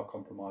where you are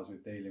compromised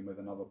with dealing with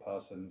another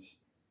person's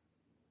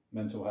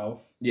mental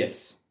health.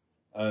 Yes.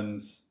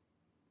 And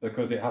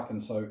because it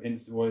happens so in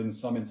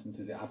some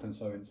instances it happens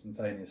so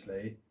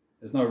instantaneously,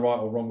 there's no right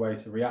or wrong way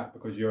to react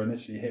because you're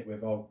initially hit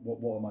with,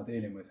 what am I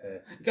dealing with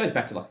here? It goes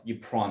back to like your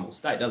primal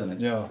state, doesn't it?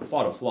 Yeah.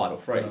 Fight or flight or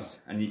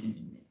freeze. Yeah. And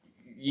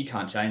you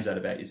can't change that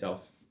about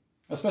yourself.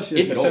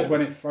 Especially as If you at said, all.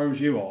 when it throws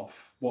you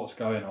off what's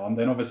going on,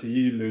 then obviously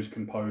you lose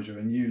composure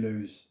and you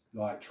lose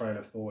like trail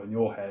of thought in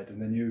your head,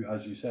 and then you,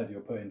 as you said,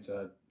 you're put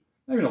into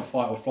maybe not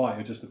fight or flight.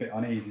 You're just a bit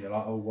uneasy. You're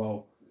like, oh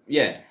well.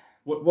 Yeah.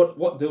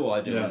 What do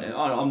I do? Yeah. And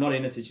I'm not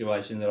in a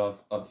situation that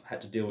I've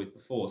had to deal with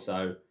before.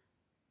 So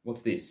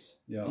what's this?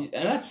 Yeah. And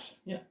that's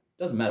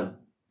doesn't matter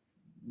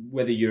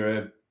whether you're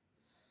an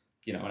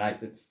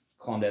ape that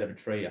climbed out of a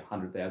tree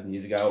 100,000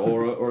 years ago,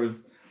 or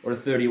a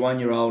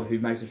 31-year-old who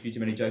makes a few too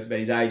many jokes about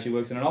his age who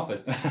works in an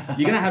office.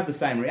 You're going to have the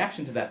same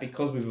reaction to that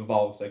because we've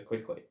evolved so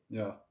quickly.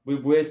 Yeah.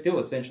 We're still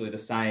essentially the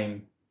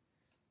same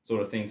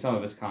sort of thing. Some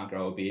of us can't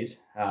grow a beard,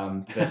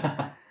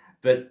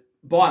 but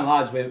by and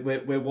large,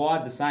 we're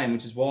wired the same,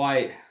 which is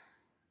why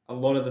a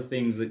lot of the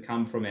things that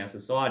come from our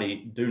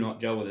society do not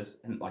gel with us.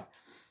 And like,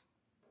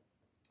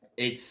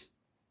 it's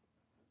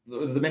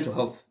the mental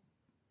health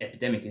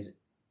epidemic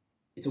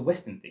it's a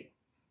Western thing,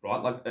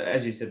 right? Like,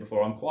 as you said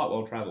before, I'm quite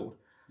well travelled.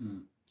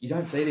 Mm. You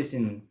don't see this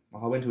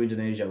I went to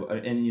Indonesia,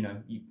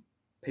 and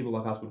people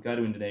like us would go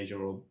to Indonesia,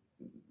 or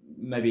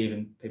maybe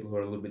even people who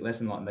are a little bit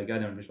less enlightened, they go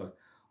there and just like,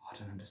 I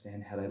don't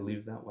understand how they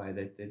live that way.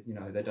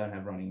 They don't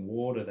have running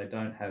water. They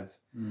don't have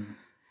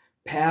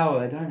power.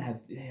 They don't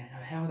have,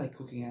 how are they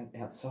cooking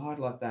outside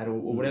like that or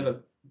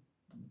whatever?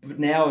 But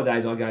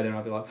nowadays I go there and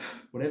I'll be like,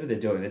 whatever they're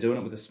doing it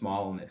with a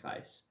smile on their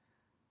face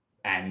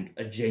and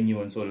a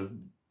genuine sort of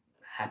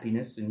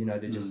happiness, and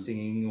they're just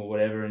singing or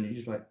whatever, and you're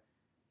just like,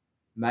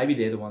 maybe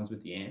they're the ones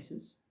with the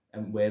answers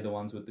and we're the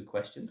ones with the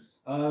questions.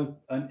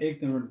 An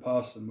ignorant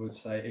person would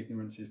say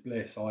ignorance is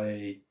bliss,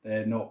 i.e.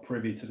 they're not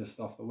privy to the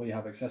stuff that we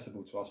have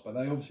accessible to us, but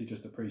they obviously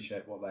just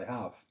appreciate what they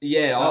have.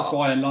 Yeah. That's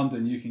why in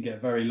London you can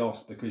get very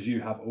lost, because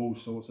you have all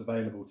sorts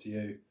available to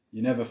you.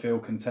 You never feel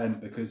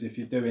content, because if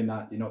you're doing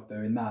that, you're not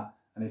doing that.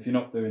 And if you're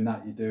not doing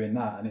that, you're doing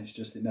that. And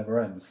it never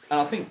ends. And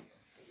I think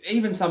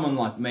even someone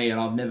like me, and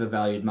I've never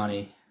valued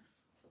money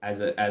as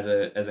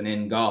an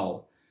end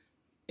goal,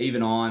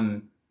 even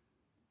I'm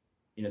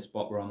in a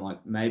spot where I'm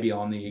like, maybe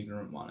I'm the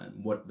ignorant one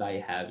and what they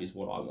have is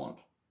what I want,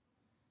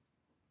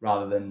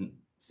 rather than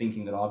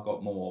thinking that I've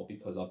got more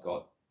because I've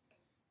got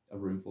a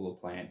room full of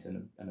plants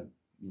and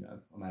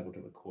I'm able to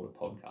record a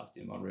podcast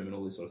in my room and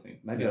all this sort of thing.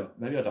 Maybe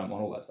I don't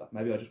want all that stuff.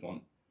 Maybe I just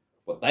want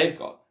what they've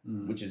got,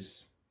 which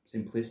is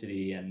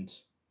simplicity and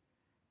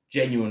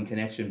genuine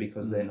connection,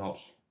 because they're not,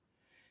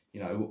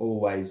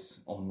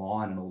 always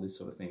online and all this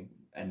sort of thing.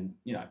 And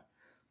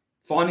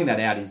finding that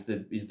out is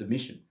the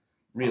mission.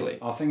 Really,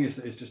 I think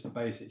it's just a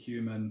basic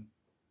human.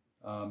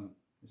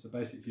 It's a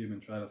basic human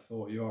trail of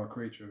thought. You are a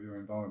creature of your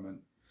environment.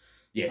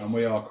 Yes, and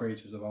we are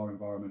creatures of our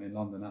environment in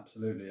London,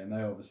 absolutely. And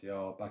they obviously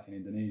are back in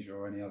Indonesia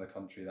or any other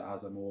country that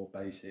has a more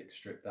basic,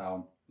 stripped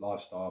down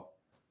lifestyle.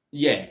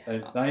 Yeah,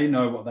 they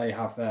know what they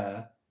have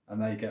there,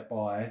 and they get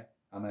by,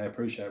 and they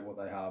appreciate what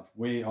they have.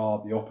 We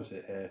are the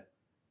opposite here.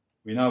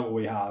 We know what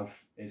we have.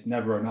 It's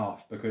never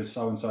enough because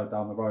so and so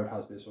down the road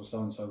has this, or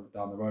so and so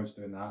down the road's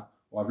doing that.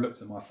 Or I've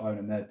looked at my phone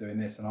and they're doing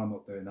this and I'm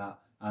not doing that,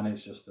 and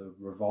it's just a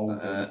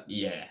revolving. And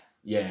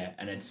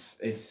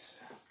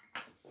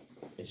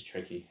it's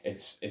tricky.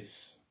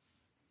 It's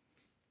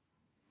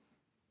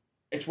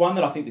one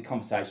that I think the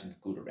conversation's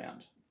good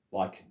around.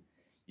 Like,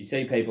 you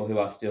see people who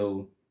are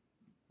still,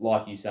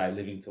 like you say,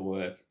 living to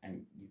work,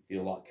 and you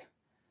feel like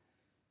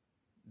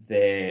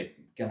they're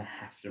gonna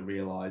have to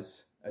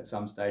realise at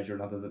some stage or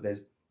another that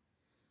there's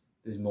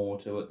more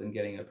to it than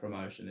getting a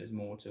promotion. There's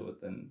more to it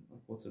than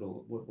what's it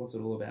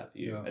all about for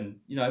you.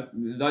 Yeah.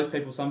 And those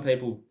people, some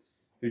people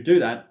who do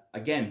that,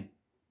 again,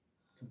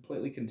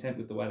 completely content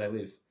with the way they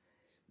live.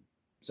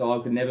 So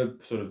I could never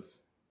sort of,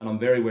 and I'm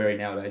very wary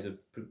nowadays of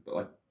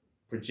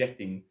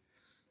projecting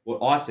what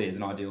I see as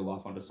an ideal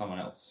life onto someone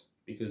else,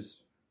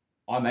 because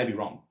I may be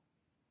wrong,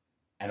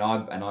 and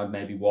I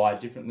may be wired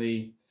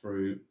differently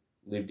through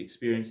lived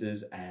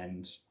experiences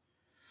and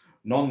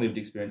non-lived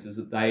experiences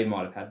that they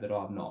might have had that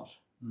I've not.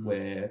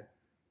 Where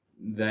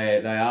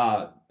they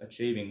are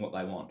achieving what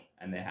they want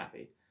and they're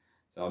happy.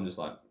 So I'm just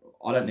like,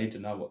 I don't need to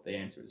know what the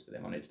answer is for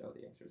them. I need to know what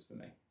the answer is for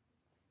me.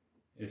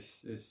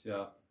 It's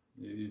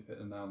you've hit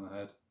the nail on the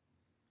head.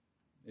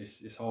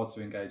 It's hard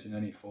to engage in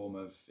any form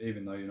of,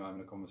 even though you're not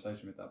having a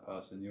conversation with that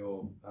person,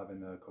 you're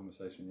having a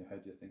conversation in your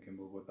head. You're thinking,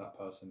 well, would that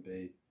person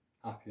be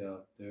happier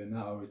doing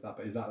that, or is that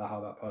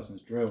how that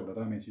person's drilled? I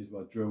don't mean to use the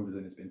word drilled as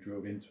in it's been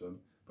drilled into them,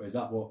 but is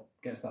that what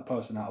gets that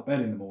person out of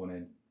bed in the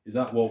morning? Is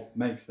that what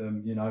makes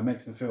them,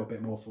 makes them feel a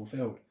bit more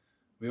fulfilled?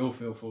 We all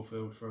feel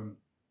fulfilled from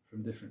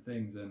different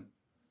things, and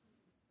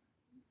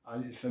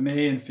for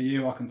me and for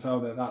you, I can tell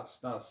that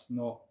that's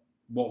not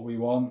what we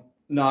want.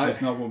 No,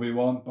 it's not what we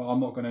want. But I'm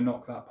not going to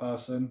knock that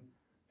person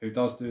who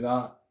does do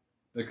that,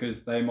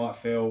 because they might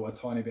feel a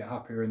tiny bit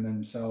happier in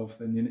themselves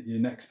than your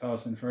next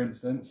person, for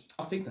instance.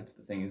 I think that's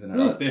the thing, isn't it?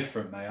 We're all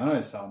different, mate. I know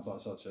it sounds like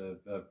such a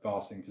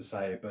vast thing to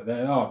say, but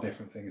there are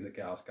different things that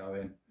get us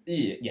going.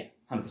 Yeah,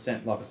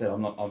 100%. Like I said, you're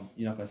not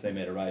going to see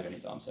me at a rave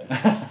anytime soon.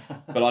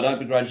 But I don't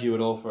begrudge you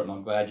at all for it, and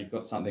I'm glad you've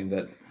got something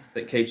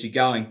that keeps you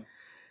going.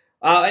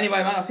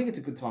 Anyway, mate, I think it's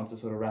a good time to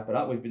sort of wrap it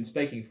up. We've been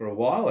speaking for a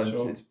while, and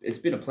Sure. it's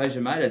been a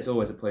pleasure, mate. It's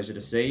always a pleasure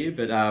to see you,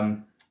 but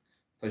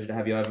Pleasure to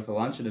have you over for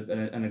lunch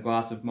and a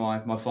glass of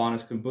my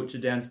finest kombucha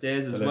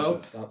downstairs as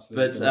Delicious, well.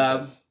 Absolutely.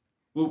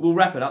 But we'll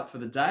wrap it up for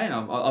the day, and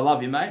I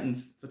love you, mate.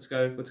 And let's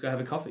go have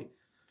a coffee.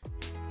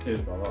 Cheers,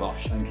 brother.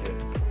 Thank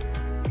you.